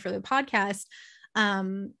interviewing me for the podcast,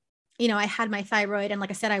 I had my thyroid, and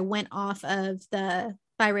like I said, I went off of the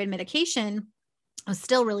thyroid medication. I was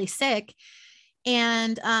still really sick.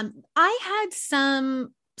 And I had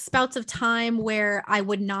some spouts of time where I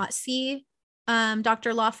would not see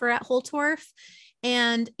Dr. Laufer at Holtorf.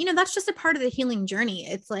 And, that's just a part of the healing journey.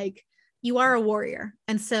 It's like, you are a warrior.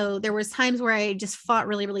 And so there was times where I just fought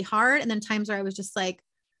really, really hard. And then times where I was just like,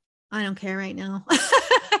 I don't care right now.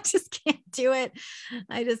 I just can't do it.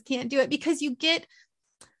 I just can't do it, because you get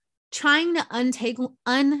trying to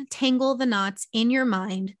untangle the knots in your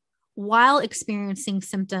mind while experiencing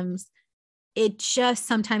symptoms. It just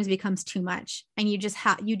sometimes becomes too much, and you do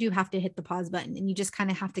have to hit the pause button, and you just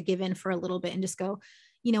kind of have to give in for a little bit and just go,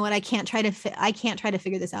 you know what? I can't try to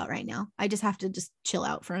figure this out right now. I just have to just chill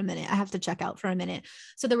out for a minute. I have to check out for a minute.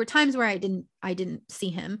 So there were times where I didn't see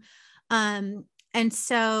him. And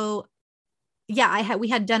so, yeah, we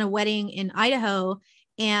had done a wedding in Idaho,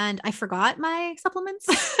 and I forgot my supplements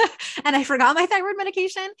and I forgot my thyroid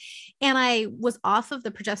medication, and I was off of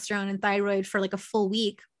the progesterone and thyroid for like a full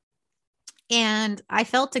week. And I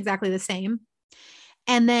felt exactly the same.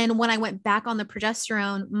 And then when I went back on the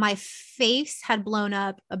progesterone, my face had blown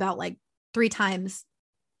up about like 3 times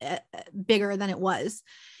bigger than it was.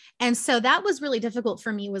 And so that was really difficult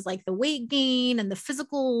for me, was like the weight gain and the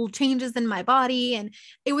physical changes in my body. And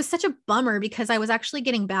it was such a bummer, because I was actually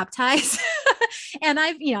getting baptized. And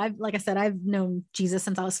like I said, I've known Jesus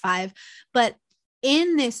since I was 5, but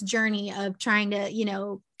in this journey of trying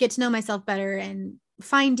to, get to know myself better and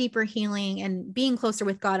find deeper healing and being closer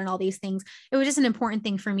with God and all these things, it was just an important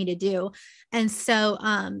thing for me to do. And so,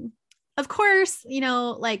 of course,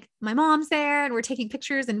 like my mom's there, and we're taking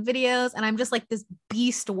pictures and videos, and I'm just like this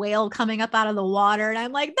beast whale coming up out of the water. And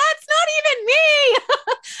I'm like, that's not even me.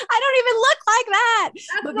 I don't even look like that.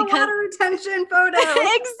 That's the water retention photo.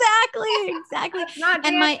 Exactly.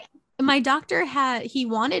 And my doctor he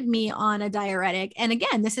wanted me on a diuretic. And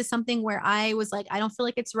again, this is something where I was like, I don't feel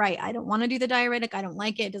like it's right. I don't want to do the diuretic. I don't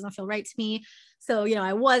like it. It doesn't feel right to me. So,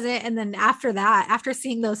 I wasn't. And then after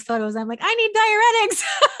seeing those photos, I'm like, I need diuretics.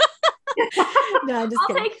 No, I'm just I'll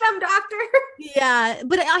kidding. take them, doctor. Yeah.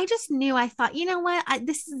 But I just knew, I thought, you know what,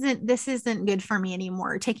 this isn't good for me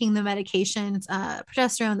anymore. Taking the medications,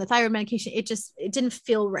 progesterone, the thyroid medication, it didn't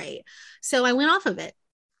feel right. So I went off of it.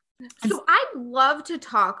 So I'd love to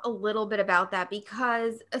talk a little bit about that,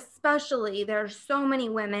 because especially there's so many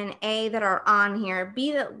women, A, that are on here,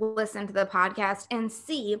 B, that listen to the podcast, and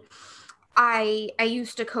C, I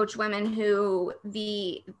used to coach women who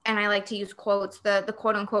and I like to use quotes, the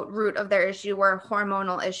quote unquote root of their issue were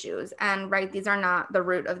hormonal issues. And right, these are not the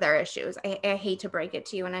root of their issues. I hate to break it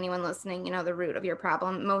to you and anyone listening, the root of your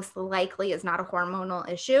problem most likely is not a hormonal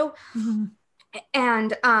issue. Mm-hmm.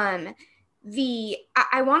 And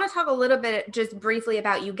I want to talk a little bit just briefly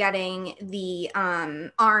about you getting the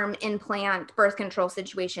arm implant birth control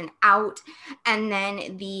situation out, and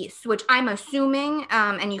then the switch. I'm assuming,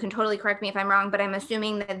 and you can totally correct me if I'm wrong, but I'm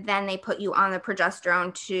assuming that then they put you on the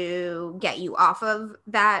progesterone to get you off of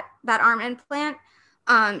that arm implant.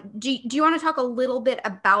 Do you want to talk a little bit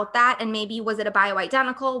about that, and maybe was it a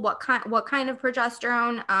bioidentical? What kind of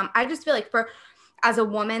progesterone? I just feel like as a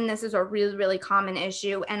woman, this is a really, really common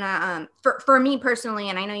issue. And for me personally,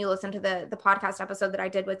 and I know you listened to the podcast episode that I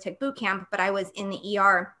did with Tick Boot Camp, but I was in the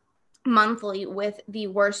ER monthly with the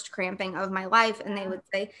worst cramping of my life. And they would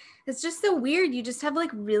say, it's just so weird. You just have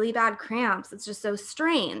like really bad cramps. It's just so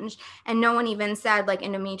strange. And no one even said like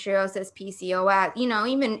endometriosis, PCOS,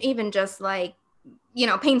 even just like,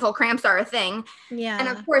 painful cramps are a thing. Yeah. And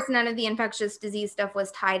of course, none of the infectious disease stuff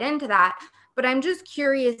was tied into that. But I'm just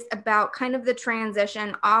curious about kind of the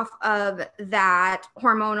transition off of that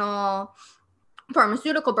hormonal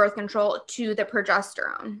pharmaceutical birth control to the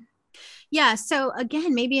progesterone. Yeah. So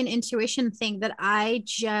again, maybe an intuition thing that I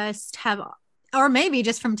just have, or maybe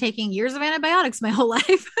just from taking years of antibiotics my whole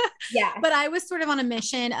life. Yeah. But I was sort of on a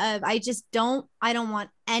mission of, I don't want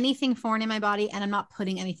anything foreign in my body, and I'm not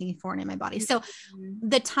putting anything foreign in my body. So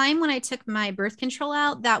the time when I took my birth control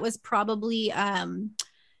out, that was probably,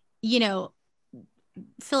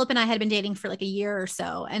 Philip and I had been dating for like a year or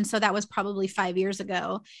so. And so that was probably 5 years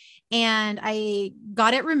ago. And I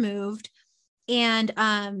got it removed. And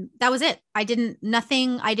that was it. I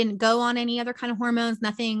didn't go on any other kind of hormones,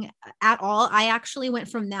 nothing at all. I actually went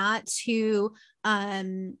from that to,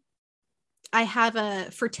 I have a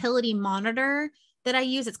fertility monitor that I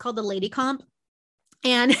use. It's called the Lady Comp.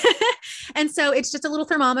 And, and so it's just a little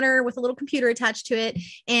thermometer with a little computer attached to it.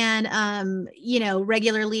 And,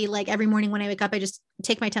 regularly, like every morning when I wake up, I just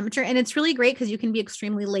take my temperature, and it's really great because you can be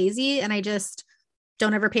extremely lazy, and I just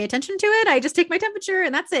don't ever pay attention to it. I just take my temperature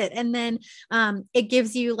and that's it. And then, it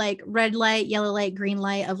gives you like red light, yellow light, green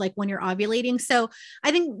light of like when you're ovulating. So I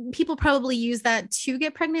think people probably use that to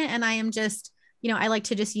get pregnant. And I am just, I like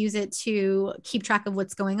to just use it to keep track of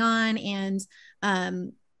what's going on. And,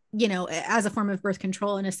 as a form of birth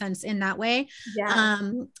control in a sense, in that way. Yeah.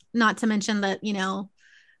 Not to mention that,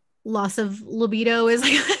 loss of libido is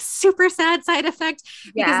like a super sad side effect,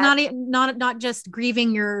 because not just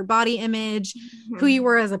grieving your body image, who you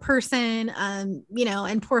were as a person,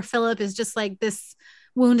 and poor Philip is just like this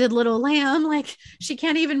wounded little lamb. Like she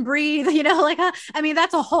can't even breathe,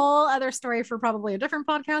 that's a whole other story for probably a different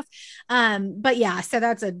podcast. But yeah, so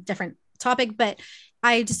that's a different topic, but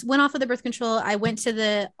I just went off of the birth control. I went to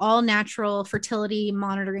the all natural fertility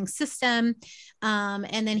monitoring system.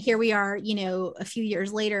 And then here we are, a few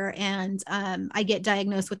years later, and I get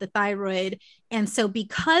diagnosed with the thyroid. And so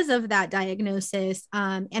because of that diagnosis,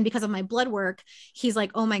 and because of my blood work, he's like,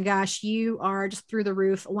 oh my gosh, you are just through the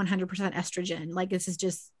roof, 100% estrogen. Like this is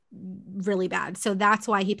just really bad. So that's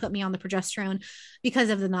why he put me on the progesterone, because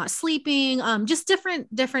of the not sleeping, just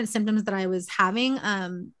different symptoms that I was having,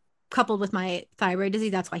 coupled with my thyroid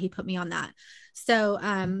disease. That's why he put me on that. So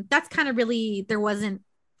that's kind of really, there wasn't,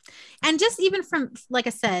 and just even from, like I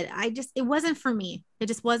said, it wasn't for me. It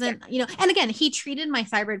just wasn't, and again, he treated my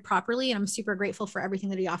thyroid properly, and I'm super grateful for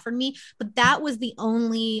everything that he offered me, but that was the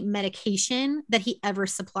only medication that he ever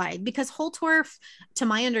supplied, because Holtorf, to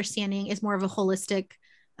my understanding, is more of a holistic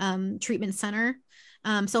treatment center.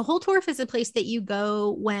 So Holtorf is a place that you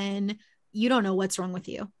go when you don't know what's wrong with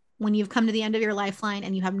you. When you've come to the end of your lifeline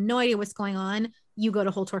and you have no idea what's going on, you go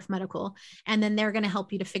to Holtorf Medical, and then they're going to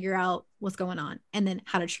help you to figure out what's going on and then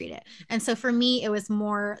how to treat it. And so for me, it was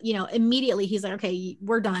more, immediately he's like, okay,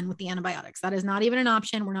 we're done with the antibiotics. That is not even an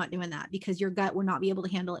option. We're not doing that because your gut would not be able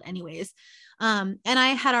to handle it anyways. And I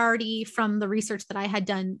had already, from the research that I had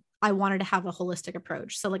done, I wanted to have a holistic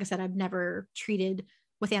approach. So like I said, I've never treated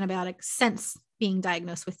with antibiotics since being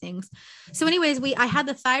diagnosed with things. So anyways, I had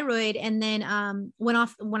the thyroid, and then went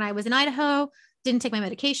off when I was in Idaho, didn't take my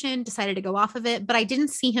medication, decided to go off of it, but I didn't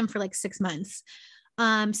see him for like 6 months.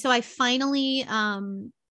 So I finally,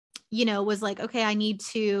 was like, okay, I need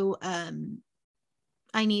to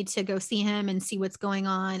go see him and see what's going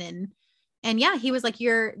on. And yeah, he was like,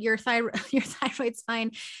 your thyroid's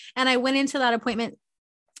fine. And I went into that appointment,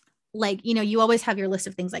 like, you always have your list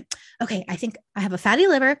of things like, okay, I think I have a fatty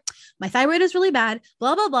liver. My thyroid is really bad,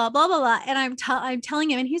 blah, blah, blah, blah, blah, blah. And I'm telling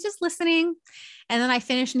him, and he's just listening. And then I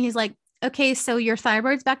finish, and he's like, okay, so your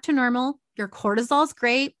thyroid's back to normal. Your cortisol's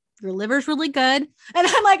great. Your liver's really good. And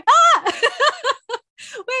I'm like,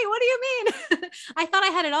 wait, what do you mean? I thought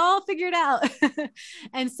I had it all figured out.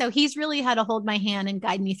 And so he's really had to hold my hand and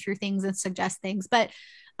guide me through things and suggest things. But,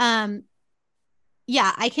 yeah,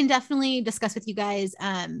 I can definitely discuss with you guys,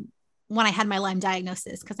 when I had my Lyme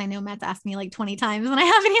diagnosis, because I know Matt's asked me like 20 times and I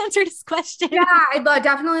haven't answered his question. Yeah,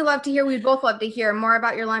 definitely love to hear. We'd both love to hear more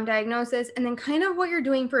about your Lyme diagnosis and then kind of what you're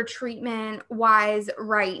doing for treatment wise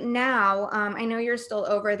right now. I know you're still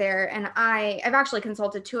over there, and I've actually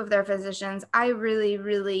consulted 2 of their physicians. I really,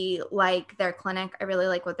 really like their clinic. I really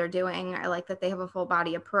like what they're doing. I like that they have a full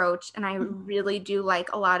body approach, and I really do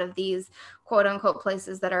like a lot of these quote unquote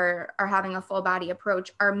places that are having a full body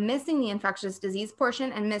approach are missing the infectious disease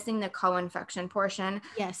portion and missing the co-infection portion.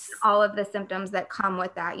 Yes. All of the symptoms that come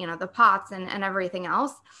with that, you know, the POTS and everything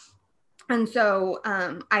else. And so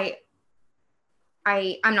I'm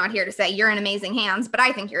not here to say you're in amazing hands, but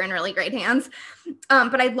I think you're in really great hands.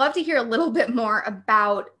 But I'd love to hear a little bit more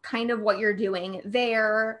about kind of what you're doing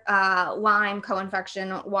there, Lyme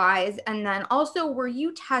co-infection wise. And then also, were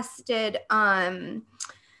you tested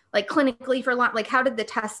like clinically for Lyme? Like, how did the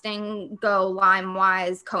testing go Lyme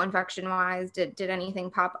wise, co-infection wise? Did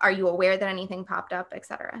anything pop? Are you aware that anything popped up, et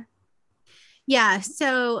cetera? Yeah.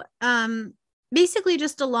 So, basically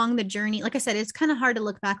just along the journey, like I said, it's kind of hard to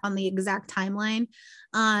look back on the exact timeline.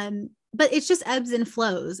 But it's just ebbs and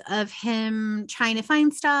flows of him trying to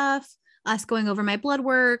find stuff, us going over my blood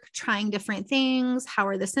work, trying different things. How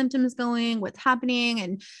are the symptoms going? What's happening?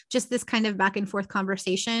 And just this kind of back and forth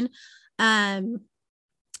conversation.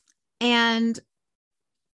 And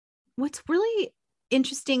what's really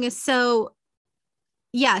interesting is so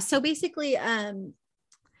basically,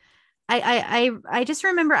 I just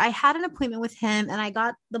remember I had an appointment with him and I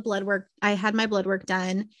got the blood work. I had my blood work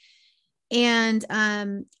done, and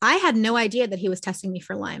I had no idea that he was testing me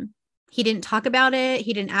for Lyme. He didn't talk about it.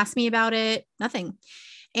 He didn't ask me about it, nothing.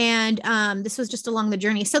 And this was just along the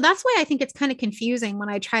journey. So that's why I think it's kind of confusing when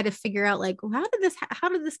I try to figure out like, how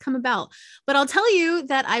did this come about? But I'll tell you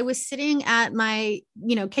that I was sitting at my,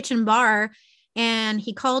 kitchen bar, and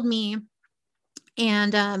he called me,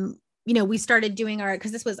 and, we started doing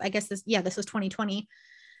cause this was 2020,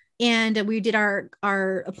 and we did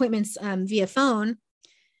our appointments via phone.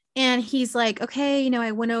 And he's like, okay,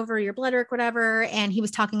 I went over your blood work, whatever. And he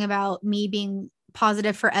was talking about me being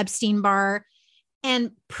positive for Epstein-Barr.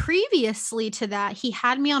 And previously to that, he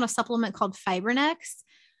had me on a supplement called Fibrinex,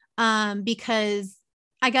 because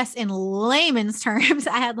I guess in layman's terms,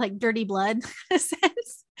 I had like dirty blood in a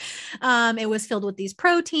sense. It was filled with these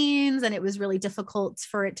proteins, and it was really difficult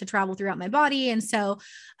for it to travel throughout my body. And so,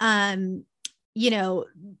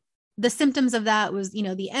 the symptoms of that was,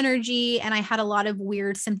 the energy. And I had a lot of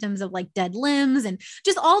weird symptoms of like dead limbs and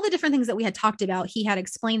just all the different things that we had talked about. He had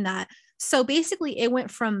explained that. So basically it went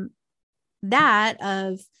from that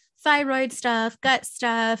of thyroid stuff, gut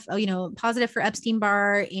stuff, positive for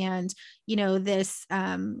Epstein-Barr, and, this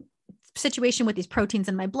situation with these proteins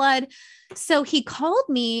in my blood. So he called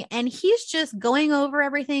me and he's just going over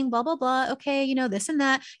everything, blah, blah, blah. Okay. This and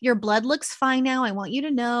that, your blood looks fine now. I want you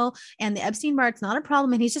to know. And the Epstein-Barr, it's not a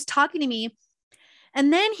problem. And he's just talking to me.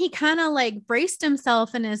 And then he kind of like braced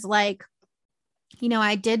himself and is like,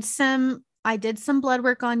 I did some blood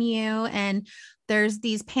work on you, and there's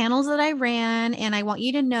these panels that I ran, and I want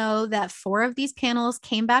you to know that 4 of these panels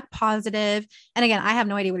came back positive. And again, I have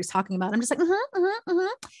no idea what he's talking about. I'm just like,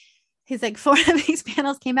 He's like, 4 of these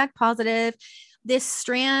panels came back positive. This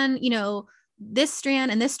strand, this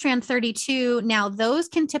strand and this strand 32. Now those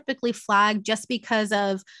can typically flag just because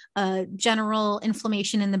of general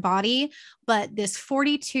inflammation in the body, but this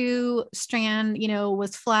 42 strand,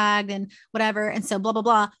 was flagged and whatever. And so blah, blah,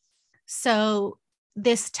 blah. So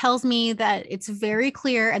this tells me that it's very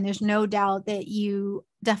clear, and there's no doubt that you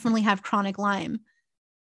definitely have chronic Lyme.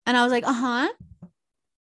 And I was like, and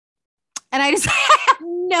I just I had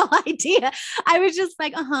no idea. I was just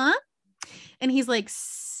like, And he's like,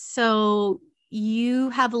 so you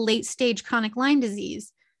have a late stage chronic Lyme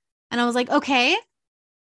disease. And I was like, okay.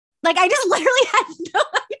 Like, I just literally had no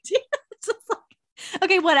idea. It's just like,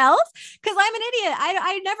 okay, what else? Because I'm an idiot.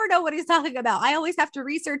 I never know what he's talking about. I always have to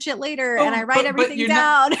research it later, and I write everything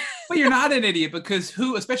down. But you're not an idiot, because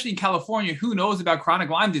especially in California, who knows about chronic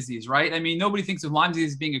Lyme disease, right? I mean, nobody thinks of Lyme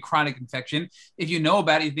disease as being a chronic infection. If you know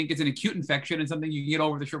about it, you think it's an acute infection and something you can get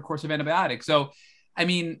over the short course of antibiotics. So, I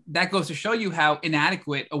mean, that goes to show you how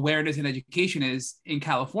inadequate awareness and education is in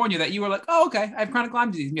California, that you were like, oh, okay, I have chronic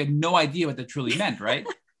Lyme disease. And you had no idea what that truly meant, right?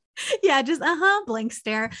 Yeah, just blank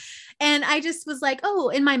stare. And I just was like, oh,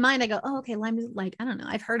 in my mind, I go, oh, okay, Lyme is like, I don't know,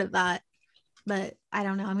 I've heard of that, but I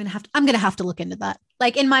don't know. I'm gonna have to look into that,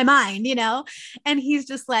 like in my mind, And he's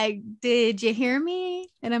just like, did you hear me?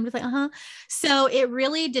 And I'm just like, So it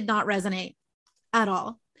really did not resonate at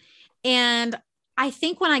all. And I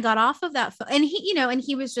think when I got off of that, and he, you know, and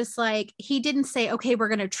he was just like, he didn't say, okay, we're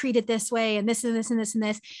going to treat it this way and this and this and this and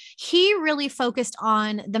this. He really focused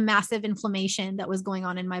on the massive inflammation that was going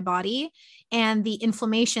on in my body and the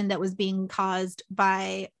inflammation that was being caused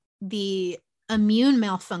by the immune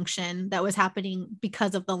malfunction that was happening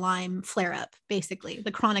because of the Lyme flare up, basically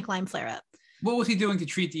the chronic Lyme flare up. What was he doing to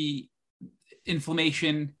treat the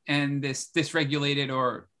inflammation and this dysregulated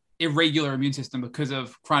or irregular immune system because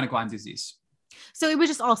of chronic Lyme disease? So it was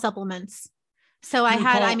just all supplements. So I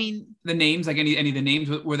had, I mean, the names, like any of the names,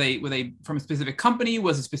 were they from a specific company?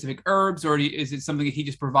 Was it specific herbs, or is it something that he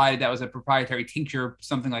just provided that was a proprietary tincture,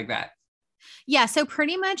 something like that? Yeah. So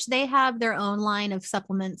pretty much they have their own line of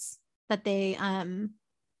supplements that they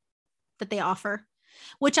offer,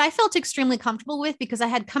 which I felt extremely comfortable with because I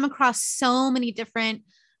had come across so many different,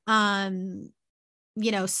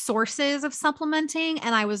 you know, sources of supplementing.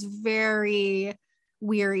 And I was very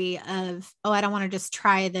weary of, oh, I don't want to just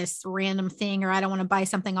try this random thing, or I don't want to buy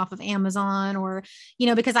something off of Amazon, or, you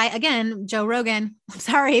know, because again, Joe Rogan, I'm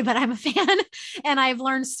sorry, but I'm a fan and I've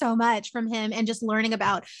learned so much from him, and just learning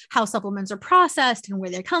about how supplements are processed and where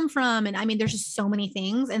they come from. And I mean, there's just so many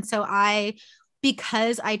things. And so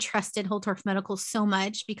because I trusted Whole Torf Medical so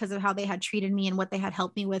much because of how they had treated me and what they had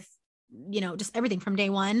helped me with, you know, just everything from day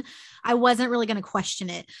one, I wasn't really going to question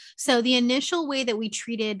it. So the initial way that we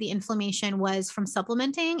treated the inflammation was from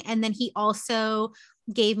supplementing. And then he also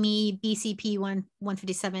gave me BCP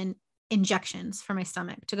 157 injections for my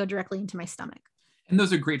stomach to go directly into my stomach. And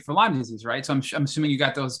those are great for Lyme disease, right? So I'm assuming you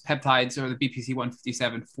got those peptides or the BPC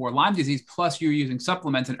 157 for Lyme disease, plus you're using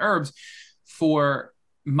supplements and herbs for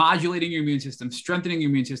modulating your immune system, strengthening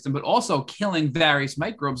your immune system, but also killing various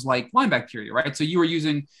microbes like Lyme bacteria, right? So you were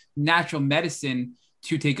using natural medicine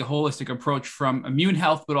to take a holistic approach from immune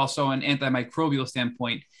health, but also an antimicrobial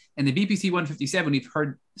standpoint. And the BPC 157, we've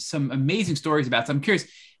heard some amazing stories about. So I'm curious,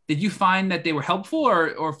 did you find that they were helpful,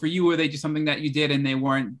 or for you, were they just something that you did and they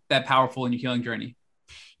weren't that powerful in your healing journey?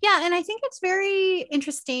 Yeah. And I think it's very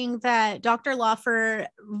interesting that Dr. Laufer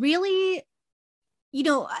really, you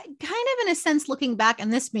know, kind of in a sense, looking back,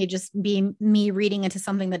 and this may just be me reading into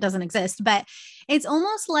something that doesn't exist, but it's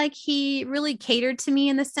almost like he really catered to me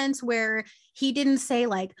in the sense where he didn't say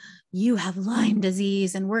like, you have Lyme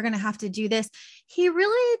disease and we're going to have to do this. He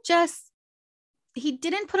really he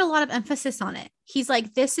didn't put a lot of emphasis on it. He's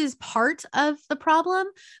like, this is part of the problem,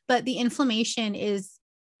 but the inflammation is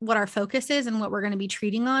what our focus is and what we're going to be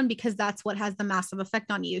treating on, because that's what has the massive effect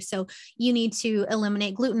on you. So you need to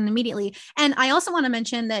eliminate gluten immediately. And I also want to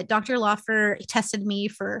mention that Dr. Laufer tested me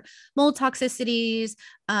for mold toxicities,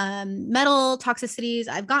 metal toxicities.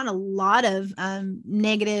 I've gotten a lot of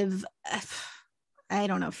negative, I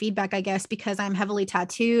don't know, feedback, I guess, because I'm heavily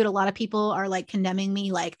tattooed. A lot of people are like condemning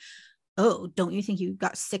me, like, oh, don't you think you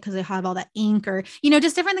got sick because I have all that ink, or, you know,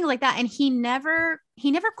 just different things like that. And he never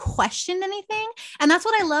questioned anything. And that's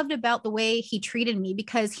what I loved about the way he treated me,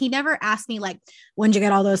 because he never asked me like, when'd you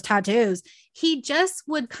get all those tattoos? He just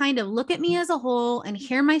would kind of look at me as a whole and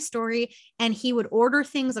hear my story, and he would order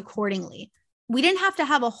things accordingly. We didn't have to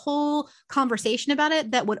have a whole conversation about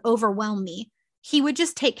it that would overwhelm me. He would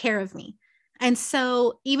just take care of me. And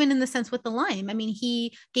so even in the sense with the Lyme, I mean,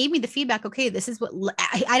 he gave me the feedback. Okay, this is what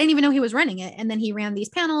I didn't even know he was running it. And then he ran these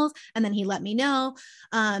panels and then he let me know.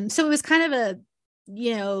 So it was kind of a,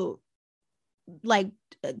 you know, like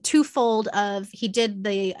twofold of, he did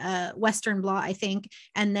the Western blot, I think.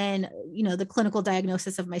 And then, you know, the clinical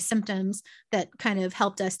diagnosis of my symptoms that kind of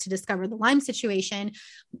helped us to discover the Lyme situation.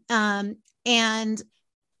 And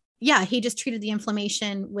yeah, he just treated the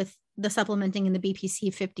inflammation with the supplementing in the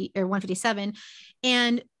BPC 50 or 157.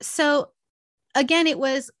 And so again, it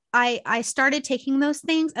was, I started taking those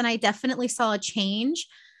things and I definitely saw a change,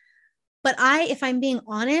 but if I'm being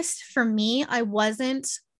honest, for me, I wasn't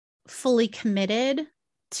fully committed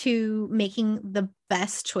to making the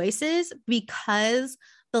best choices, because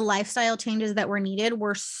the lifestyle changes that were needed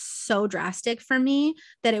were so drastic for me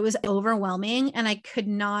that it was overwhelming. And I could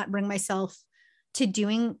not bring myself to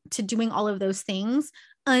doing all of those things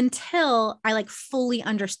until I like fully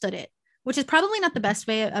understood it, which is probably not the best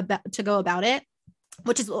way to go about it,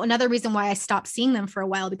 which is another reason why I stopped seeing them for a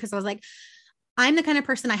while, because I was like, I'm the kind of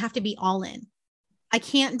person I have to be all in. I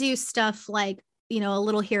can't do stuff like, you know, a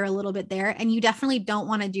little here, a little bit there. And you definitely don't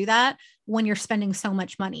want to do that when you're spending so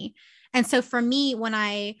much money. And so for me, when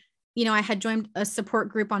I had joined a support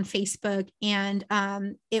group on Facebook, and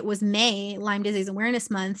it was May, Lyme Disease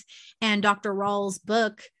Awareness Month, and Dr. Rawls'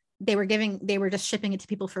 book, they were just shipping it to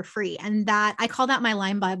people for free. And that, I call that my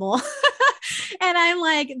Lyme Bible. And I'm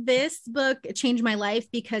like, this book changed my life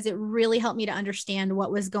because it really helped me to understand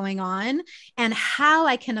what was going on and how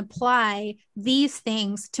I can apply these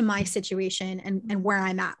things to my situation and where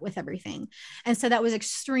I'm at with everything. And so that was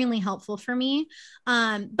extremely helpful for me.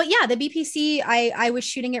 But yeah, the BPC, I was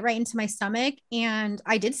shooting it right into my stomach, and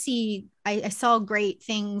I saw great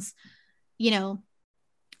things. You know,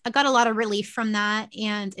 I got a lot of relief from that,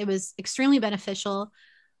 and it was extremely beneficial.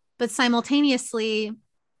 But simultaneously,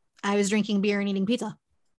 I was drinking beer and eating pizza.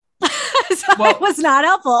 So it was not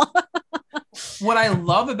helpful. What I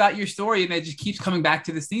love about your story, and it just keeps coming back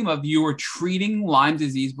to this theme of you were treating Lyme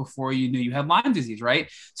disease before you knew you had Lyme disease,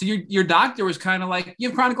 right? So your doctor was kind of like, you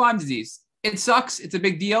have chronic Lyme disease. It sucks. It's a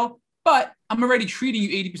big deal. But I'm already treating you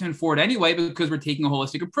 80% for it anyway, because we're taking a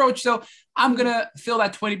holistic approach. So I'm going to fill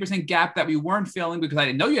that 20% gap that we weren't filling because I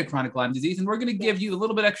didn't know you had chronic Lyme disease. And we're going to give you a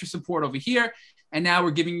little bit extra support over here. And now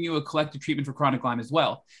we're giving you a collective treatment for chronic Lyme as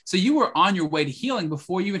well. So you were on your way to healing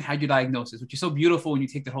before you even had your diagnosis, which is so beautiful when you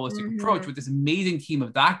take the holistic approach with this amazing team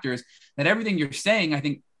of doctors, that everything you're saying, I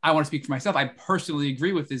think I want to speak for myself, I personally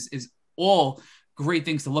agree with this, is all great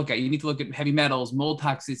things to look at. You need to look at heavy metals, mold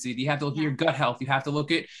toxicity. You have to look at your gut health. You have to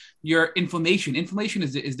look at your inflammation. Inflammation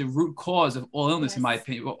is the root cause of all illness, in my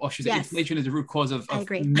opinion. Or should I say inflammation is the root cause of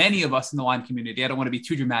many of us in the Lyme community. I don't want to be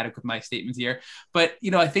too dramatic with my statements here, but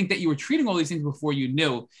I think that you were treating all these things before you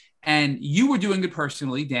knew, and you were doing it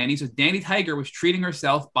personally, Danny. So Danny Tiger was treating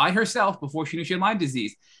herself by herself before she knew she had Lyme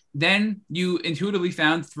disease. Then you intuitively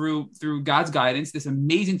found through God's guidance, this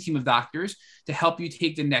amazing team of doctors to help you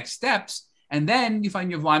take the next steps. And then you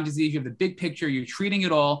find you have Lyme disease, you have the big picture, you're treating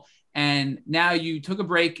it all. And now you took a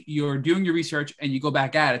break, you're doing your research, and you go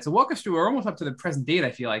back at it. So walk us through, we're almost up to the present date,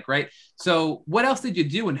 I feel like, right? So what else did you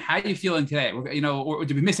do, and how are you feeling today? Or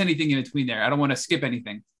did we miss anything in between there? I don't want to skip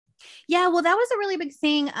anything. Yeah, well, that was a really big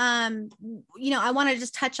thing. I want to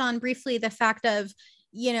just touch on briefly the fact of,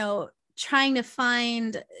 trying to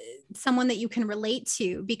find someone that you can relate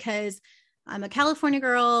to, because I'm a California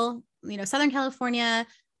girl, Southern California.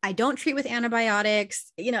 I don't treat with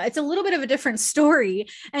antibiotics. It's a little bit of a different story.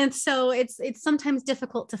 And so it's sometimes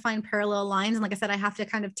difficult to find parallel lines. And like I said, I have to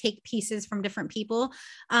kind of take pieces from different people.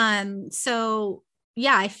 So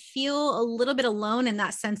yeah, I feel a little bit alone in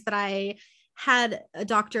that sense, that I had a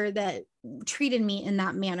doctor that treated me in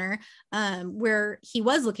that manner, where he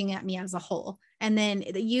was looking at me as a whole. And then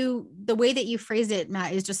the way that you phrased it,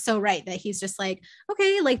 Matt, is just so right, that he's just like,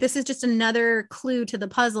 okay, like this is just another clue to the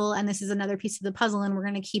puzzle, and this is another piece of the puzzle, and we're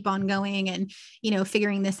going to keep on going and,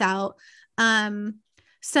 figuring this out.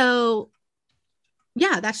 So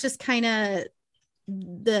yeah, that's just kind of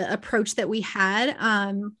the approach that we had.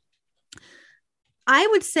 I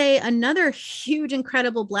would say another huge,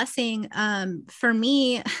 incredible blessing for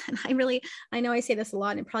me, and I know I say this a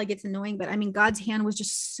lot and it probably gets annoying, but I mean, God's hand was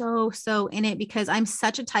just so in it, because I'm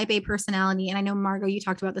such a type A personality. And I know, Margot, you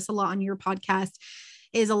talked about this a lot on your podcast,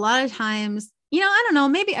 is a lot of times, I don't know,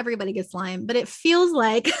 maybe everybody gets Lyme, but it feels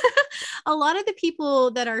like a lot of the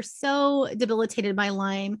people that are so debilitated by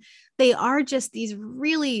Lyme, they are just these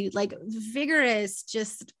really like vigorous,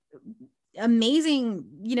 just amazing,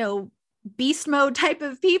 beast mode type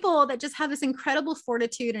of people that just have this incredible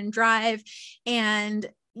fortitude and drive and,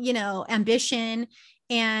 ambition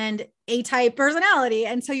and A-type personality.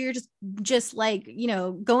 And so you're just like,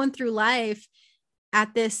 going through life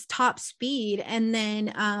at this top speed. And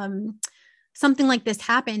then, something like this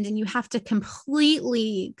happened, and you have to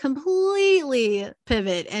completely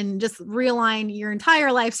pivot and just realign your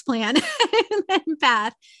entire life's plan and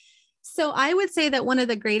path. So I would say that one of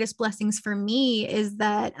the greatest blessings for me is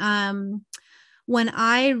that when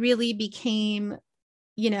I really became,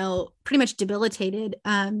 pretty much debilitated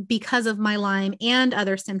because of my Lyme and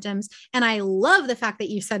other symptoms. And I love the fact that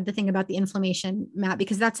you said the thing about the inflammation, Matt,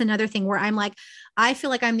 because that's another thing where I'm like, I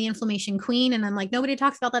feel like I'm the inflammation queen, and I'm like, nobody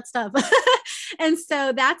talks about that stuff. And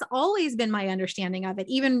so that's always been my understanding of it.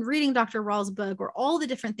 Even reading Dr. Rawls' book, or all the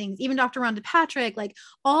different things, even Dr. Rhonda Patrick, like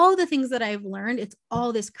all the things that I've learned, it's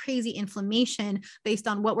all this crazy inflammation based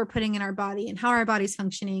on what we're putting in our body and how our body's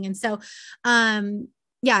functioning. And so,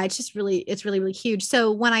 yeah, it's really huge.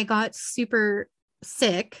 So when I got super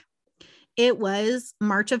sick, it was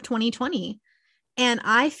March of 2020. And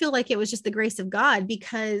I feel like it was just the grace of God,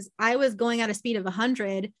 because I was going at a speed of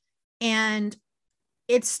 100, and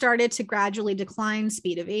it started to gradually decline,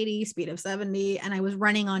 speed of 80, speed of 70. And I was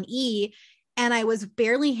running on E, and I was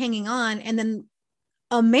barely hanging on. And then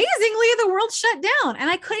amazingly, the world shut down, and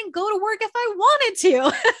I couldn't go to work if I wanted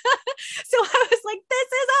to. So I was like, this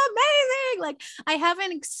is amazing. Like, I have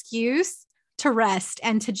an excuse to rest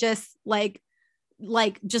and to just like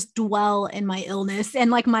like just dwell in my illness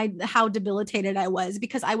and like how debilitated I was,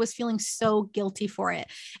 because I was feeling so guilty for it.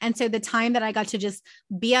 And so the time that I got to just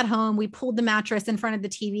be at home, we pulled the mattress in front of the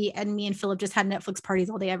TV, and me and Philip just had Netflix parties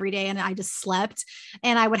all day, every day. And I just slept,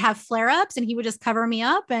 and I would have flare-ups, and he would just cover me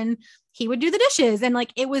up, and he would do the dishes. And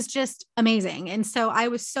like, it was just amazing. And so I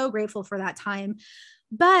was so grateful for that time.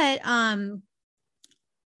 But,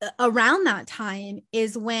 around that time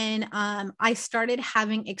is when I started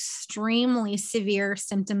having extremely severe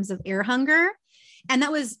symptoms of air hunger. And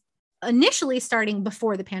that was initially starting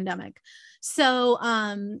before the pandemic. So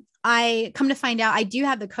I come to find out I do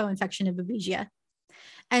have the co-infection of Babesia.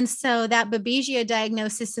 And so that Babesia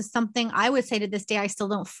diagnosis is something I would say to this day I still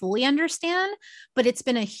don't fully understand, but it's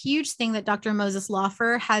been a huge thing that Dr. Moses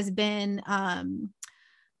Laufer has been,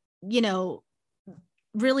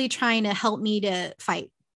 really trying to help me to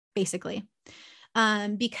fight, basically.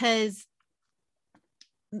 Because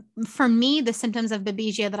for me, the symptoms of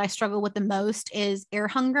Babesia that I struggle with the most is air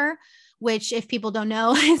hunger, which, if people don't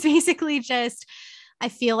know, is basically just, I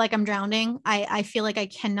feel like I'm drowning. I feel like I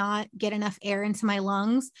cannot get enough air into my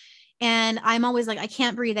lungs. And I'm always like, I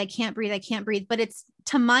can't breathe. I can't breathe. I can't breathe. But it's,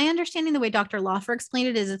 to my understanding, the way Dr. Laufer explained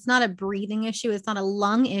it, is it's not a breathing issue. It's not a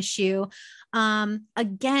lung issue.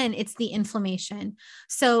 Again, it's the inflammation.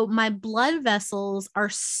 So my blood vessels are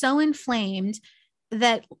so inflamed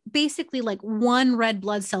that basically like one red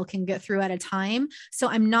blood cell can get through at a time. So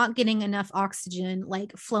I'm not getting enough oxygen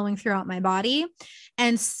like flowing throughout my body.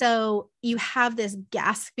 And so you have this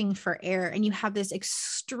gasping for air, and you have this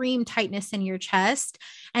extreme tightness in your chest.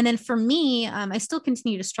 And then for me, I still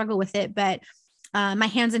continue to struggle with it, but my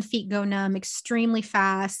hands and feet go numb extremely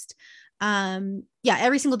fast.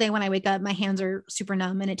 Every single day when I wake up, my hands are super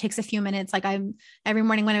numb, and it takes a few minutes. Like, every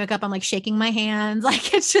morning when I wake up, I'm like shaking my hands.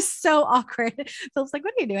 Like, it's just so awkward. Phil's like,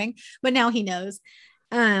 what are you doing? But now he knows.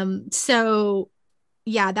 So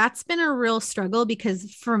yeah, that's been a real struggle,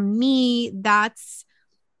 because for me, that's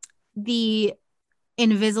the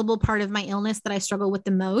invisible part of my illness that I struggle with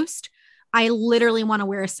the most. I literally want to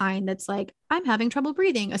wear a sign that's like, I'm having trouble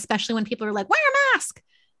breathing, especially when people are like, wear a mask.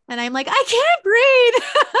 And I'm like, I can't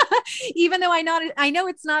breathe, even though I know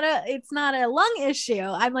it's not a lung issue.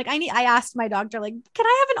 I'm like, I asked my doctor, like, can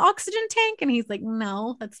I have an oxygen tank? And he's like,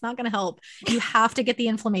 no, that's not going to help. You have to get the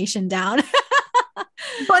inflammation down.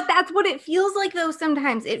 But that's what it feels like, though.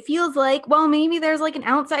 Sometimes it feels like, well, maybe there's like an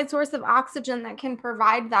outside source of oxygen that can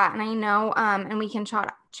provide that. And I know, and we can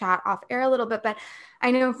chat off air a little bit, but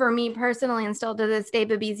I know for me personally, and still to this day,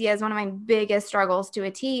 Babesia is one of my biggest struggles to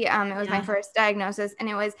a T. It was my first diagnosis. And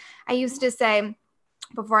I used to say,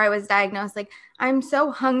 before I was diagnosed, like, I'm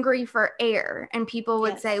so hungry for air. And people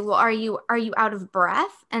would say, well, are you out of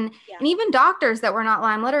breath? And even doctors that were not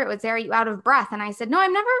Lyme literate would say, are you out of breath? And I said, no,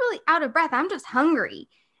 I'm never really out of breath. I'm just hungry.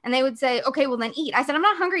 And they would say, okay, well then eat. I said, I'm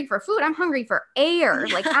not hungry for food. I'm hungry for air.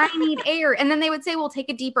 Like, I need air. And then they would say, well, take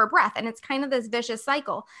a deeper breath. And it's kind of this vicious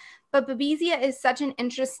cycle. But Babesia is such an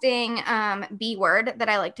interesting B word that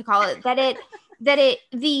I like to call it,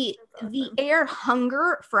 the air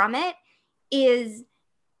hunger from it is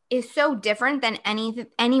so different than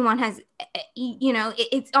anyone has,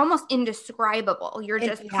 it's almost indescribable. You're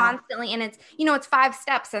just constantly, and it's 5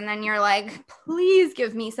 steps, and then you're like, please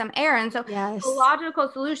give me some air. And so the logical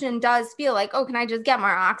solution does feel like, oh, can I just get more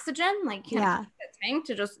oxygen? Like, can I get the tank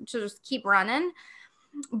to just keep running?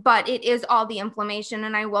 But it is all the inflammation.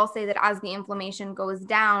 And I will say that as the inflammation goes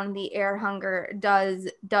down, the air hunger does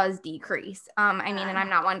decrease. And I'm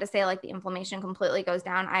not one to say like the inflammation completely goes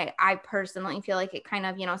down. I personally feel like it kind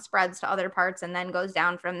of, spreads to other parts and then goes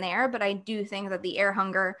down from there. But I do think that the air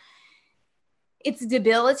hunger, it's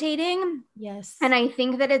debilitating. Yes. And I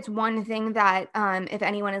think that it's one thing that if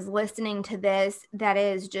anyone is listening to this, that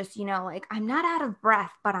is just, like, I'm not out of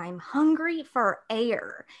breath, but I'm hungry for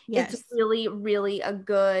air. Yes. It's really, really a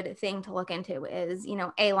good thing to look into is,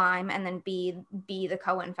 A, Lyme, and then B, the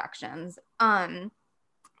co-infections. And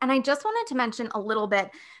I just wanted to mention a little bit,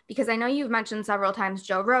 because I know you've mentioned several times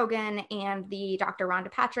Joe Rogan and the Dr.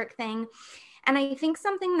 Rhonda Patrick thing. And I think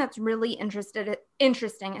something that's really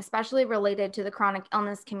interesting, especially related to the chronic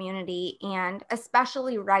illness community, and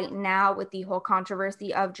especially right now with the whole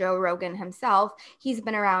controversy of Joe Rogan himself. He's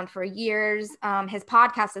been around for years. His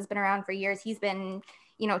podcast has been around for years. He's been,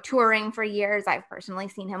 touring for years. I've personally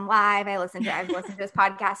seen him live. I've listened to his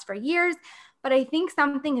podcast for years. But I think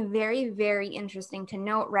something very, very interesting to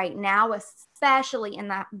note right now, especially in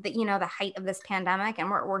the height of this pandemic,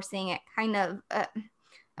 and we're seeing it kind of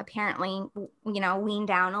apparently, lean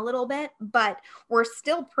down a little bit, but we're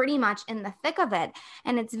still pretty much in the thick of it.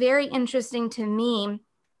 And it's very interesting to me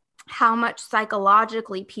how much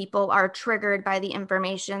psychologically people are triggered by the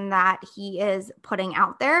information that he is putting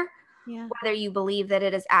out there, whether you believe that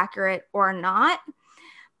it is accurate or not.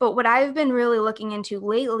 But what I've been really looking into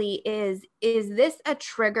lately is this a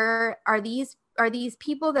trigger? Are these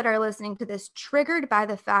people that are listening to this triggered by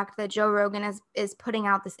the fact that Joe Rogan is putting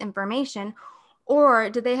out this information? Or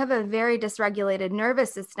do they have a very dysregulated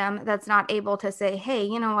nervous system that's not able to say, hey,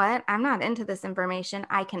 you know what? I'm not into this information.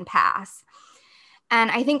 I can pass. And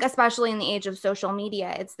I think especially in the age of social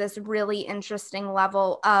media, it's this really interesting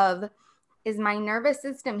level of, is my nervous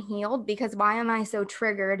system healed? Because why am I so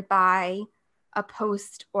triggered by a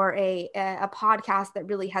post or a podcast that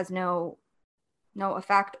really has no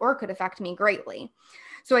effect or could affect me greatly?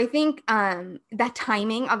 So I think that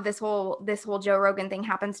timing of this whole Joe Rogan thing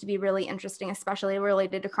happens to be really interesting, especially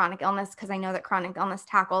related to chronic illness, because I know that chronic illness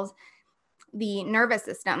tackles the nervous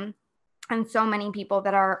system. And so many people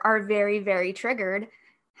that are very, very triggered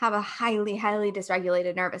have a highly, highly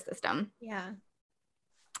dysregulated nervous system. Yeah.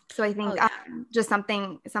 So I think just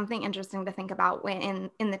something interesting to think about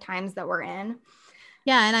in the times that we're in.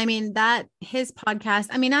 Yeah. And I mean, that his podcast,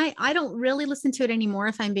 I mean, I don't really listen to it anymore,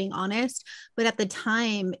 if I'm being honest, but at the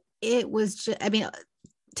time it was just, I mean,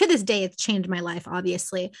 to this day, it's changed my life,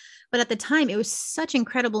 obviously, but at the time it was such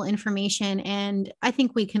incredible information. And I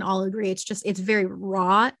think we can all agree, it's very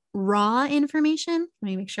raw information. Let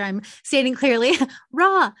me make sure I'm stating clearly,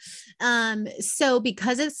 raw. So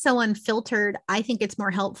because it's so unfiltered, I think it's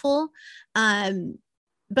more helpful.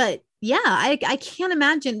 But yeah, I can't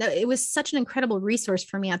imagine that it was such an incredible resource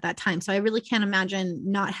for me at that time. So I really can't imagine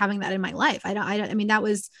not having that in my life. I mean, that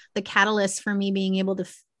was the catalyst for me being able to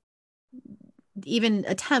even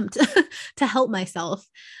attempt to help myself.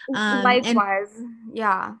 Likewise.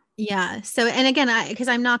 Yeah. So, and again, because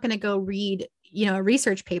I'm not going to go read, a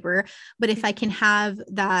research paper, but if I can have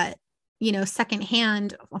that,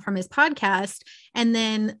 secondhand from his podcast, and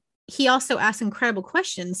then he also asks incredible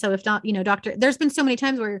questions. So if not, there's been so many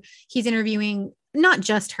times where he's interviewing not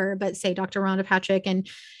just her, but say Dr. Rhonda Patrick, and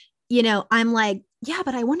I'm like, yeah,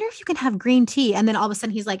 but I wonder if you can have green tea. And then all of a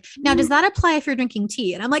sudden he's like, now, does that apply if you're drinking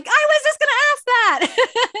tea? And I'm like, I was just going to ask that.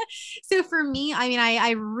 So for me, I mean,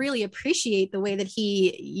 I really appreciate the way that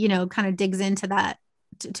he, kind of digs into that,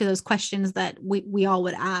 to those questions that we all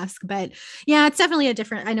would ask. But yeah, it's definitely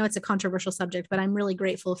I know it's a controversial subject, but I'm really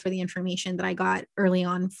grateful for the information that I got early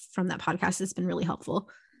on from that podcast. It's been really helpful.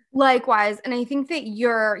 Likewise. And I think that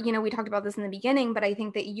we talked about this in the beginning, but I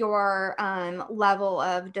think that your level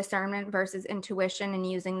of discernment versus intuition and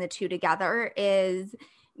using the two together is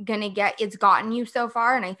it's gotten you so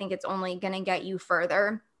far. And I think it's only going to get you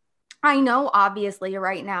further. I know, obviously,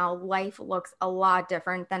 right now, life looks a lot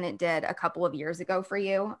different than it did a couple of years ago for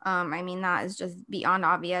you. I mean, that is just beyond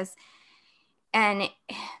obvious. And,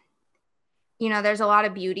 there's a lot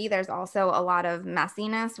of beauty. There's also a lot of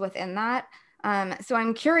messiness within that. So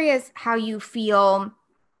I'm curious how you feel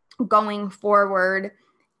going forward,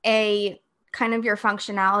 kind of your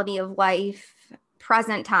functionality of life,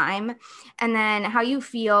 present time, and then how you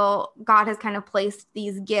feel God has kind of placed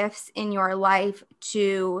these gifts in your life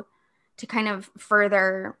to kind of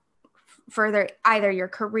further either your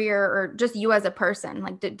career or just you as a person,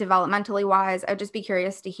 like developmentally wise. I'd just be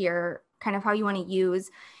curious to hear kind of how you want to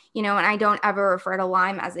use, and I don't ever refer to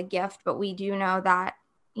Lyme as a gift, but we do know that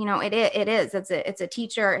it's a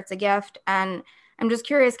teacher, it's a gift. And I'm just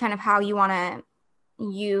curious kind of how you want to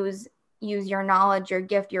use your knowledge, your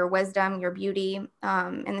gift, your wisdom, your beauty in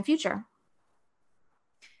the future.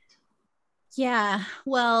 Yeah.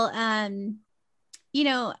 Well,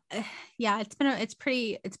 yeah, it's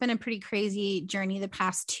been a pretty crazy journey the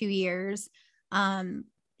past 2 years.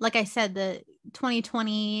 Like I said, the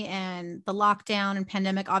 2020 and the lockdown and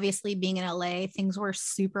pandemic, obviously being in LA, things were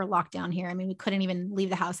super locked down here. I mean, we couldn't even leave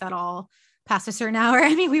the house at all past a certain hour.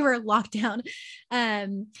 I mean, we were locked down.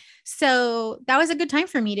 So that was a good time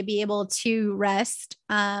for me to be able to rest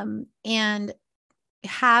and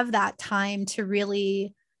have that time to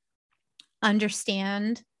really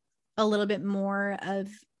understand a little bit more of,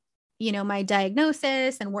 my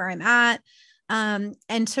diagnosis and where I'm at.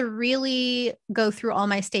 And to really go through all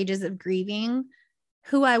my stages of grieving,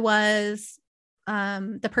 who I was,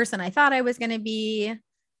 the person I thought I was going to be,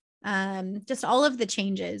 just all of the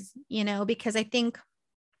changes, because I think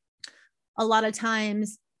a lot of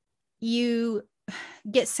times you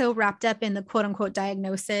get so wrapped up in the quote unquote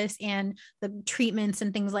diagnosis and the treatments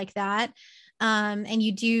and things like that. And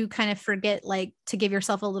you do kind of forget, like, to give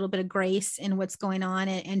yourself a little bit of grace in what's going on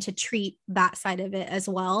and to treat that side of it as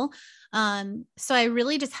well. So I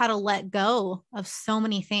really just had to let go of so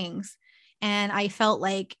many things. And I felt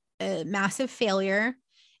like a massive failure,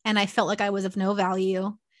 and I felt like I was of no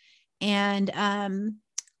value. And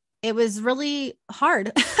it was really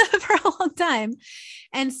hard for a long time.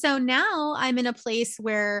 And so now I'm in a place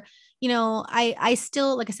where, you know, I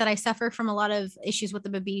still, like I said, I suffer from a lot of issues with the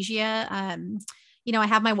babesia. You know, I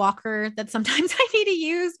have my walker that sometimes I need to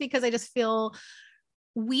use because I just feel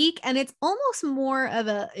weak. And it's almost more of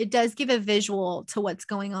it does give a visual to what's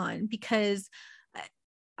going on, because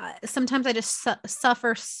sometimes I just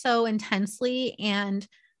suffer so intensely. And,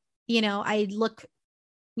 you know, I look,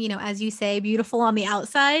 you know, as you say, beautiful on the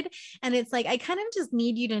outside. And it's like, I kind of just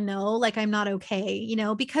need you to know, like, I'm not okay, you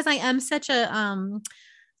know, because I am such a,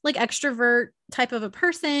 like extrovert type of a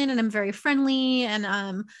person, and I'm very friendly.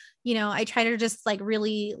 And, you know, I try to just like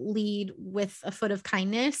really lead with a foot of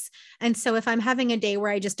kindness. And so if I'm having a day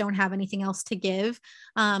where I just don't have anything else to give,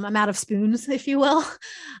 I'm out of spoons, if you will.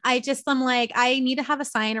 I'm like, I need to have a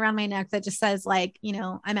sign around my neck that just says like, you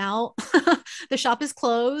know, I'm out. The shop is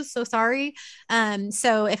closed. So sorry.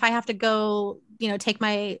 So if I have to go, you know, take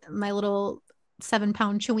my little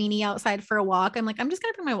 7-pound Chewini outside for a walk, I'm like, I'm just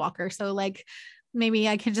going to bring my walker. So like, maybe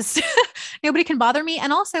I can just, nobody can bother me.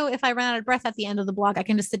 And also if I run out of breath at the end of the blog, I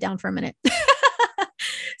can just sit down for a minute.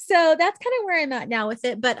 So that's kind of where I'm at now with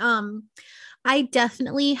it. But, I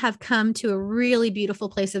definitely have come to a really beautiful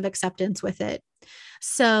place of acceptance with it.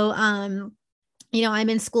 So, you know, I'm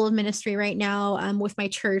in school of ministry right now, with my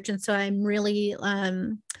church. And so I'm really,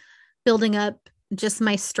 building up just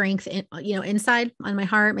my strength in, you know, inside on my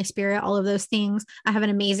heart, my spirit, all of those things. I have an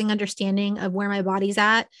amazing understanding of where my body's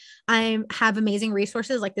at. I have amazing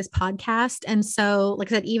resources like this podcast. And so,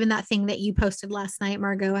 like I said, even that thing that you posted last night,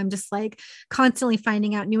 Margot, I'm just like constantly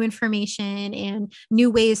finding out new information and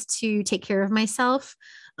new ways to take care of myself.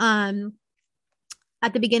 At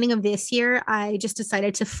the beginning of this year, I just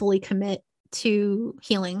decided to fully commit to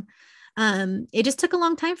healing. It just took a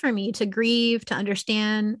long time for me to grieve, to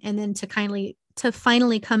understand, and then to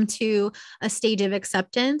finally come to a stage of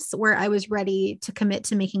acceptance where I was ready to commit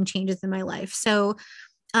to making changes in my life. So,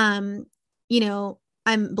 you know,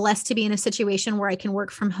 I'm blessed to be in a situation where I can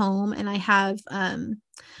work from home, and I have,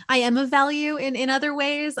 I am of value in other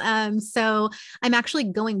ways. So I'm actually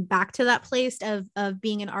going back to that place of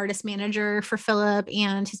being an artist manager for Philip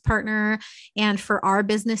and his partner and for our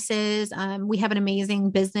businesses. We have an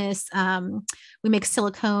amazing business. We make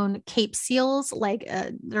silicone cape seals, like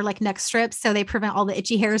they're like neck strips. So they prevent all the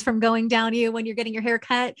itchy hairs from going down you when you're getting your hair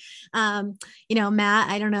cut. You know,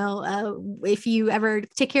 Matt, I don't know if you ever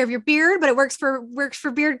take care of your beard, but it works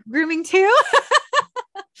for beard grooming too.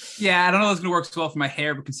 Yeah, I don't know if it's going to work so well for my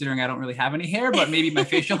hair, but considering I don't really have any hair, but maybe my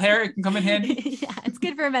facial hair, it can come in handy. Yeah, it's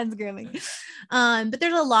good for men's grooming. But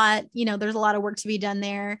there's a lot, you know, there's a lot of work to be done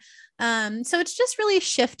there. So it's just really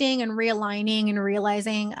shifting and realigning and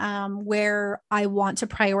realizing where I want to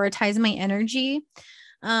prioritize my energy.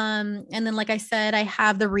 And then, like I said, I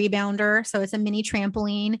have the rebounder. So it's a mini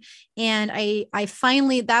trampoline. And I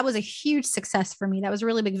finally, that was a huge success for me. That was a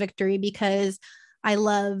really big victory because I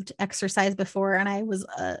loved exercise before, and I was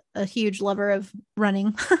a huge lover of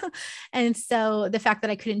running. And so the fact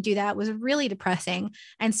that I couldn't do that was really depressing.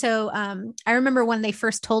 And so I remember when they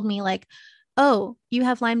first told me like, oh, you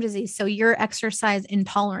have Lyme disease, so you're exercise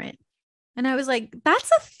intolerant. And I was like,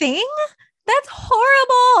 that's a thing? That's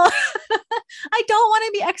horrible. I don't want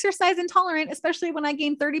to be exercise intolerant, especially when I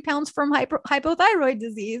gained 30 pounds from hypothyroid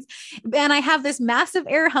disease. And I have this massive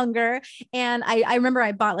air hunger. And I remember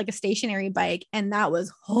I bought like a stationary bike, and that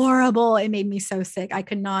was horrible. It made me so sick. I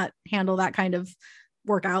could not handle that kind of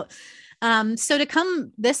workout. So to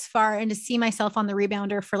come this far and to see myself on the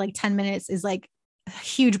rebounder for like 10 minutes is like a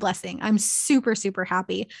huge blessing. I'm super, super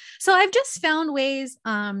happy. So I've just found ways,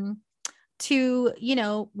 to, you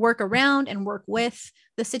know, work around and work with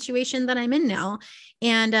the situation that I'm in now.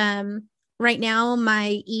 And right now,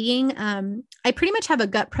 my eating, I pretty much have a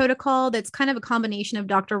gut protocol that's kind of a combination of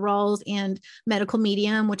Dr. Rawls and medical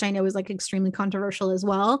medium, which I know is like extremely controversial as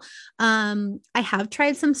well. I have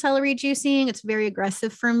tried some celery juicing. It's very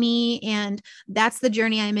aggressive for me. And that's the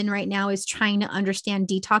journey I'm in right now, is trying to understand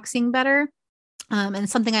detoxing better. And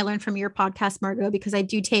something I learned from your podcast, Margot, because I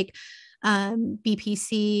do take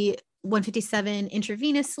BPC 157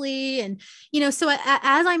 intravenously. And, you know, so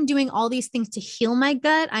as I'm doing all these things to heal my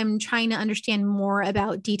gut, I'm trying to understand more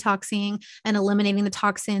about detoxing and eliminating the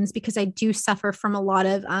toxins, because I do suffer from a lot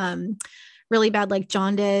of, really bad, like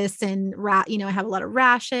jaundice and you know, I have a lot of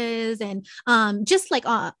rashes, and, just like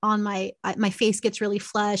on my face gets really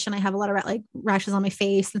flushed, and I have a lot of like rashes on my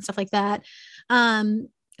face and stuff like that.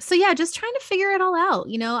 So yeah, just trying to figure it all out.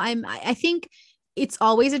 You know, I think it's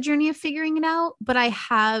always a journey of figuring it out, but I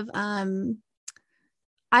have, I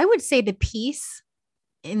would say the peace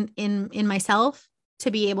in myself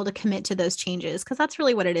to be able to commit to those changes. Cause that's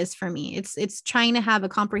really what it is for me. It's trying to have a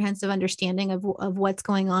comprehensive understanding of what's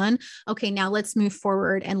going on. Okay, now let's move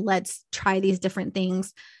forward and let's try these different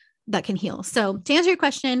things that can heal. So to answer your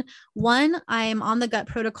question, one, I'm on the gut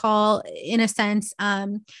protocol in a sense.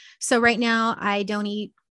 So right now I don't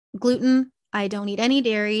eat gluten. I don't eat any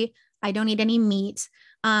dairy. I don't eat any meat.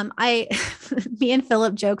 Me and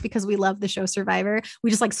Philip joke because we love the show Survivor.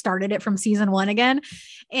 We just like started it from season 1 again.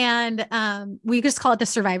 And, we just call it the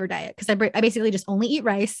Survivor diet. Cause I basically just only eat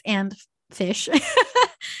rice and fish,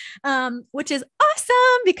 which is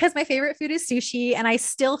awesome because my favorite food is sushi. And I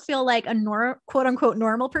still feel like a quote unquote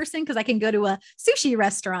normal person because I can go to a sushi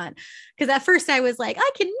restaurant. Cause at first I was like,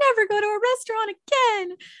 I can never go to a restaurant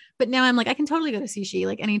again. But now I'm like, I can totally go to sushi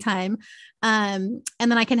like anytime. And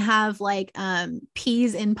then I can have like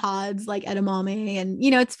peas in pods, like edamame, and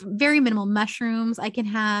it's very minimal. Mushrooms I can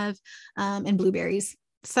have, and blueberries.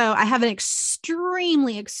 So I have an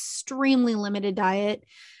extremely, extremely limited diet.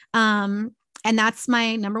 And that's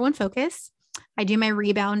my number one focus. I do my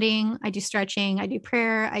rebounding, I do stretching, I do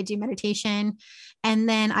prayer, I do meditation. And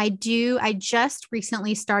then I just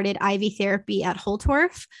recently started IV therapy at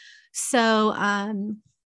Holtorf. So,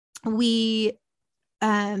 we,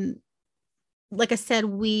 like I said,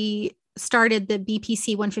 we started the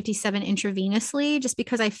BPC 157 intravenously just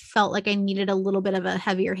because I felt like I needed a little bit of a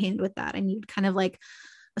heavier hand with that. I need kind of like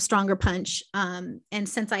a stronger punch. And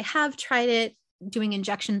since I have tried it doing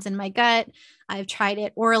injections in my gut, I've tried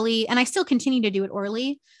it orally and I still continue to do it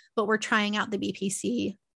orally, but we're trying out the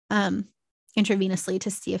BPC, intravenously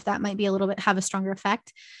to see if that might be have a stronger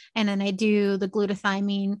effect. And then I do the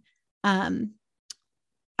glutathione,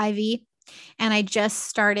 IV, and I just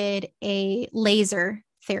started a laser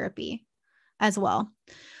therapy as well.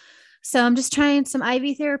 So I'm just trying some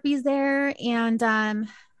IV therapies there. And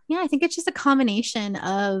I think it's just a combination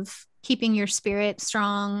of keeping your spirit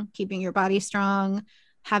strong, keeping your body strong,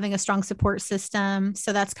 having a strong support system.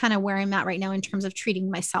 So that's kind of where I'm at right now in terms of treating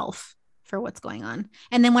myself for what's going on.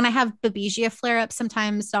 And then when I have Babesia flare-ups,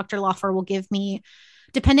 sometimes Dr. Lawfer will give me,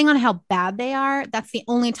 depending on how bad they are, that's the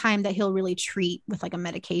only time that he'll really treat with like a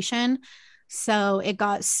medication. So it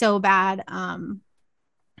got so bad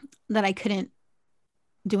that I couldn't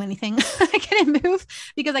do anything. I couldn't move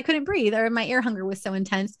because I couldn't breathe or my air hunger was so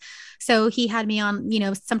intense. So he had me on,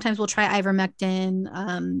 sometimes we'll try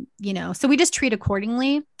ivermectin, so we just treat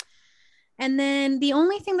accordingly. And then the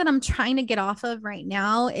only thing that I'm trying to get off of right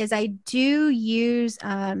now is I do use,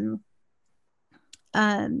 oh,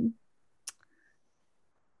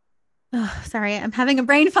 sorry, I'm having a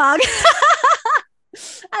brain fog.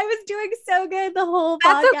 I was doing so good the whole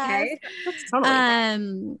podcast. That's okay. That's totally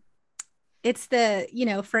okay. It's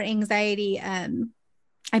the, for anxiety,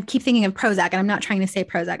 I keep thinking of Prozac and I'm not trying to say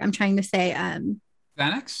Prozac. I'm trying to say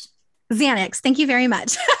Xanax. Thank you very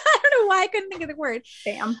much. I don't know why I couldn't think of the word.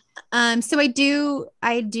 Damn. So I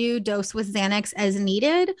do dose with Xanax as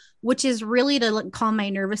needed, which is really to calm my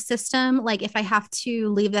nervous system. Like if I have to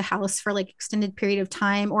leave the house for like extended period of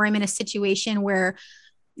time, or I'm in a situation where,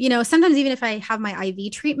 sometimes even if I have my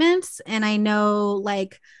IV treatments and I know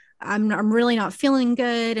like I'm really not feeling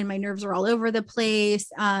good and my nerves are all over the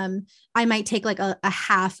place. I might take like a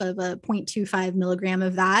half of a 0.25 milligram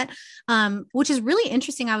of that, which is really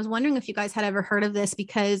interesting. I was wondering if you guys had ever heard of this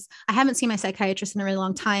because I haven't seen my psychiatrist in a really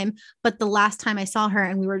long time, but the last time I saw her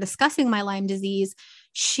and we were discussing my Lyme disease,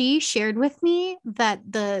 she shared with me that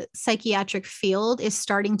the psychiatric field is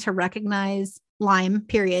starting to recognize Lyme,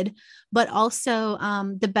 period, but also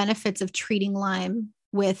the benefits of treating Lyme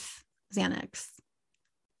with Xanax.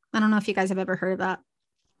 I don't know if you guys have ever heard of that.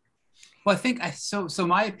 Well, I think so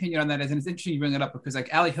my opinion on that is, and it's interesting you bring it up because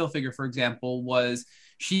like Allie Hilfiger, for example,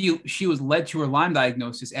 she was led to her Lyme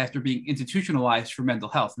diagnosis after being institutionalized for mental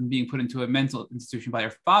health and being put into a mental institution by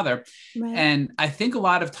her father. Right. And I think a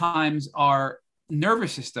lot of times our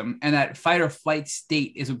nervous system and that fight or flight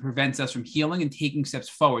state is what prevents us from healing and taking steps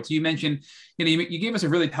forward. So you mentioned, you gave us a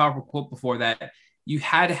really powerful quote before that you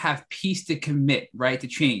had to have peace to commit, right, to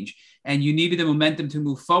change. And you needed the momentum to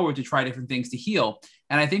move forward to try different things to heal.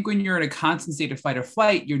 And I think when you're in a constant state of fight or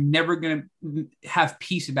flight, you're never going to have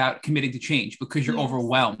peace about committing to change because you're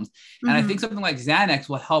overwhelmed. Mm-hmm. And I think something like Xanax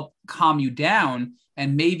will help calm you down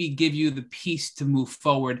and maybe give you the peace to move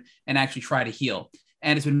forward and actually try to heal.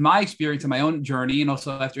 And it's been my experience in my own journey, and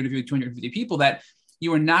also after interviewing 250 people, that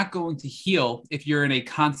you are not going to heal if you're in a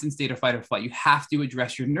constant state of fight or flight. You have to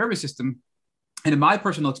address your nervous system. And in my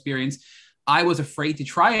personal experience, I was afraid to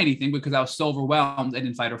try anything because I was so overwhelmed and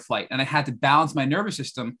in fight or flight. And I had to balance my nervous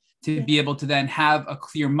system to be able to then have a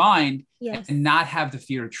clear mind and not have the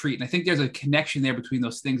fear to treat. And I think there's a connection there between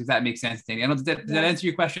those things, if that makes sense, Danny. I don't know, does that answer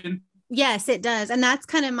your question? Yes, it does. And that's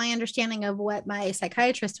kind of my understanding of what my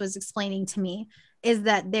psychiatrist was explaining to me, is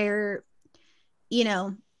that they're, you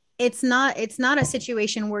know, it's not a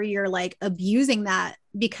situation where you're like abusing that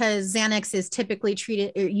because Xanax is typically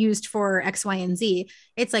treated or used for X, Y, and Z.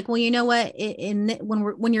 It's like, well, you know what?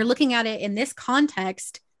 When you're looking at it in this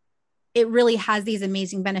context, it really has these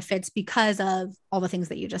amazing benefits because of all the things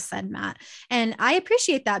that you just said, Matt. And I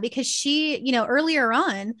appreciate that because she, earlier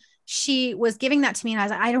on, she was giving that to me and I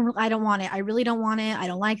was like, I don't want it. I really don't want it. I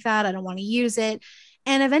don't like that. I don't want to use it.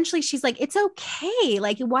 And eventually she's like, it's okay.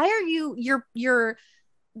 Like, why are you're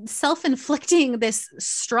self-inflicting this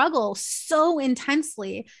struggle so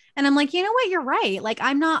intensely? And I'm like, you know what, you're right. Like,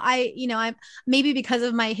 I'm maybe because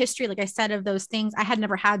of my history, like I said, of those things, I had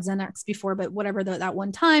never had Xanax before, but whatever, that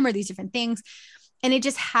one time, or these different things, and it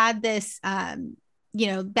just had this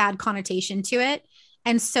bad connotation to it.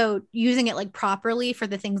 And so using it like properly for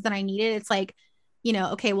the things that I needed, it's like,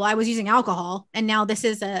 okay, well, I was using alcohol and now this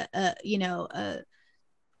is a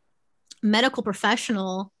medical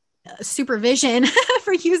professional supervision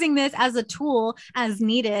for using this as a tool as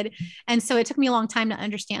needed. And so it took me a long time to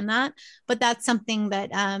understand that, but that's something that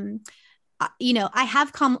I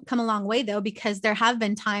have come a long way though, because there have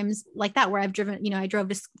been times like that where I've driven, I drove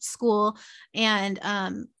to school and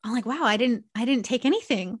I'm like, wow, I didn't take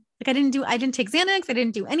anything. Like I didn't take Xanax. I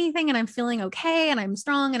didn't do anything and I'm feeling okay and I'm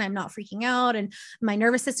strong and I'm not freaking out and my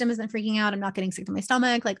nervous system isn't freaking out. I'm not getting sick to my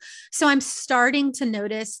stomach. Like, so I'm starting to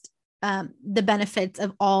notice the benefits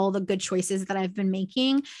of all the good choices that I've been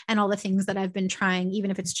making and all the things that I've been trying,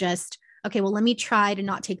 even if it's just, okay, well, let me try to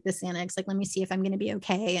not take this Xanax. Like, let me see if I'm going to be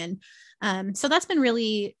okay. And so that's been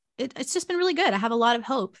really, it's just been really good. I have a lot of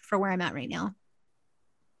hope for where I'm at right now.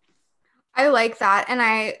 I like that. And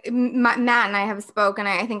Matt and I have spoken.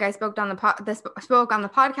 I think I spoke on the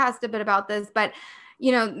podcast a bit about this, but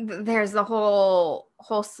there's the whole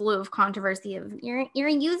slew of controversy of you're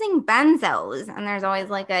using benzos, and there's always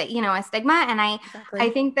like a stigma. And I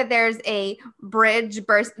think that there's a bridge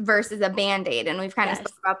versus a band-aid, and we've kind of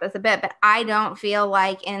spoke about this a bit, but I don't feel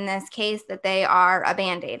like in this case that they are a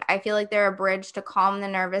band-aid. I feel like they're a bridge to calm the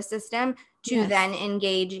nervous system to then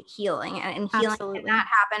engage healing, and healing cannot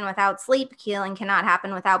happen without sleep. Healing cannot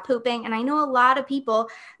happen without pooping. And I know a lot of people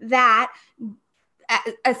that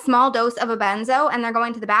a small dose of a benzo and they're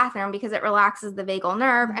going to the bathroom because it relaxes the vagal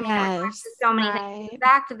nerve. I mean, it relaxes so many things. The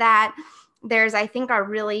fact that there's, I think, a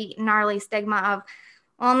really gnarly stigma of,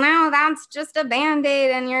 well, no, that's just a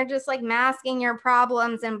Band-Aid and you're just like masking your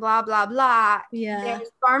problems and blah, blah, blah. Yeah.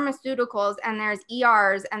 There's pharmaceuticals and there's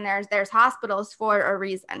ERs and there's hospitals for a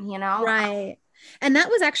reason, Right. And that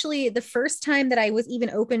was actually the first time that I was even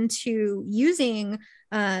open to using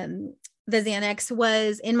the Xanax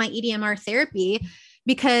was in my EDMR therapy,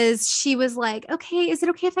 because she was like, okay, is it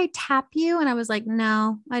okay if I tap you? And I was like,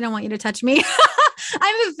 no, I don't want you to touch me.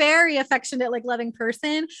 I'm a very affectionate, like loving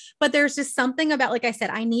person, but there's just something about, like I said,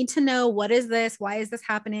 I need to know, what is this? Why is this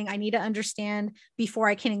happening? I need to understand before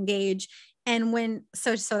I can engage. And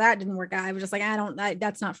so that didn't work out. I was just like,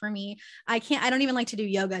 that's not for me. I don't even like to do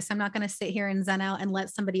yoga. So I'm not going to sit here and zen out and let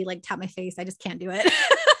somebody like tap my face. I just can't do it.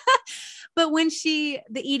 But when the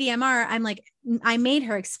EDMR, I'm like, I made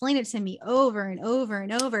her explain it to me over and over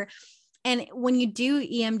and over. And when you do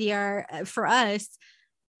EMDR for us,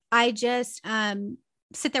 I just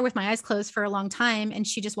sit there with my eyes closed for a long time and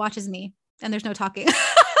she just watches me and there's no talking.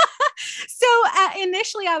 So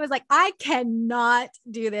initially I was like, I cannot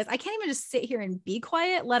do this. I can't even just sit here and be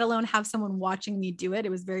quiet, let alone have someone watching me do it.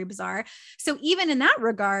 It was very bizarre. So even in that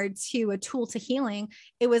regard to a tool to healing,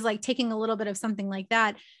 it was like taking a little bit of something like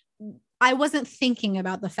that. I wasn't thinking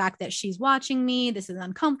about the fact that she's watching me. This is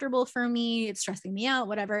uncomfortable for me. It's stressing me out,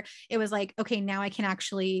 whatever. It was like, okay, now I can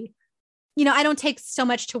actually, I don't take so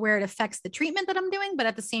much to where it affects the treatment that I'm doing, but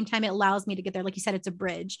at the same time, it allows me to get there. Like you said, it's a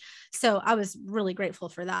bridge. So I was really grateful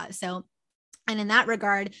for that. So, and in that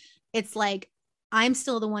regard, it's like, I'm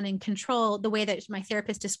still the one in control. The way that my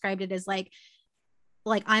therapist described it is like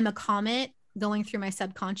I'm a comet going through my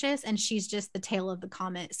subconscious and she's just the tail of the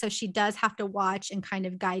comet. So she does have to watch and kind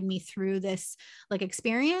of guide me through this like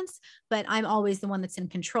experience, but I'm always the one that's in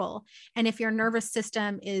control. And if your nervous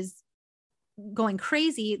system is going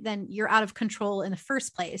crazy, then you're out of control in the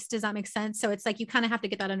first place. Does that make sense? So it's like, you kind of have to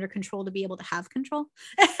get that under control to be able to have control.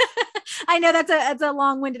 I know that's a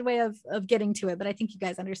long-winded way of getting to it, but I think you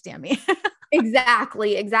guys understand me.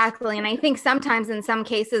 Exactly. And I think sometimes in some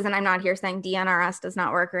cases, and I'm not here saying DNRS does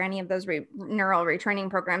not work or any of those neural retraining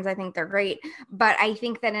programs, I think they're great. But I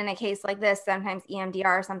think that in a case like this, sometimes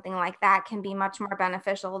EMDR or something like that can be much more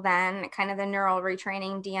beneficial than kind of the neural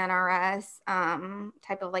retraining DNRS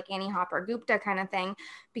type of like Annie Hopper Gupta kind of thing,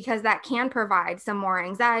 because that can provide some more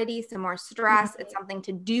anxiety, some more stress. It's something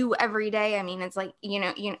to do every day. I mean, it's like,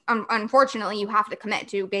 unfortunately you have to commit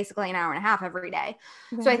to basically an hour and a half every day.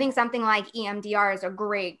 Right. So I think something like EMDR is a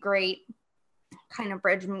great kind of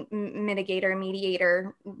bridge mitigator,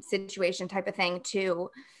 mediator situation type of thing to,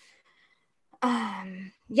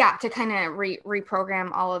 to kind of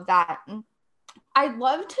reprogram all of that. I'd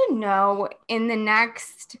love to know in the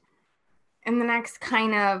next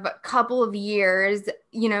kind of couple of years,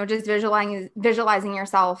 just visualizing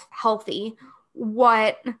yourself healthy,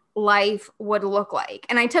 what life would look like.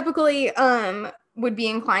 And I typically would be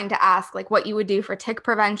inclined to ask like what you would do for tick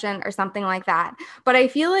prevention or something like that. But I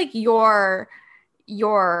feel like your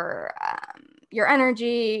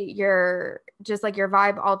energy, your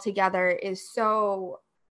vibe altogether is so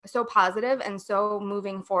positive and so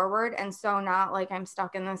moving forward, and so not like I'm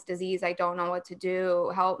stuck in this disease, I don't know what to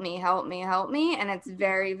do, help me. And it's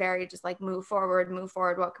very, very just like move forward,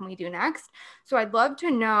 what can we do next? So I'd love to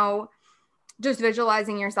know, just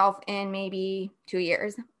visualizing yourself in maybe 2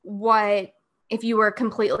 years, what if you were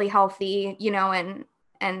completely healthy,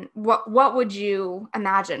 and what would you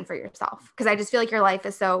imagine for yourself? Because I just feel like your life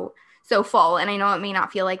is so full, and I know it may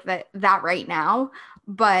not feel like that right now,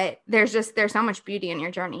 but there's so much beauty in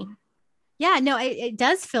your journey. Yeah, no, it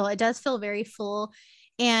does feel very full.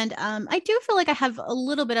 And I do feel like I have a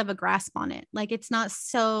little bit of a grasp on it. Like it's not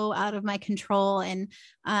so out of my control. And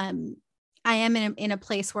I am in a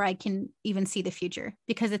place where I can even see the future,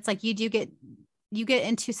 because it's like you get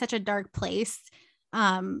into such a dark place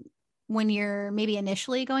when you're maybe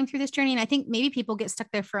initially going through this journey. And I think maybe people get stuck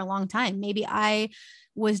there for a long time. Maybe I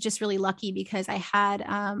was just really lucky because I had,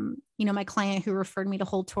 my client who referred me to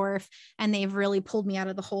Whole Torf, and they've really pulled me out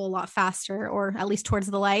of the hole a lot faster, or at least towards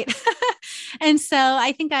the light. And so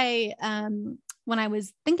I think when I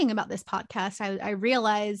was thinking about this podcast, I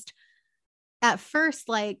realized at first,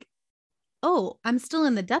 like, oh, I'm still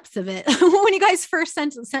in the depths of it. When you guys first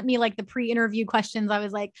sent me like the pre-interview questions, I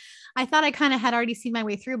was like, I thought I kind of had already seen my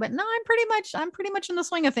way through, but no, I'm pretty much in the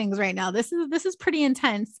swing of things right now. This is pretty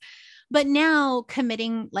intense. But now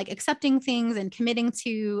committing, like accepting things and committing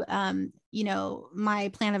to, my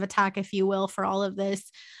plan of attack, if you will, for all of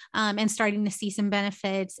this, and starting to see some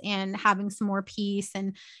benefits and having some more peace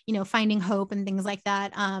and, finding hope and things like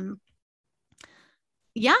that.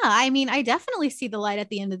 Yeah, I mean, I definitely see the light at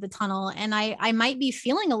the end of the tunnel, and I might be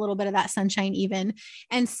feeling a little bit of that sunshine even.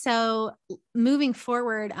 And so moving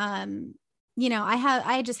forward,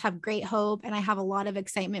 I just have great hope, and I have a lot of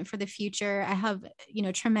excitement for the future. I have,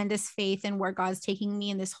 tremendous faith in where God's taking me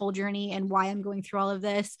in this whole journey and why I'm going through all of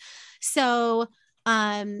this. So,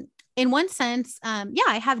 in one sense,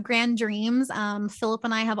 I have grand dreams. Philip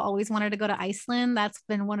and I have always wanted to go to Iceland. That's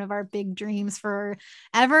been one of our big dreams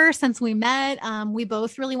forever since we met. We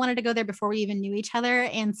both really wanted to go there before we even knew each other.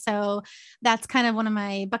 And so that's kind of one of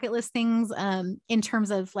my bucket list things, in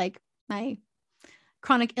terms of like my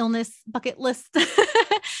chronic illness bucket list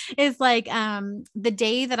is like, the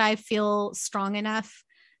day that I feel strong enough,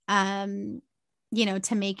 to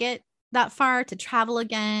make it that far, to travel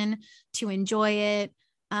again, to enjoy it,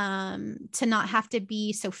 to not have to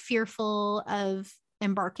be so fearful of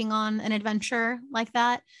embarking on an adventure like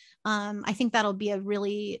that. I think that'll be a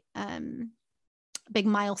really big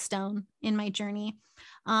milestone in my journey.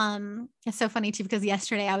 It's so funny too, because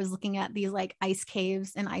yesterday I was looking at these like ice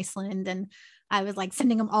caves in Iceland, and I was like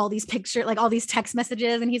sending him all these pictures, like all these text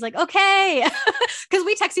messages. And he's like, okay. Cause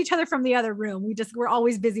we text each other from the other room. We're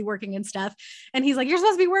always busy working and stuff. And he's like, you're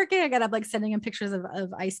supposed to be working. I got up like sending him pictures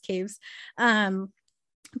of ice caves.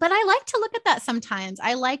 But I like to look at that sometimes.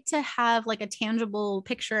 I like to have like a tangible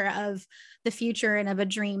picture of the future and of a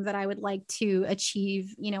dream that I would like to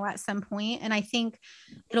achieve, at some point. And I think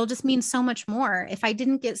it'll just mean so much more if I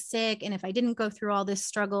didn't get sick, and if I didn't go through all this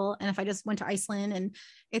struggle, and if I just went to Iceland. And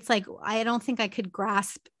it's like, I don't think I could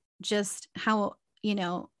grasp just how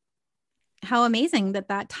amazing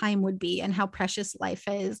that time would be, and how precious life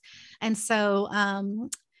is. And so,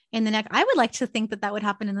 I would like to think that would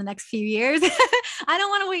happen in the next few years. I don't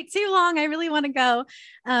want to wait too long. I really want to go.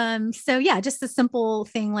 So yeah, just a simple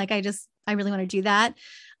thing. Like I really want to do that.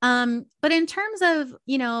 But in terms of,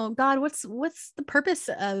 God, what's the purpose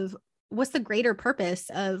of, what's the greater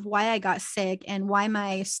purpose of why I got sick and why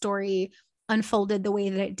my story unfolded the way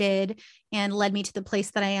that it did and led me to the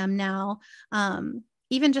place that I am now.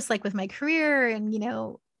 Even just like with my career and,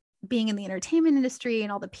 being in the entertainment industry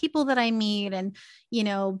and all the people that I meet and,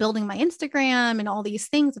 building my Instagram and all these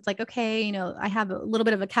things. It's like, okay, I have a little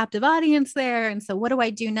bit of a captive audience there. And so what do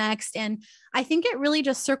I do next? And I think it really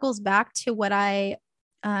just circles back to what I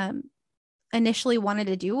initially wanted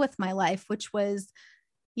to do with my life, which was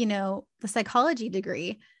the psychology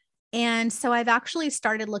degree. And so I've actually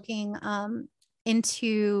started looking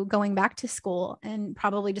into going back to school and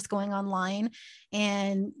probably just going online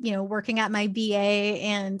and, working at my BA.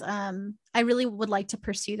 And I really would like to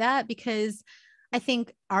pursue that because I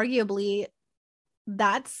think arguably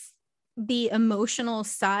that's the emotional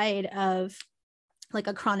side of like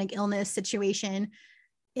a chronic illness situation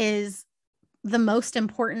is the most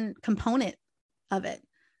important component of it.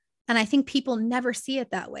 And I think people never see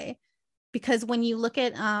it that way, because when you look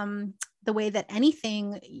at the way that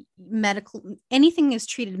anything is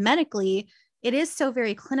treated medically, it is so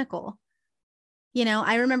very clinical.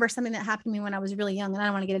 I remember something that happened to me when I was really young, and I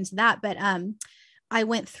don't want to get into that, but I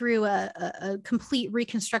went through a complete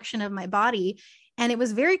reconstruction of my body, and it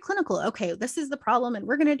was very clinical. Okay, this is the problem, and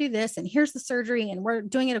we're going to do this, and here's the surgery, and we're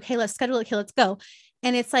doing it. Okay, let's schedule it. Okay, let's go.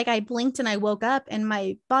 And it's like I blinked and I woke up and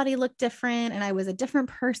my body looked different, and I was a different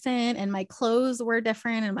person, and my clothes were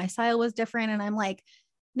different, and my style was different. And I'm like,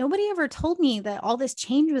 nobody ever told me that all this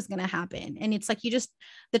change was going to happen. And it's like,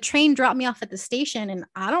 the train dropped me off at the station, and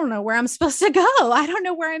I don't know where I'm supposed to go. I don't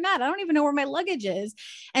know where I'm at. I don't even know where my luggage is.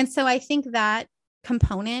 And so I think that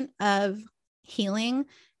component of healing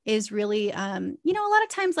is really, a lot of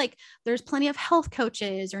times, like there's plenty of health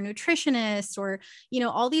coaches or nutritionists or,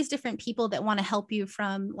 all these different people that want to help you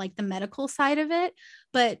from like the medical side of it,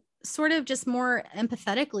 but sort of just more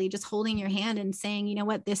empathetically, just holding your hand and saying, you know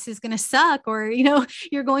what, this is going to suck, or,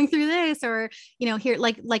 you're going through this, or, here,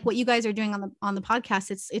 like what you guys are doing on the podcast,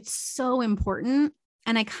 it's so important.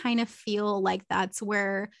 And I kind of feel like that's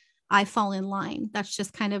where I fall in line. That's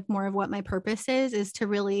just kind of more of what my purpose is to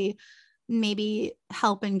really maybe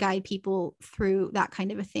help and guide people through that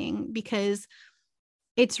kind of a thing, because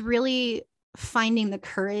it's really finding the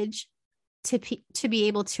courage to be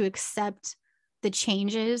able to accept the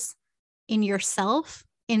changes in yourself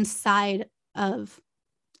inside of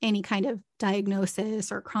any kind of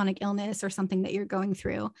diagnosis or chronic illness or something that you're going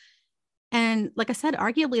through. And like I said,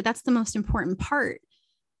 arguably that's the most important part.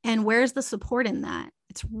 And where's the support in that?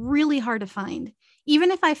 It's really hard to find.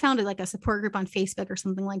 Even if I found it like a support group on Facebook or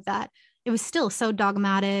something like that, it was still so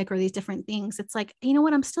dogmatic, or these different things. It's like, you know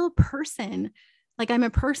what? I'm still a person. Like I'm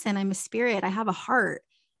a person, I'm a spirit, I have a heart.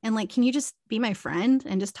 And like, can you just be my friend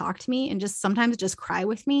and just talk to me and just sometimes just cry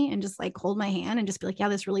with me and just like hold my hand and just be like, yeah,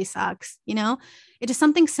 this really sucks. It's just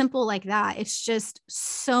something simple like that. It's just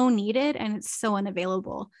so needed and it's so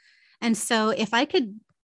unavailable. And so if I could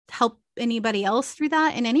help anybody else through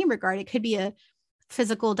that in any regard, it could be a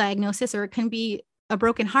physical diagnosis, or it can be a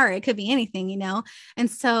broken heart. It could be anything, And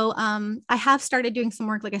so I have started doing some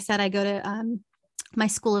work. Like I said, I go to my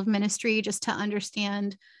school of ministry just to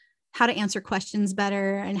understand how to answer questions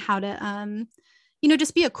better and how to,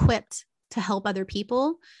 just be equipped to help other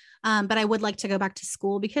people. But I would like to go back to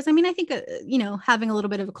school because I think, having a little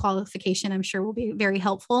bit of a qualification, I'm sure will be very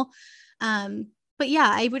helpful. But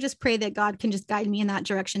yeah, I would just pray that God can just guide me in that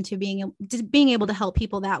direction to being able to help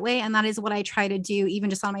people that way. And that is what I try to do,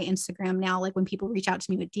 even just on my Instagram now. Like when people reach out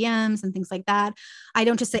to me with DMs and things like that, I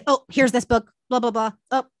don't just say, oh, here's this book, blah, blah, blah.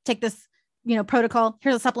 Oh, take this, protocol.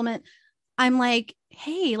 Here's a supplement. I'm like,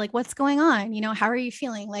 hey, like what's going on? How are you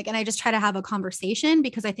feeling? Like, and I just try to have a conversation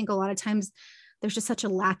because I think a lot of times there's just such a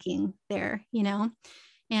lacking there,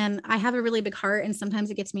 and I have a really big heart and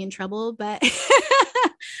sometimes it gets me in trouble, but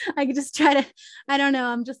I could just try to, I don't know.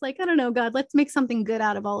 I'm just like, I don't know, God, let's make something good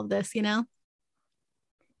out of all of this,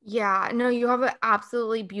 Yeah, no, you have an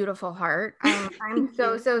absolutely beautiful heart. I'm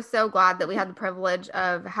so glad that we had the privilege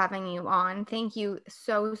of having you on. Thank you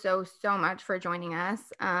so much for joining us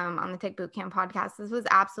on the Tick Bootcamp podcast. This was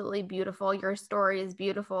absolutely beautiful. Your story is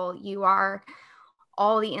beautiful.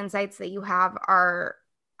 All the insights that you have are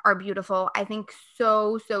beautiful. I think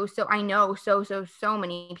I know so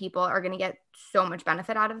many people are going to get so much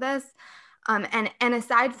benefit out of this. And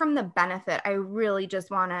aside from the benefit, I really just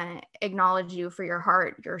want to acknowledge you for your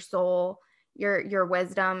heart, your soul, your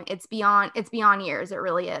wisdom. It's beyond years. It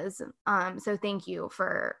really is. So thank you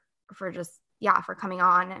for coming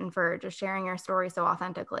on and for just sharing your story so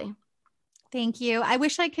authentically. Thank you. I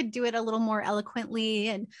wish I could do it a little more eloquently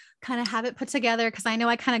and kind of have it put together, because I know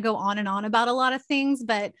I kind of go on and on about a lot of things,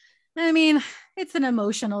 but it's an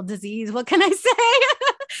emotional disease. What can I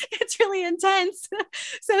say? It's really intense.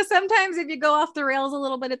 So sometimes if you go off the rails a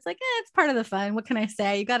little bit, it's like, it's part of the fun. What can I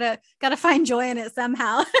say? You gotta find joy in it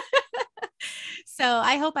somehow. So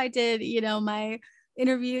I hope I did, my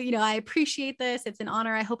interview. You know, I appreciate this. It's an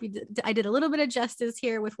honor. I hope I did a little bit of justice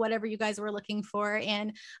here with whatever you guys were looking for.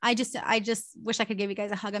 And I just wish I could give you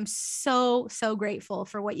guys a hug. I'm so, so grateful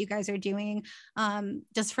for what you guys are doing,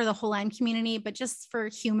 just for the whole Lyme community, but just for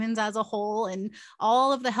humans as a whole and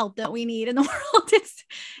all of the help that we need in the world.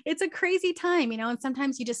 It's a crazy time, you know, and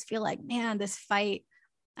sometimes you just feel like, man, this fight,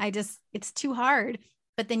 it's too hard.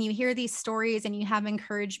 But then you hear these stories and you have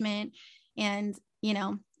encouragement and, you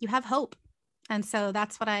know, you have hope. And so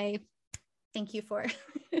that's what I thank you for.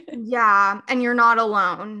 Yeah. And you're not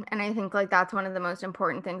alone. And I think like that's one of the most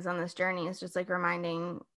important things on this journey is just like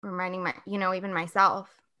reminding my, you know, even myself,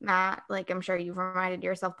 Matt, like I'm sure you've reminded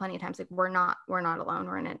yourself plenty of times, like we're not alone.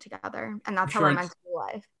 We're in it together. And that's how we're meant to do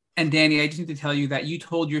life. And Danny, I just need to tell you that you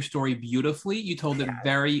told your story beautifully. You told it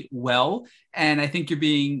very well. And I think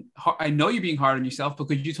I know you're being hard on yourself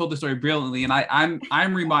because you told the story brilliantly. And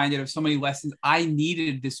I'm reminded of so many lessons I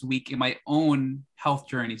needed this week in my own health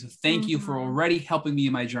journey. So thank you for already helping me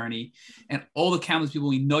in my journey and all the countless people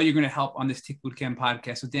we know you're going to help on this Tick Bootcamp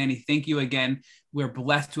podcast. So Danny, thank you again. We're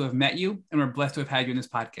blessed to have met you and we're blessed to have had you in this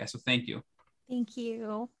podcast. So thank you. Thank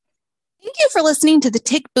you. Thank you for listening to the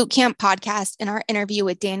Tick Bootcamp podcast and our interview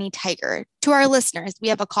with Danny Tiger. To our listeners, we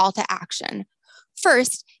have a call to action.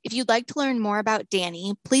 First, if you'd like to learn more about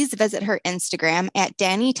Danny, please visit her Instagram at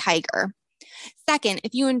Danny Tiger. Second,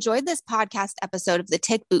 if you enjoyed this podcast episode of the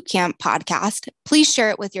Tick Bootcamp podcast, please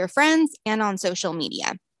share it with your friends and on social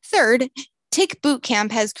media. Third, Tick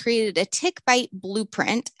Bootcamp has created a Tick Bite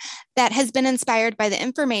blueprint that has been inspired by the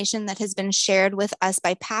information that has been shared with us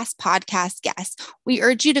by past podcast guests. We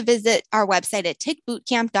urge you to visit our website at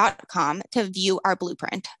tickbootcamp.com to view our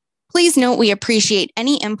blueprint. Please note we appreciate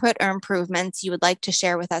any input or improvements you would like to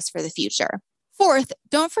share with us for the future. Fourth,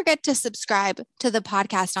 don't forget to subscribe to the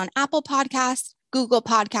podcast on Apple Podcasts, Google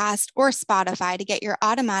Podcasts, or Spotify to get your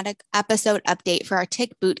automatic episode update for our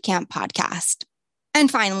Tick Bootcamp podcast. And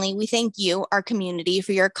finally, we thank you, our community,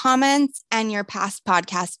 for your comments and your past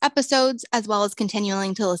podcast episodes, as well as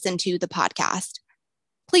continuing to listen to the podcast.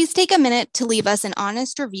 Please take a minute to leave us an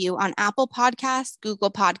honest review on Apple Podcasts, Google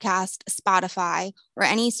Podcasts, Spotify, or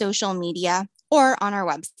any social media, or on our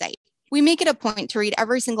website. We make it a point to read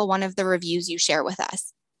every single one of the reviews you share with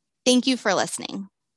us. Thank you for listening.